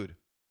said, dude,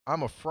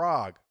 I'm a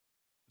frog,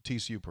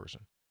 TCU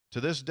person.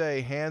 To this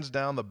day, hands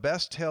down, the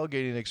best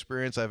tailgating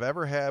experience I've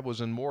ever had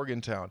was in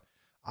Morgantown.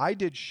 I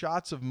did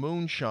shots of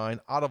moonshine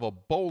out of a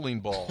bowling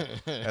ball,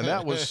 and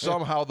that was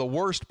somehow the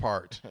worst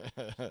part.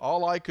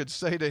 All I could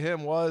say to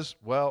him was,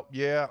 well,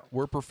 yeah,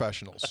 we're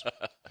professionals.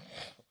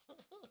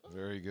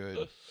 Very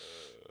good.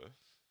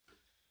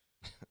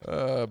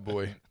 Oh,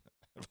 boy.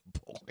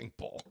 Bowling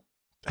ball.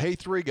 Hey,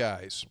 three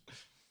guys.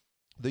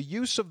 The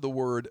use of the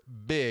word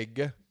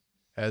big,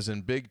 as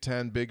in Big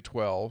 10, Big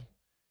 12,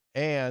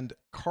 and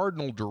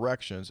cardinal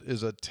directions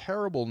is a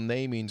terrible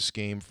naming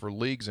scheme for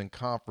leagues and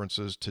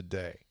conferences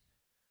today.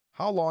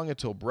 How long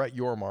until Brett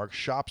Yormark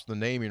shops the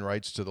naming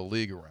rights to the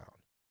league around?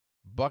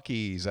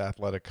 Bucky's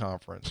Athletic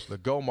Conference, the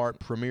Go-Mart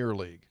Premier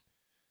League.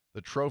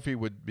 The trophy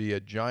would be a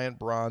giant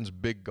bronze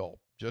big gulp,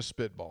 just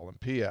spitball. And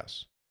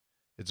P.S.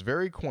 It's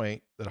very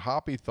quaint that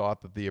Hoppy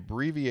thought that the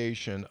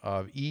abbreviation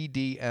of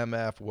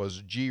EDMF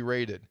was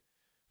G-rated.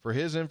 For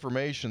his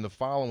information, the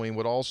following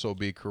would also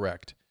be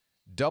correct.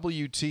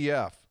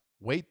 WTF,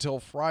 wait till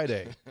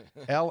Friday.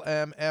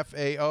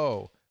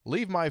 LMFAO,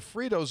 leave my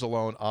Fritos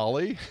alone,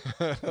 Ollie.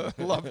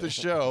 Love the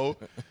show.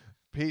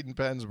 Pete in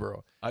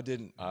Pennsboro. I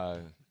didn't.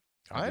 I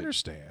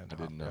understand. I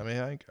didn't know. I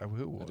mean,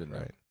 who would, didn't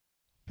right? know.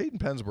 Pete in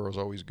Pennsboro is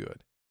always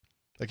good.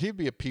 Like, he'd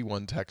be a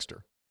P1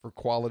 texter for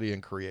quality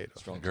and creative.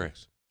 Strong Agree.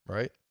 drinks.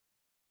 Right?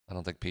 I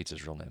don't think Pete's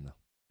his real name,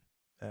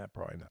 though.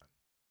 Probably not.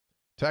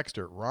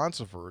 Texter,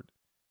 Roncevert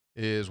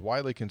is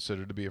widely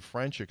considered to be a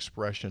French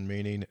expression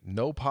meaning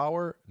no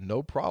power,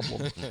 no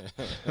problem.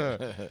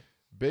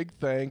 Big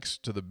thanks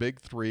to the Big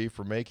Three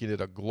for making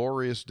it a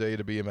glorious day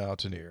to be a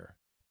Mountaineer.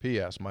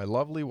 P.S. My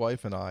lovely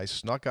wife and I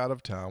snuck out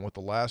of town with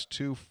the last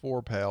 2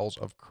 4-pals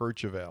of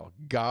Kircheville.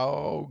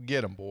 Go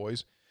get 'em,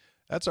 boys.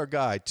 That's our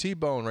guy,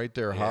 T-Bone right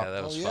there. Yeah,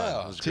 that was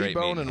fun. It was great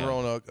T-Bone meeting and him.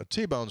 Roanoke.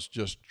 T-Bone's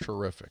just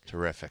terrific.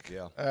 Terrific.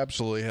 Yeah.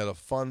 Absolutely had a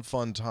fun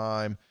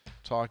time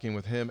talking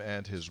with him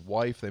and his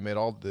wife. They made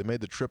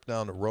the trip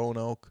down to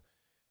Roanoke,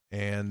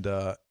 and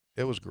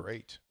it was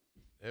great.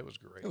 It was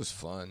great. It was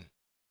fun.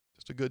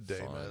 Just a good day,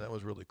 Fun. man. That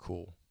was really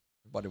cool.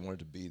 Everybody wanted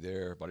to be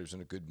there. Everybody was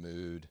in a good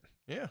mood.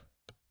 Yeah,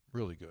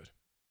 really good.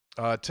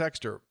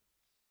 Texter,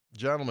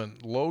 gentlemen,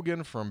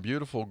 Logan from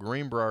beautiful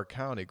Greenbrier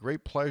County.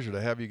 Great pleasure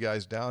to have you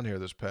guys down here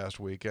this past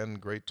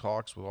weekend. Great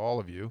talks with all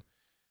of you.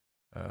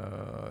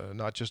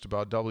 Not just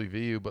about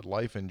WVU, but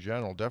life in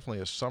general.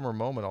 Definitely a summer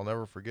moment I'll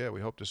never forget. We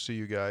hope to see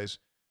you guys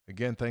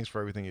again. Thanks for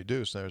everything you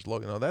do. So there's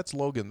Logan. No, that's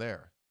Logan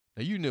there.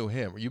 Now, you knew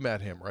him. You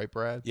met him, right,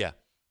 Brad? Yeah.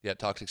 Yeah,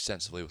 talked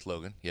extensively with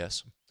Logan,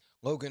 yes.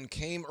 Logan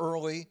came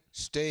early,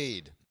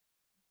 stayed.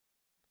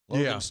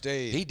 Logan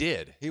stayed. He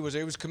did. He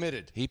was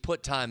committed. He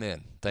put time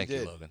in. Thank He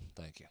you, did. Logan.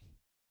 Thank you.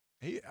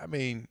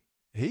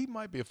 He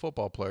might be a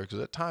football player because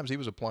at times he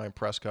was applying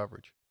press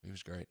coverage. He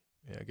was great.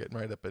 Yeah, getting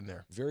right up in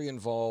there. Very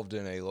involved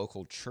in a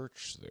local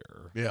church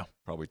there. Yeah.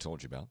 Probably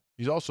told you about.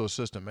 He's also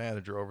assistant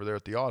manager over there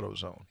at the Auto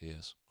Zone. He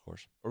is, of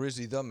course. Or is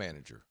he the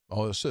manager?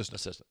 Oh,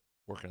 assistant. Assistant.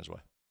 Working his way.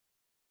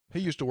 He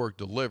used to work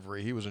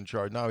delivery. He was in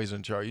charge. Now he's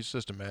in charge. He's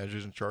assistant manager.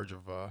 He's in charge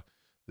of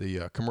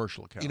the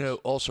commercial accounts. You know,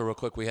 also real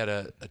quick, we had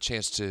a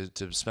chance to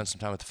spend some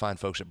time with the fine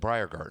folks at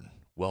Briar Garden.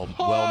 Well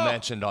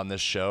mentioned on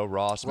this show.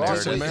 Ross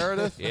and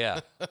Meredith?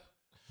 Yeah.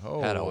 Oh,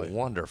 had a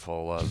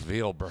wonderful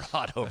veal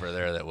brat over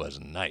there that was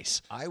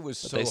nice. I was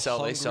But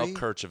so they sell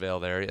hungry. Kircheville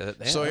there.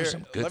 So There's here,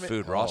 some good let me-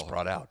 food Ross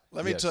brought out.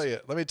 Let me tell you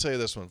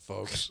this one,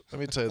 folks. Let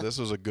me tell you, this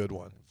was a good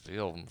one.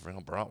 Veal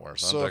bratwurst.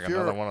 So I'll if take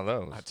another one of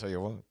those. I tell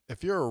you what.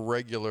 If you're a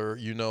regular,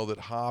 you know that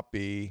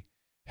Hoppy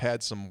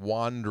had some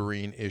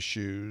wandering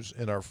issues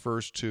in our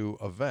first 2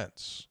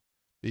 events.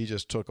 He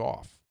just took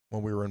off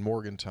when we were in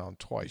Morgantown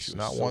twice. He was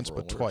Not once,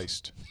 silver but alert.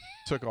 twice.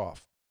 Took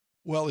off.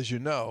 Well, as you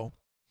know,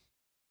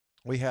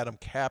 we had him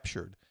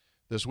captured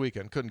this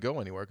weekend. Couldn't go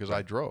anywhere because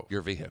I drove.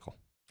 Your vehicle.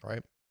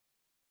 Right?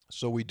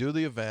 So we do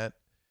the event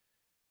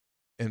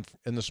in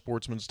the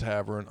Sportsman's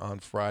Tavern on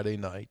Friday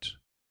night,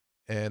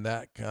 and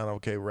that kind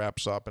of,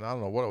 wraps up. And I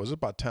don't know what it was. It's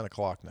about 10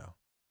 o'clock now.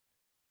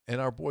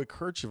 And our boy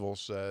Kircheville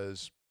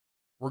says,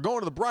 we're going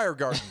to the Briar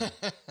Garden.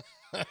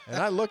 And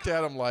I looked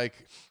at him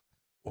like,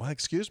 well,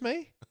 excuse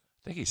me? I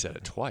think he said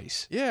it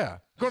twice. Yeah.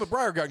 Go to the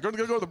Briar Garden.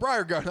 Go to the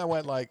Briar Garden. I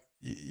went like,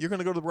 you're going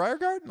to go to the Briar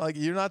Garden? Like,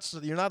 you're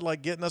not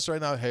like getting us right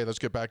now. Hey, let's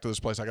get back to this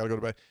place. I got to go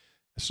to bed.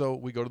 So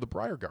we go to the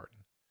Briar Garden,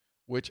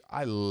 which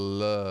I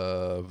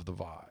love the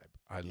vibe.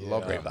 I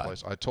love that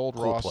place. I told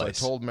Ross, I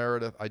told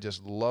Meredith, I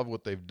just love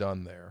what they've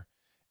done there.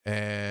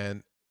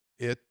 And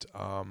it's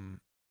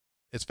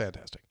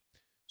fantastic.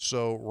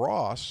 So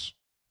Ross,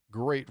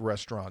 great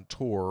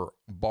restaurateur,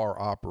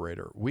 bar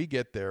operator. We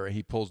get there and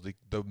he pulls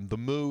the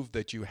move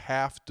that you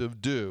have to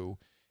do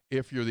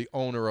if you're the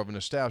owner of an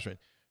establishment.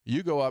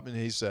 You go up and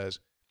he says,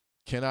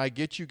 "Can I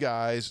get you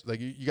guys, like,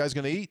 you guys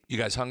going to eat? You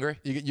guys hungry?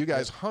 You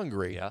guys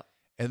hungry?" Yeah.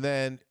 And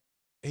then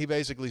he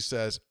basically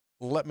says,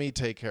 "Let me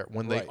take care."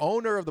 When the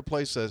owner of the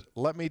place says,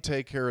 "Let me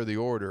take care of the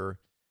order,"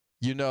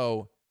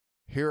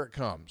 here it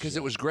comes. Because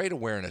it was great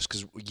awareness,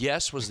 because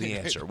yes was the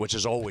answer, which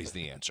is always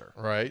the answer.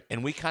 Right.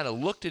 And we kind of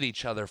looked at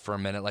each other for a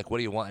minute, like, what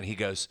do you want?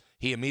 And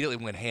he immediately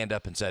went hand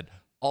up and said,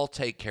 "I'll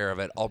take care of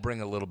it. I'll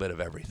bring a little bit of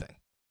everything."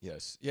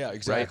 Yes. Yeah,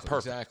 exactly. Right?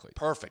 Perfect. Exactly.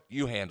 Perfect.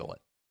 You handle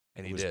it.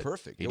 And he was did.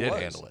 Perfect. He did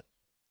handle it.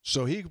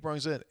 So he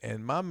brings in,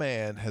 and my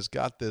man has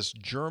got this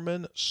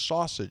German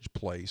sausage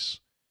place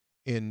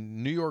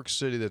in New York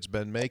City that's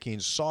been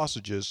making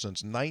sausages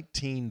since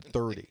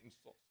 1930.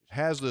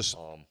 Has this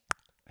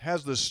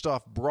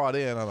stuff brought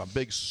in on a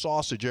big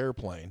sausage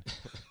airplane.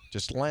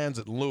 Just lands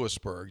at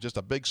Lewisburg. Just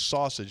a big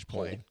sausage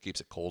plane. Cold. Keeps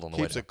it cold on the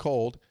way. Keeps it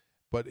cold.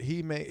 But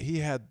he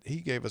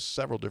gave us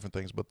several different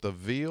things. But the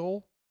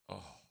veal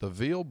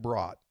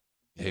brat,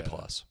 A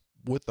plus.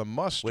 With the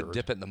mustard. With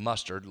dip it in the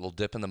mustard, a little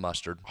dip in the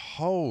mustard.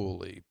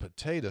 Holy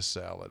potato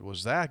salad.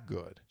 Was that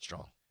good?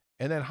 Strong.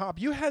 And then, Hop,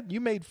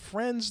 you made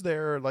friends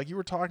there. Like, you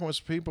were talking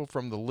with people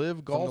from the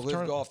Live Golf tournament. From the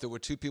Live Golf. There were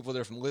 2 people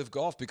there from Live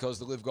Golf because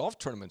the Live Golf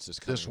tournament's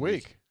this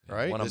week,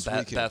 right? One of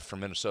them, Beth from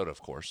Minnesota,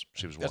 of course.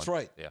 She was one. That's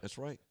right. Yeah. That's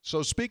right.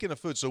 So, speaking of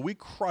food, so we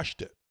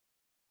crushed it.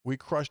 We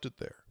crushed it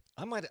there.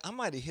 I might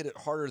have hit it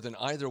harder than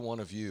either one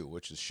of you,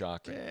 which is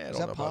shocking. Is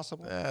that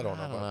possible? I don't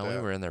know about that.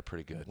 We were in there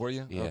pretty good. Were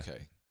you? Yeah.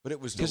 Okay. But it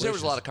was because there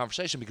was a lot of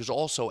conversation, because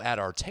also at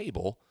our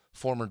table,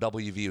 former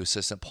WVU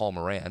assistant Paul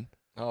Moran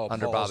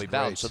under Paul's Bobby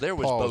Bowden. great. So there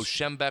was Bo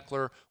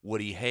Schembeckler,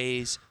 Woody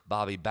Hayes,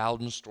 Bobby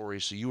Bowden's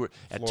stories. So you were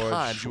at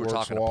times you were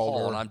talking to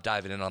Paul, and I'm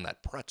diving in on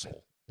that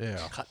pretzel.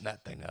 Yeah, cutting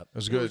that thing up. It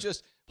was good.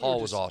 Paul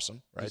was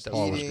awesome, right?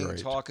 Paul was great.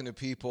 Talking to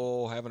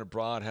people, having a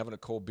brat, having a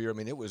cold beer. I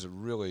mean, it was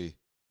really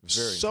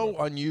very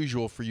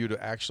unusual for you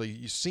to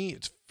actually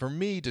for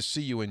me to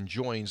see you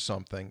enjoying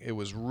something. It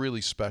was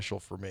really special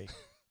for me.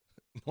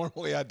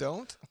 Normally, I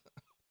don't.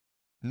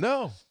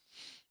 No.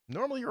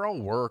 Normally, you're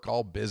all work,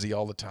 all busy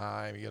all the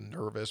time. You get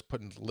nervous,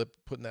 putting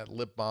that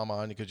lip balm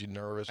on because you're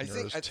nervous. I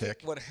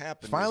think what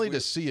happened finally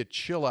to see it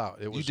chill out.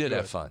 It was. You did good.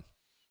 have fun.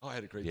 Oh, I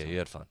had a great time. Yeah, you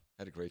had fun.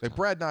 Had a great time. Like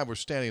Brad and I were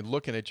standing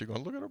looking at you,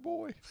 going, "Look at our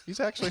boy. He's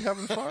actually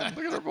having fun.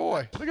 Look at our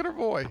boy. Look at our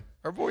boy.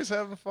 Our boy's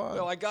having fun."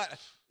 Well, I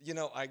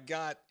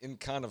got in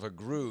kind of a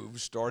groove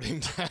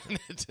starting down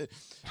in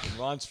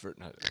Ronsford.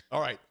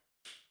 All right.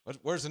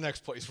 Where's the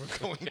next place we're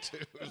going to?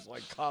 It was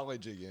like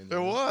college again. It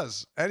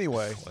was.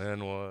 Anyway.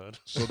 Glenwood.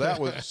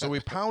 So we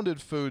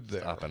pounded food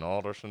there. Stop in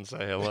Alderson,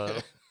 say hello.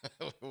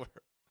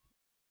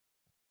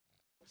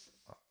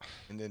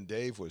 And then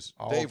Dave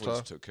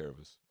took care of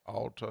us.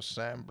 Alta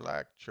Sam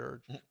Black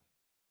Church.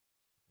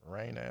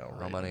 Rainell.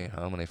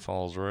 How many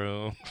Falls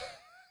Room? How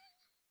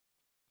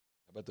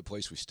about the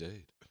place we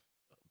stayed?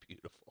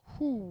 Beautiful.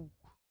 Whew.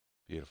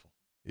 Beautiful.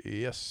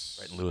 Yes.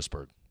 Right in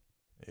Lewisburg.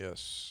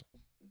 Yes.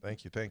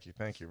 Thank you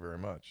very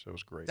much. That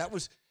was great. That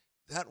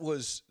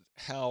was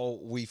how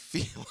we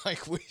feel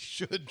like we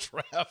should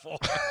travel.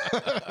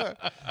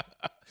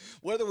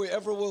 Whether we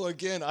ever will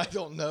again, I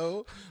don't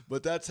know,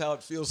 but that's how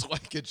it feels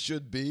like it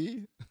should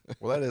be.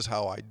 Well, that is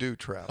how I do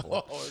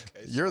travel.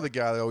 Okay. You're the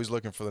guy that's always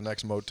looking for the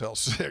next Motel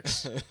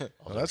 6.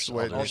 That's the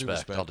way. All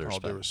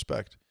due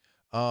respect.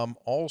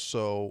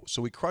 Also,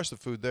 so we crushed the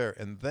food there,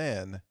 and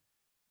then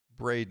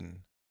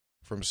Braden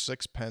from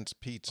Sixpence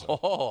Pizza.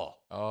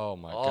 Oh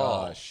my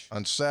gosh!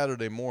 On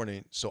Saturday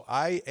morning, so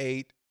I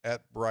ate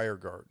at Briar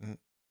Garden,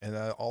 and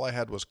all I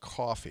had was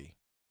coffee.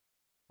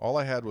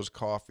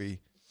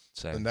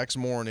 Same. The next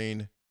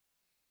morning,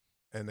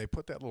 and they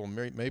put that little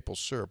maple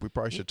syrup. We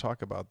probably should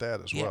talk about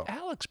that as well.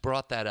 Alex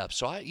brought that up.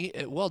 So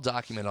well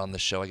documented on the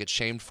show. I get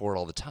shamed for it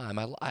all the time.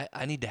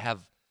 I need to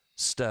have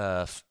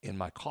stuff in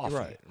my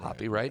coffee,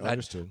 Hoppy, right?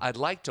 Understood. I'd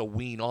like to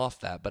wean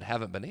off that, but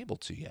haven't been able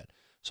to yet.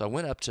 So I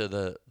went up to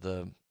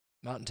the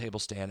mountain table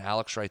stand.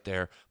 Alex right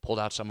there pulled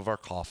out some of our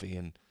coffee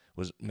and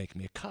was making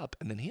me a cup,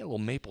 and then he had a little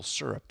maple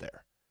syrup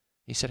there.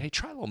 He said, "Hey,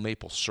 try a little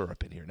maple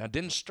syrup in here." Now,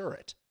 didn't stir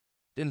it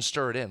in.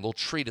 A little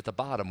treat at the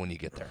bottom when you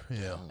get there.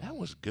 Yeah, that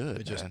was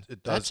good.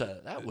 It does.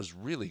 That was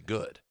really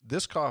good.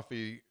 This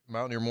coffee,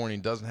 Mountaineer Morning,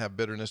 doesn't have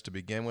bitterness to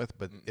begin with,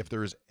 but if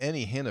there is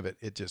any hint of it,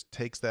 it just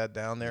takes that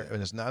down there.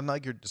 And it's not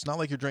like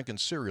you're drinking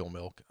cereal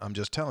milk. I'm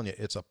just telling you,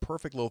 it's a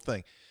perfect little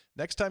thing.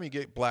 Next time you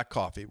get black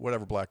coffee,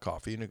 whatever black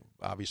coffee,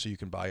 obviously you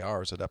can buy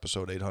ours at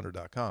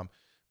episode800.com,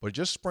 but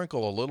just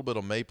sprinkle a little bit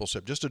of maple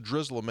syrup, just a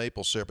drizzle of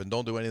maple syrup, and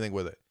don't do anything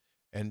with it.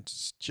 And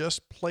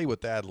just play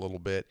with that a little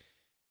bit.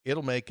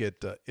 It'll make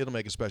it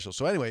special.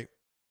 So anyway,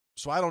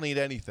 I don't eat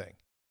anything.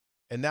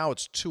 and now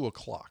it's 2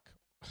 o'clock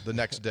the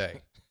next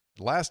day.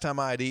 The last time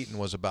I had eaten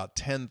was about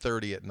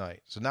 10:30 at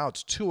night. So now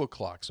it's 2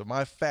 o'clock. So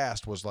my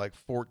fast was like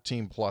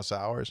 14 plus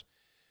hours.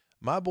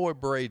 My boy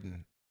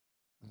Braden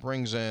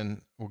brings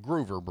in,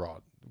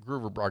 Groover,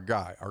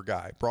 our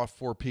guy, brought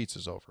 4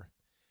 pizzas over.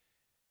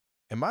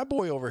 And my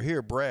boy over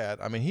here, Brad,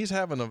 I mean, he's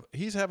having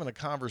a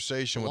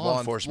conversation with law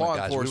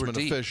enforcement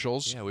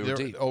officials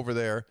deep over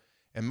there.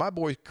 And my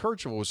boy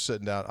Kirchhoff was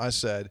sitting down. I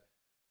said,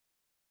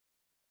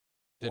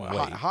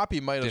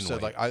 Hoppy might have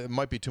said, like, it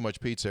might be too much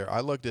pizza here.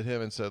 I looked at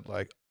him and said,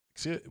 like,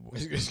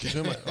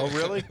 oh,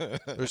 really?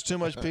 There's too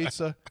much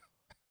pizza?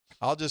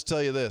 I'll just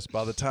tell you this.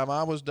 By the time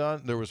I was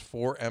done, there was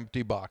 4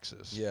 empty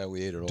boxes. Yeah,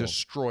 we ate it all.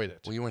 Destroyed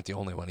it. Well, you weren't the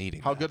only one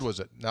eating. How good was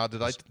it? Now,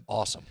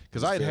 awesome.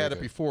 Because I had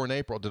it before in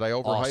April. Did I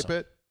overhype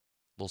it?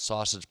 Little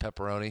sausage,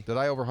 pepperoni. Did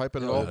I overhype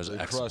it at all?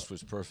 The crust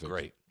was perfect.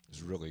 Great. It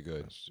was really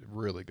good. It's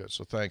really good.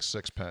 So thanks,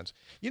 Sixpence.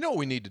 You know what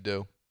we need to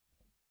do?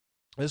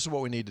 This is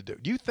what we need to do.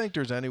 Do you think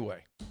there's any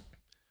way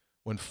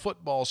when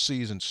football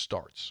season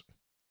starts?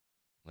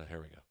 Well, here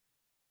we go.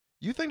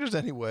 You think there's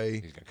any way?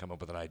 He's going to come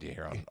up with an idea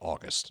here on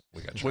August.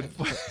 We got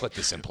to put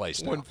this in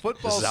place now. When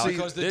football season,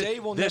 because the day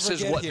will never get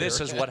here.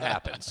 This is what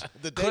happens.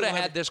 Could have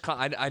had this.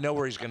 I know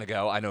where he's going to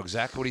go. I know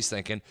exactly what he's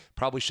thinking.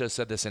 Probably should have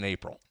said this in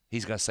April.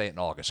 He's going to say it in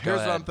August. Here's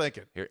what I'm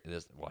thinking.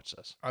 Watch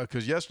this.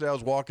 Because yesterday I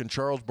was walking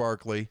Charles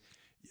Barkley.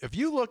 If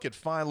you look at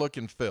Fine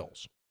Looking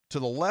Phil's, to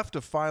the left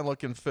of Fine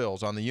Looking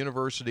Phil's on the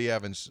University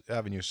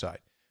Avenue side,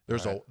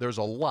 there's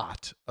a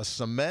lot, a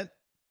cement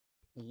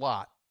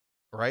lot,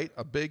 right?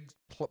 A big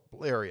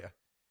area.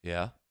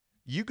 Yeah.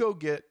 You go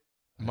get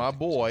my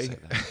boy.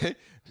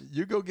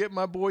 You go get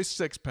my boy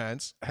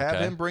Sixpence. Have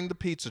him bring the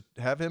pizza.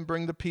 Have him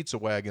bring the pizza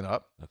wagon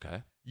up.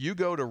 Okay. You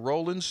go to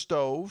Rollin'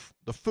 Stove,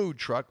 the food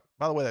truck.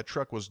 By the way, that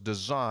truck was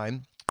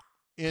designed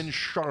in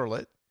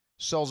Charlotte.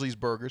 Sells these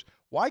burgers.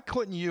 Why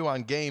couldn't you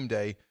on game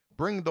day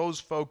bring those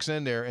folks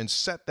in there and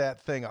set that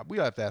thing up? We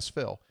have to ask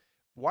Phil.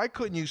 Why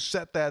couldn't you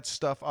set that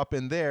stuff up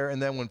in there,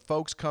 and then when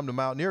folks come to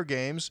Mountaineer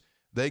games,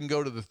 they can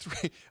go to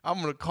the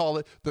I'm going to call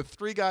it the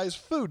Three Guys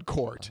Food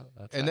Court,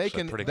 and they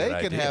can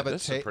have a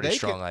pretty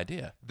strong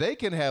idea. They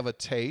can have a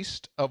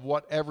taste of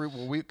what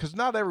because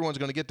not everyone's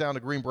going to get down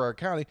to Greenbrier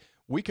County.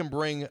 We can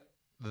bring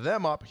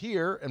them up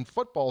here, and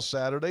football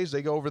Saturdays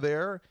they go over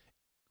there.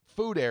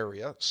 Food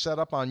area set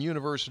up on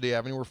University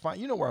Avenue. We're fine.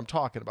 You know where I'm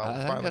talking about.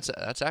 I think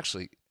that's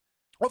actually.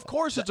 Of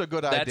course, it's a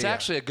good idea. That's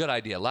actually a good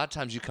idea. A lot of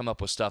times you come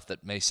up with stuff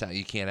that may sound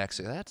you can't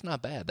actually. That's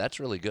not bad. That's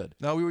really good.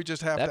 No, we would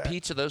just have that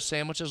pizza, those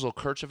sandwiches, little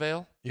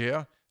Kirchhoff.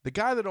 Yeah, the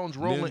guy that owns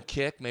Rolling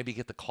Kick, maybe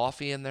get the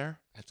coffee in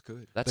there. That's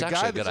good. That's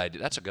actually a good idea.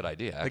 That's a good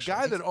idea. Actually. The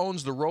guy that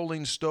owns the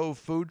Rolling Stove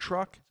food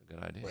truck. That's a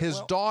good idea. His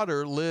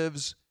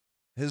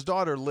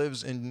daughter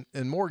lives in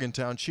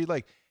Morgantown.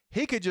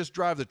 He could just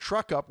drive the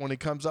truck up when he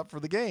comes up for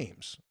the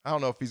games. I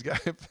don't know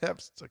if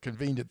that's a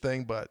convenient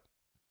thing, but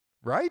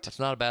right? That's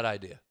not a bad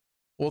idea.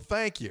 Well,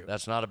 thank you.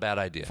 That's not a bad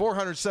idea.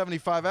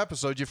 475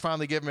 episodes, you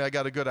finally give me I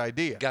got a good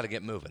idea. Got to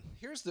get moving.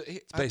 It's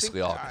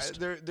basically August.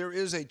 There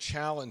is a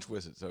challenge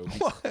with it, though.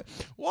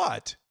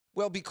 What?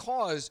 Well,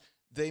 because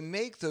they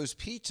make those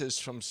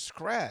pizzas from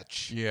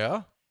scratch.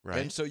 Yeah. Right.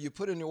 And so you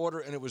put in your order,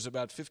 and it was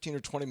about 15 or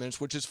 20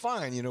 minutes, which is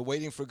fine,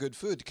 waiting for good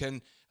food.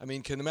 Can the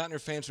Mountaineer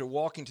fans who are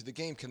walking to the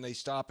game, can they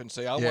stop and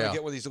say, I want to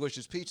get one of these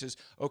delicious pizzas?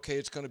 Okay,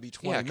 it's going to be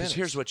 20 minutes. Because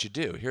here's what you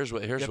do. Here's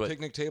what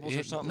picnic tables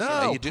or something?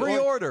 No,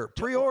 pre-order.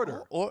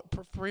 Or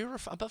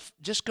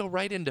just go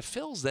right into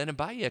Phil's then and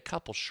buy you a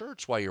couple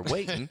shirts while you're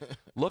waiting.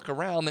 Look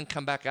around, then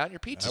come back out and your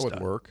pizza's done. That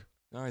would work.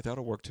 All right,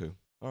 that'll work too.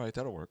 All right,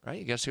 that'll work. Right,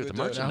 you got to see what the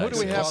merchandise now, who do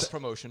we have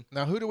promotion?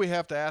 Now, who do we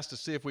have to ask to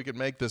see if we can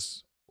make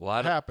this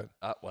happen?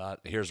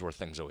 Here's where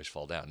things always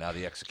fall down. Now,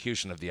 the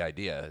execution of the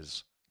idea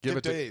is... Give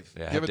it to Dave.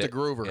 Give it to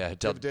Groover. Yeah,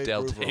 Give Dave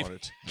Groover on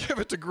it. Give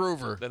it to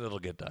Groover. Then it'll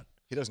get done.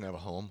 He doesn't have a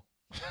home.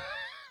 I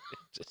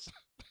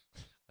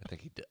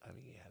think he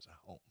has a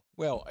home.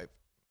 Well,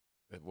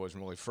 it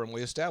wasn't really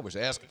firmly established.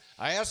 I asked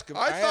him.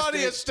 I thought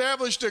he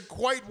established it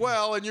quite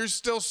well, and you're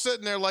still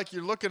sitting there like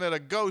you're looking at a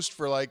ghost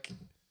for like...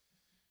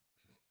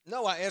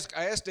 No, I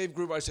asked Dave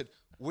Groover, I said,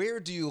 where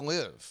do you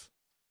live?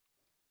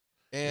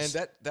 And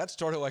that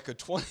started like a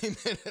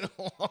 20-minute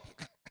long.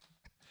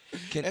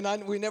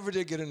 We never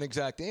did get an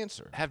exact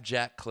answer. Have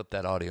Jack clip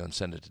that audio and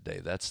send it to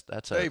Dave.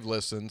 Dave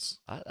listens.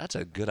 That's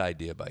a good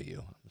idea by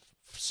you. I'm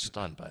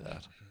stunned by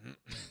that.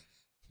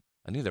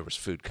 I knew there was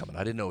food coming.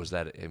 I didn't know it was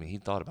that. I mean, he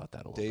thought about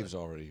that a little Dave's bit.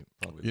 already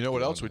probably. You know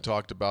what else we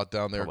talked about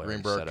down there in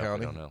Greenbrier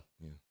County? I don't know.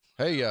 Yeah.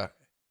 Hey,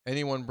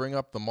 anyone bring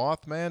up the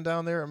Mothman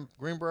down there in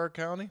Greenbrier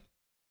County?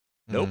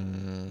 Nope.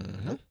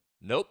 Mm-hmm.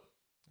 Nope.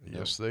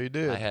 Yes, they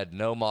did. I had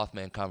no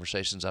Mothman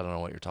conversations. I don't know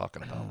what you're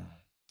talking about.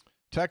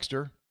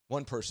 Texter.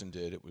 One person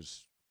did.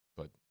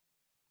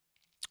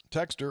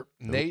 Texter,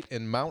 nope. Nate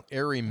in Mount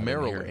Airy,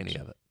 Maryland. I didn't hear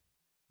any of it.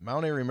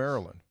 Mount Airy,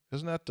 Maryland.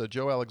 Isn't that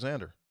Joe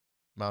Alexander?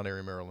 Mount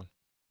Airy, Maryland.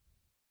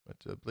 I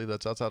believe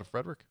that's outside of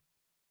Frederick.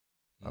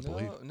 I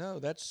believe. No,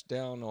 that's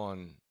down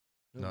on.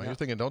 No, you're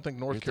thinking. Don't think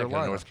North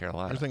Carolina. North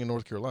Carolina. You're thinking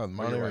North Carolina.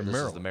 Mount Airy, Maryland.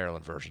 This is the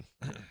Maryland version.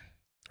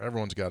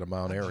 Everyone's got a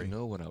Mount Airy. You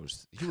know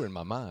you were in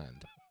my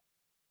mind.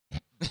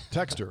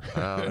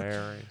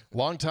 Texter.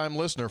 Long-time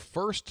listener,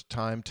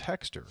 first-time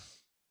texter.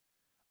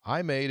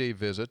 I made a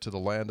visit to the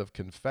land of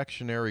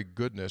confectionery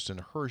goodness in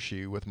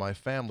Hershey with my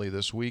family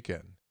this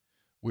weekend.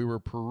 We were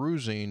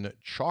perusing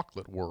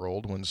Chocolate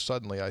World when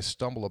suddenly I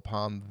stumbled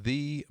upon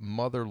the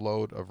mother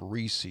lode of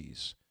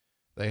Reese's.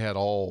 They had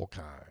all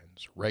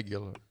kinds,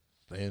 regular,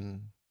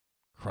 thin,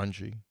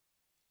 crunchy,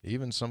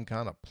 even some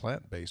kind of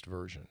plant-based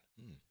version.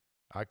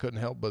 I couldn't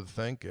help but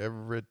think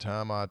every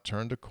time I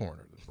turned a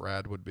corner that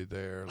Brad would be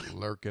there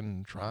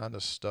lurking, trying to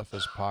stuff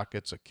his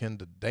pockets akin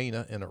to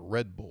Dana in a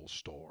Red Bull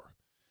store.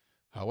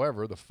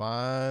 However, the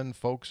fine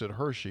folks at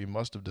Hershey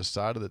must have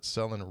decided that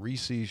selling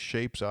Reese's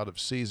shapes out of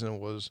season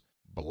was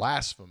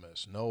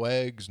blasphemous. No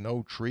eggs,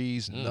 no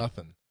trees,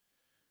 nothing.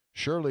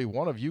 Surely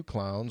one of you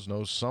clowns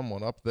knows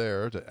someone up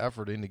there to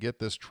efforting to get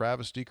this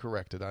travesty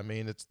corrected. I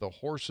mean, it's the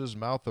horse's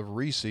mouth of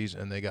Reese's,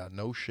 and they got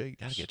no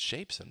shapes. Got to get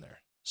shapes in there.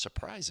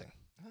 Surprising.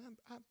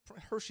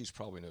 Hershey's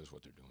probably knows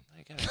what they're doing.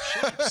 They got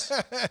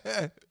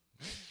shapes.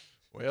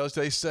 Well, as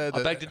they said,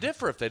 I beg to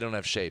differ if they don't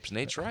have shapes.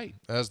 Nate's right.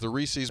 As the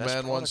Reese's Best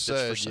man once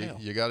product is said, for sale.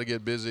 you got to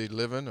get busy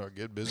living or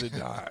get busy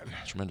dying.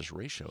 Tremendous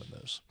ratio in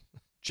those.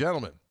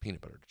 Gentlemen,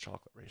 Peanut butter to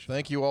chocolate ratio.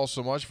 thank you all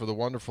so much for the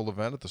wonderful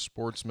event at the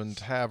Sportsman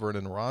Tavern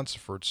in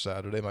Ronceverte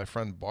Saturday. My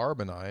friend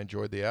Barb and I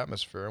enjoyed the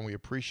atmosphere, and we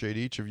appreciate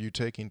each of you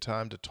taking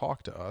time to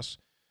talk to us.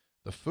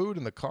 The food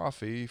and the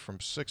coffee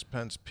from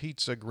Sixpence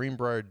Pizza,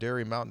 Greenbrier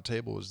Dairy, Mountain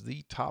Table was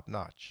the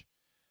top-notch.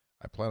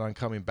 I plan on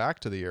coming back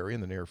to the area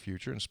in the near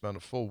future and spend a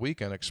full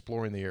weekend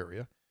exploring the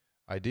area.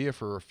 Idea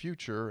for a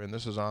future, and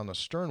this is on the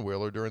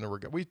sternwheeler during the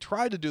regatta. We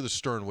tried to do the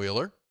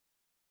sternwheeler.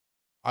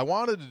 I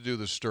wanted to do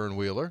the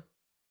sternwheeler.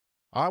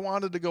 I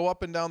wanted to go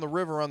up and down the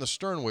river on the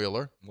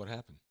sternwheeler. What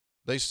happened?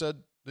 They said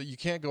that you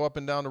can't go up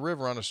and down the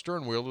river on a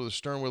sternwheeler. The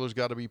sternwheeler's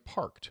got to be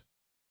parked.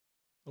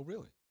 Oh,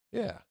 really?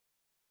 Yeah.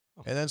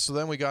 Oh. And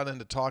then we got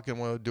into talking,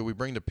 well, do we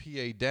bring the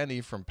P.A.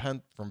 Denny from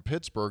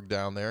Pittsburgh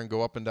down there and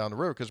go up and down the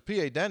river? Because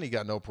P.A. Denny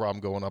got no problem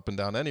going up and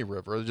down any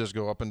river. They just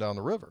go up and down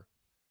the river.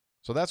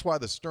 So that's why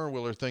the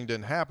sternwheeler thing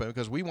didn't happen,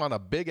 because we want a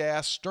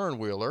big-ass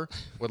sternwheeler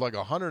with like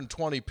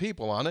 120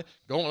 people on it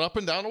going up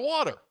and down the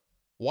water.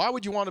 Why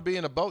would you want to be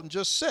in a boat and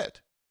just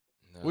sit?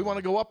 No. We want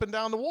to go up and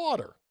down the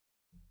water.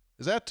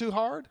 Is that too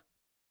hard?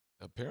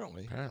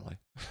 Apparently. That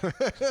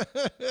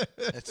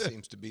That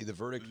seems to be the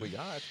verdict we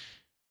got.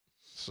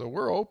 So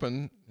we're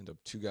open. End up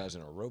two guys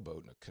in a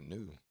rowboat and a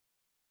canoe.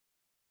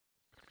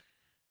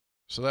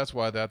 So that's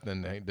why that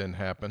didn't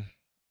happen.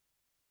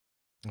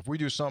 If we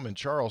do something in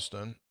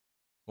Charleston.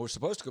 Well, we're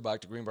supposed to go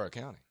back to Greenbrier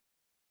County.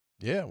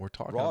 Yeah, we're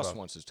talking Ross about.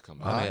 wants us to come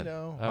Oh, back. I man.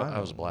 know. That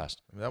was a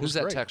blast. was Who's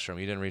that great. text from?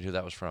 You didn't read who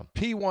that was from.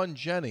 P1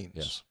 Jennings.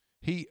 Yes.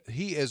 He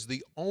is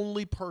the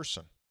only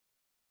person.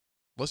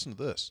 Listen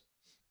to this.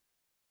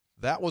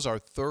 That was our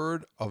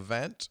third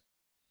event,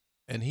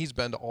 and he's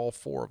been to all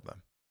four of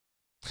them.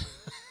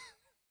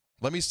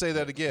 Let me say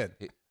that again.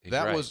 He's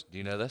That right. was- Do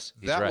you know this?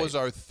 He's That right. was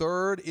our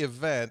third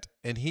event,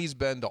 and he's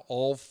been to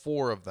all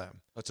four of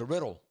them. That's a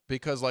riddle.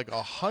 Because like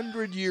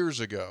 100 years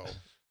ago,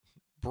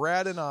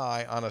 Brad and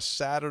I on a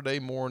Saturday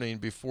morning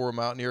before a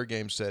Mountaineer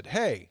game said,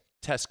 hey,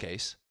 test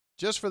case.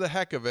 just for the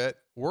heck of it,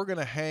 we're going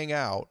to hang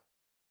out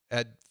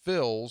at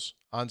Phil's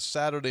on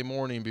Saturday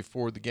morning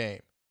before the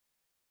game.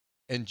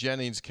 And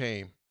Jennings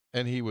came,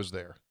 and he was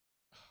there.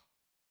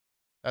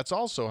 That's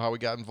also how we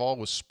got involved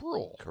with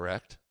Spruill.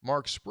 Correct.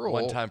 Mark Spruill.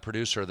 One-time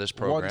producer of this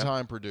program.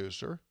 One-time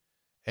producer.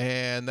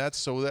 And that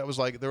was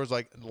like, there was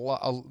like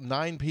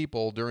 9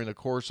 people during the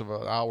course of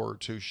an hour or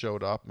two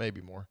showed up, maybe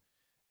more.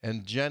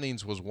 And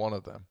Jennings was one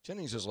of them.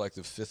 Jennings is like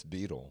the fifth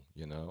Beatle,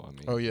 you know? I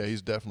mean, Oh, yeah,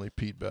 he's definitely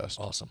Pete Best.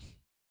 Awesome.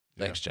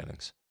 Thanks,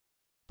 Jennings.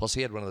 Plus,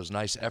 he had one of those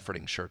nice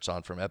efforting shirts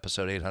on from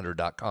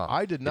episode800.com.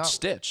 I did not. It's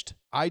stitched.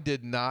 I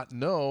did not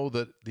know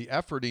that the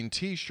efforting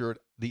T-shirt,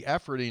 the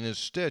efforting is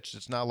stitched.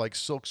 It's not like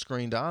silk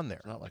screened on there.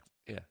 It's not like,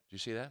 yeah. Do you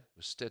see that? It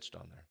was stitched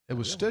on there. It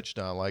was stitched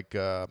on like,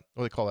 what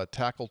do they call that,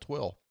 tackle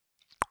twill.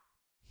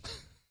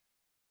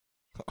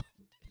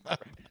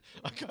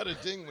 I got a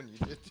ding when you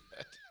did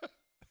that.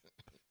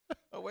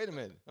 Oh, wait a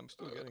minute. I'm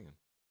still getting him.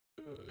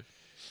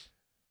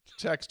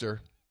 Texter.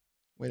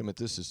 Wait a minute.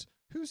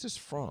 Who's this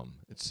from?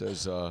 It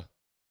says,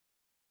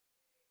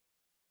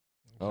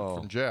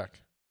 From Jack.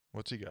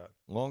 What's he got?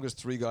 longest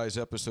Three Guys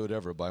episode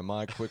ever by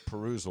my quick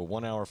perusal,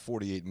 1 hour,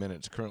 48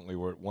 minutes. Currently,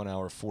 we're at 1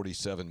 hour,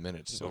 47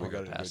 minutes. So we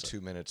got to go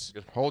 2 minutes.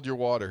 Hold your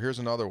water. Here's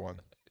another one.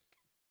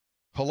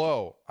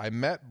 Hello. I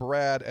met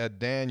Brad at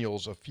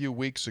Daniels a few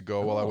weeks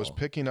ago while I was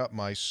picking up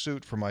my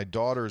suit for my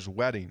daughter's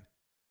wedding.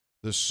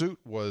 The suit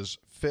was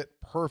fit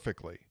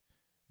perfectly.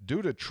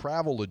 Due to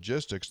travel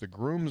logistics, the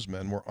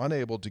groomsmen were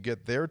unable to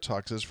get their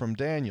tuxes from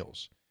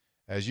Daniels.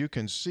 As you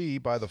can see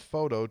by the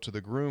photo, to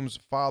the groom's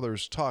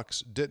father's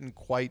tux didn't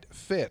quite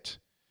fit.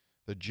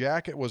 The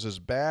jacket was as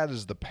bad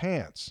as the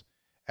pants.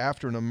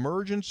 After an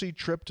emergency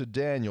trip to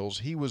Daniels,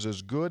 he was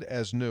as good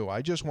as new.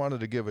 I just wanted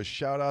to give a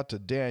shout-out to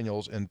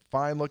Daniels and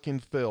fine-looking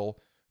Phil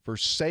for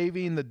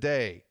saving the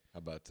day. How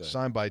about that?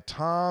 Signed by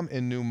Tom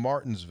in New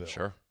Martinsville.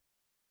 Sure.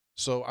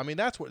 So, I mean,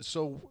 that's what,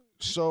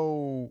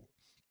 so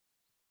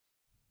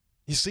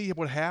You see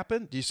what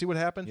happened? Do you see what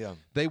happened? Yeah.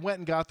 They went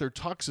and got their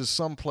tuxes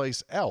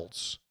someplace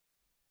else,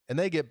 and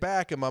they get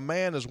back, and my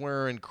man is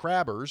wearing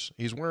crabbers.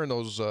 He's wearing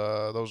those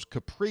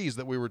capris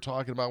that we were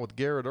talking about with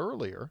Garrett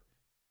earlier.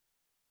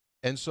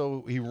 And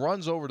so he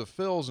runs over to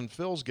Phil's, and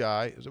Phil's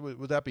guy,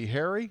 would that be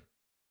Harry?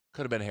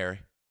 Could have been Harry.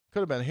 Could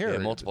have been Harry. Yeah,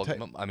 multiple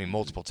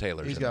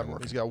tailors. He's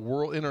got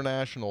world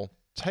international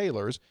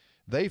tailors.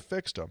 They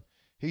fixed him.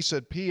 He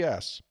said,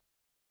 P.S.,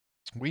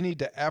 we need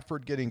to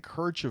effort getting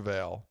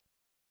Courchevel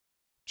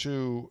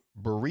to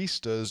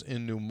baristas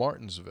in New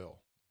Martinsville.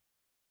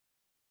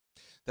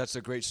 That's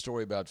a great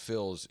story about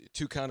Phil's.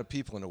 Two kind of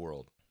people in the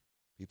world.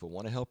 People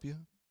want to help you,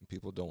 and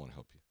people don't want to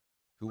help you.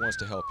 Who wants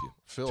to help you?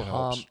 Phil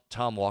helps.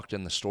 Tom walked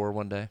in the store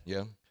one day.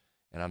 Yeah.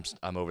 And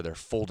I'm over there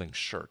folding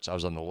shirts. I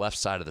was on the left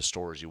side of the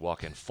store as you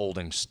walk in,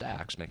 folding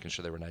stacks, making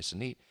sure they were nice and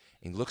neat.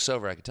 And he looks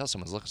over. I could tell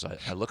someone's looking. So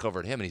I look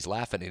over at him, and he's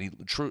laughing.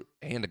 And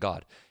hand to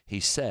God, he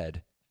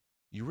said,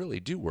 "You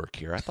really do work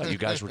here. I thought you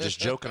guys were just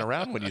joking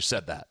around when you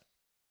said that."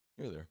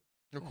 You're there.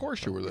 Of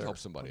course you were there. Help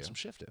somebody out. Some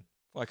shifting.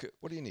 Like,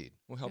 what do you need?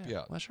 We'll help you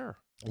out. Well, sure.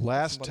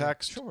 Last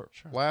text. Sure.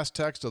 Last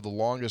text of the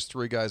longest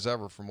three guys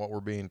ever, from what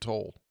we're being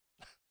told.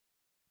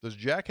 Does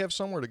Jack have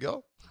somewhere to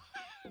go?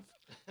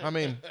 I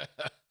mean,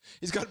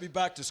 he's got to be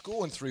back to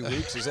school in 3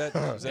 weeks. Does that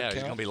yeah, count?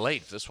 he's gonna be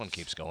late if this one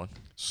keeps going.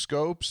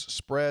 Scopes,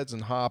 spreads,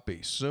 and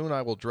hoppy. Soon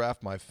I will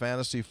draft my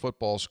fantasy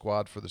football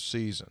squad for the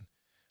season.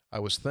 I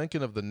was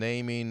thinking of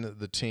naming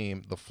the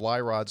team the Fly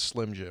Rod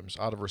Slim Jims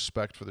out of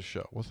respect for the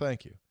show. Well,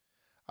 thank you.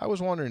 I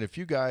was wondering if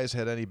you guys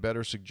had any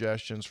better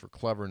suggestions for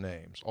clever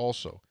names.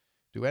 Also,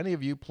 do any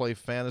of you play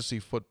fantasy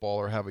football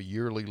or have a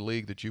yearly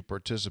league that you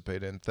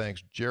participate in?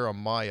 Thanks,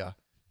 Jeremiah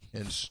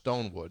in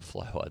Stonewood.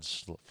 Fly Rod.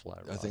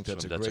 I think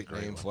that's a great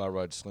name. Fly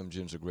Rod Slim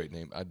Jim's a great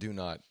name. I do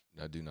not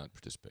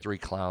participate. Three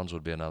Clowns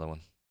would be another one.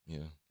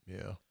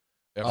 Yeah.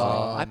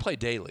 I play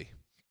daily.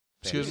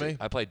 Excuse me?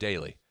 I play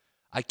daily.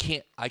 I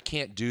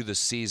can't do the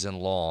season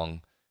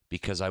long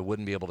because I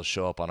wouldn't be able to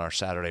show up on our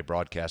Saturday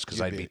broadcast because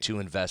I'd be too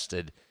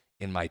invested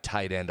in my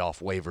tight end off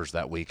waivers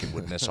that week and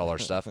would miss all our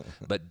stuff.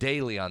 But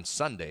daily on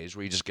Sundays,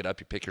 where you just get up,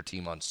 you pick your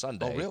team on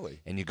Sunday. Oh, really?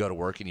 And you go to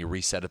work and you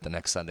reset it the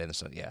next Sunday.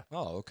 Yeah.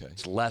 Oh, okay.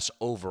 It's less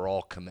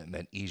overall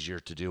commitment,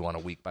 easier to do on a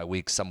week by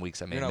week. Some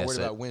weeks I may miss it. You're not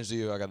worried about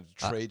Wednesday. I got to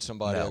trade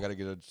somebody. No. I got to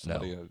get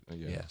somebody.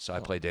 Yeah. So I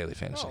play daily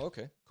fantasy. Oh,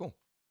 okay. Cool.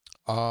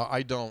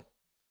 I don't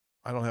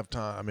have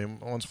time. I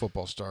mean, once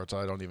football starts,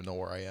 I don't even know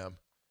where I am.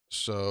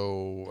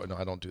 So no,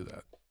 I don't do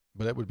that.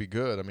 But it would be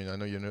good. I mean, I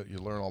know you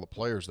learn all the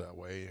players that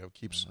way. It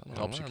helps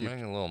you keep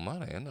making a little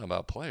money. It's not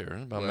about players.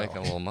 It's about making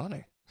a little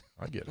money.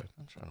 I get it.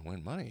 I'm trying to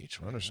win money each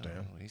week. I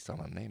understand. He's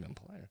talking about naming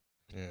player.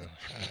 Yeah.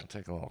 I'll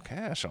take a little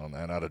cash on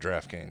that out of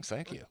DraftKings.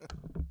 Thank you.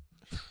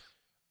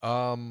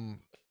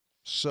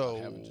 So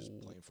Having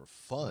just playing for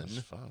fun.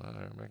 It's fun out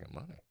there making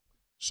money.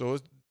 So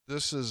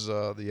this is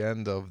the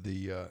end of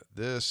the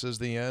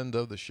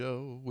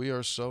show. We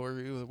are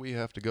sorry we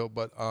have to go,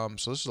 but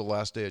so this is the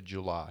last day of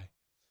July.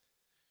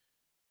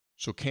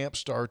 So camp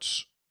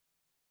starts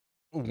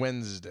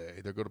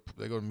Wednesday. They go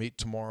to meet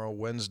tomorrow.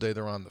 Wednesday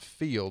they're on the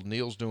field.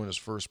 Neil's doing his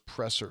first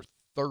presser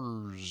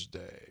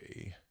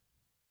Thursday.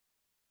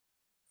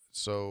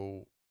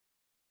 So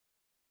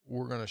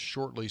we're going to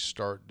shortly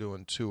start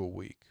doing 2 a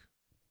week.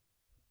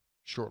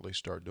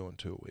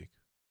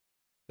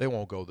 They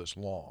won't go this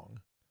long,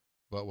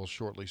 but we'll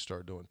shortly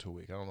start doing 2 a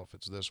week. I don't know if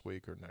it's this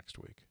week or next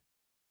week.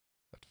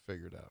 Have to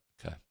figure it out.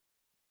 Okay.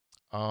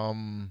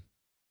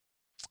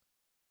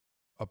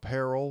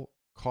 Apparel,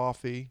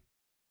 coffee,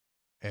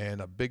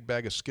 and a big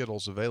bag of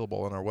Skittles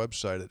available on our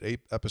website at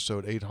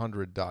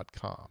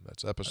episode800.com.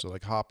 That's episode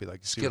like Hoppy,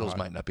 like Skittles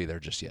might not be there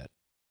just yet.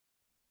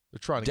 They're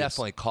trying to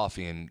definitely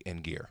coffee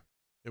and gear.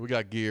 Yeah, we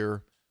got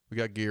gear. We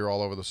got gear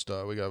all over the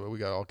stuff. We got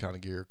all kind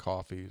of gear,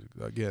 coffee.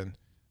 Again,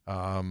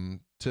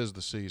 'tis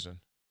the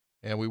season,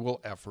 and we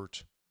will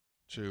effort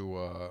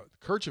to.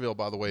 Courchevel,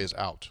 by the way, is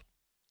out.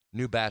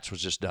 New batch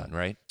was just done,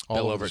 right?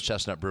 Bill over at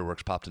Chestnut Brew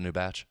Works popped a new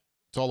batch.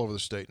 It's all over the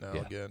state now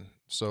again.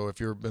 So if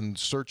you've been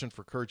searching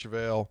for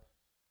Courchevel,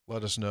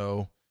 let us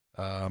know.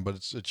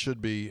 But it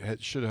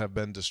should have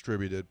been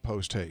distributed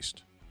post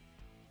haste.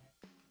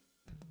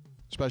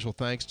 Special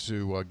thanks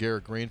to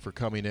Garrett Greene for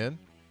coming in.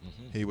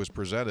 Mm-hmm. He was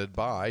presented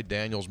by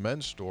Daniel's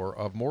Men's Store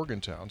of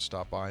Morgantown.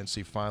 Stop by and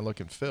see fine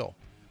looking Phil.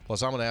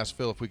 Plus, I'm going to ask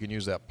Phil if we can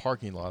use that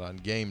parking lot on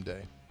game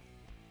day.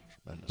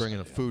 Bring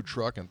in a food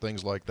truck and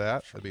things like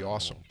that. That'd be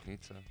awesome.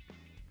 Pizza.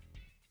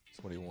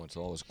 That's what he wants.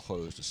 All his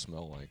clothes to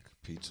smell like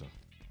pizza.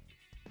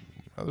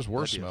 Now, there's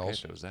worse smells.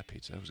 Okay, it was that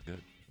pizza. It was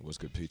good. It was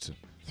good pizza.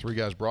 3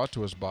 guys brought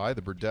to us by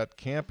the Burdett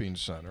Camping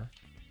Center.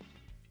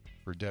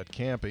 Burdett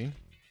Camping.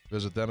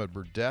 Visit them at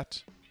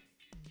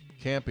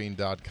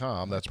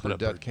burdettcamping.com. That's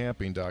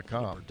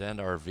burdettcamping.com. Burdett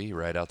RV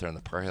right out there in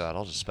the prairie lot.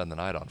 I'll just spend the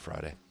night on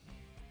Friday.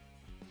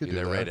 Be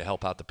there ready to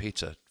help out the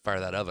pizza. Fire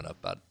that oven up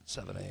about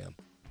 7 a.m.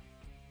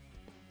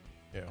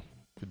 Yeah,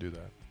 could do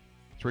that.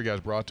 3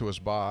 guys brought to us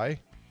by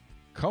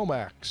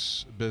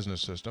Comax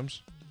Business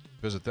Systems.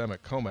 Visit them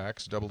at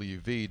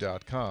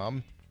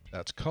comaxwv.com.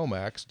 That's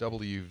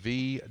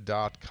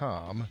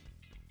comaxwv.com.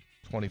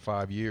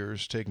 25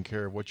 years taking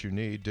care of what you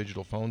need.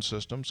 Digital phone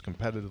systems,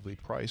 competitively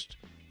priced,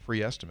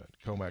 free estimate,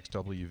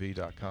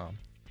 comaxwv.com.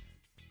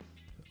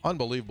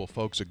 Unbelievable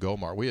folks at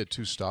Gomart. We had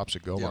 2 stops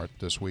at Gomart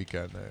this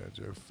weekend.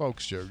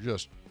 Folks are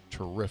just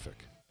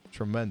terrific,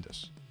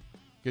 tremendous.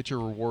 Get your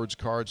rewards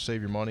card,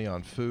 save your money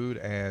on food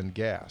and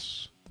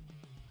gas.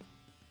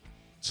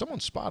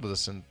 Someone spotted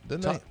us, and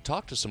didn't they?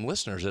 Talk to some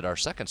listeners at our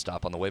second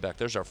stop on the way back.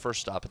 There's our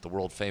first stop at the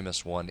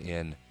world-famous one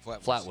in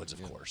Flatwoods,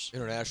 of course.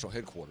 International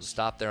headquarters.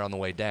 Stop there on the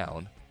way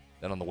down.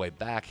 Then on the way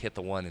back, hit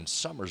the one in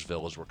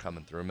Summersville as we're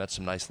coming through. Met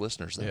some nice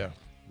listeners there. Yeah.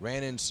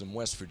 Ran into some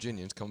West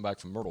Virginians coming back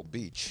from Myrtle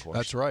Beach.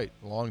 That's right.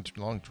 Long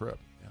trip.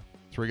 Yeah.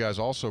 3 guys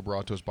also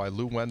brought to us by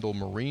Lou Wendell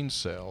Marine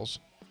Sales.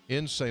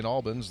 In St.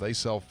 Albans, they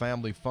sell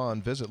family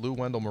fun. Visit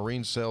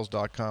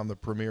LouWendellMarineSales.com, the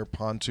premier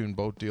pontoon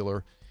boat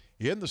dealer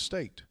in the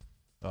state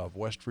of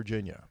West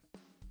Virginia.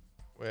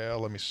 Well,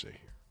 let me see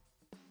here.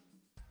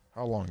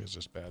 How long is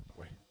this bad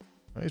boy?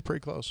 He's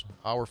pretty close.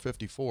 Hour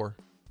 54.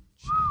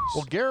 Jeez.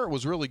 Well, Garrett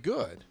was really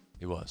good.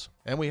 He was.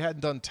 And we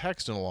hadn't done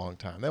text in a long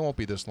time. They won't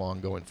be this long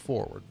going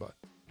forward, but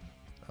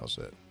that was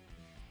it.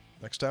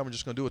 Next time, we're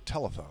just going to do a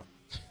telethon.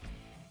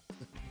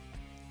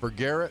 For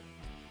Garrett,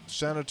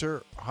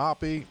 Senator,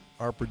 Hoppy,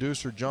 our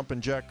producer, Jumpin'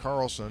 Jack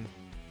Carlson,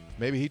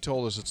 maybe he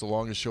told us it's the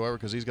longest show ever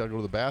because he's got to go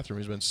to the bathroom.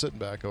 He's been sitting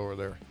back over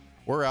there.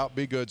 We're out.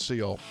 Be good. See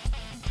y'all.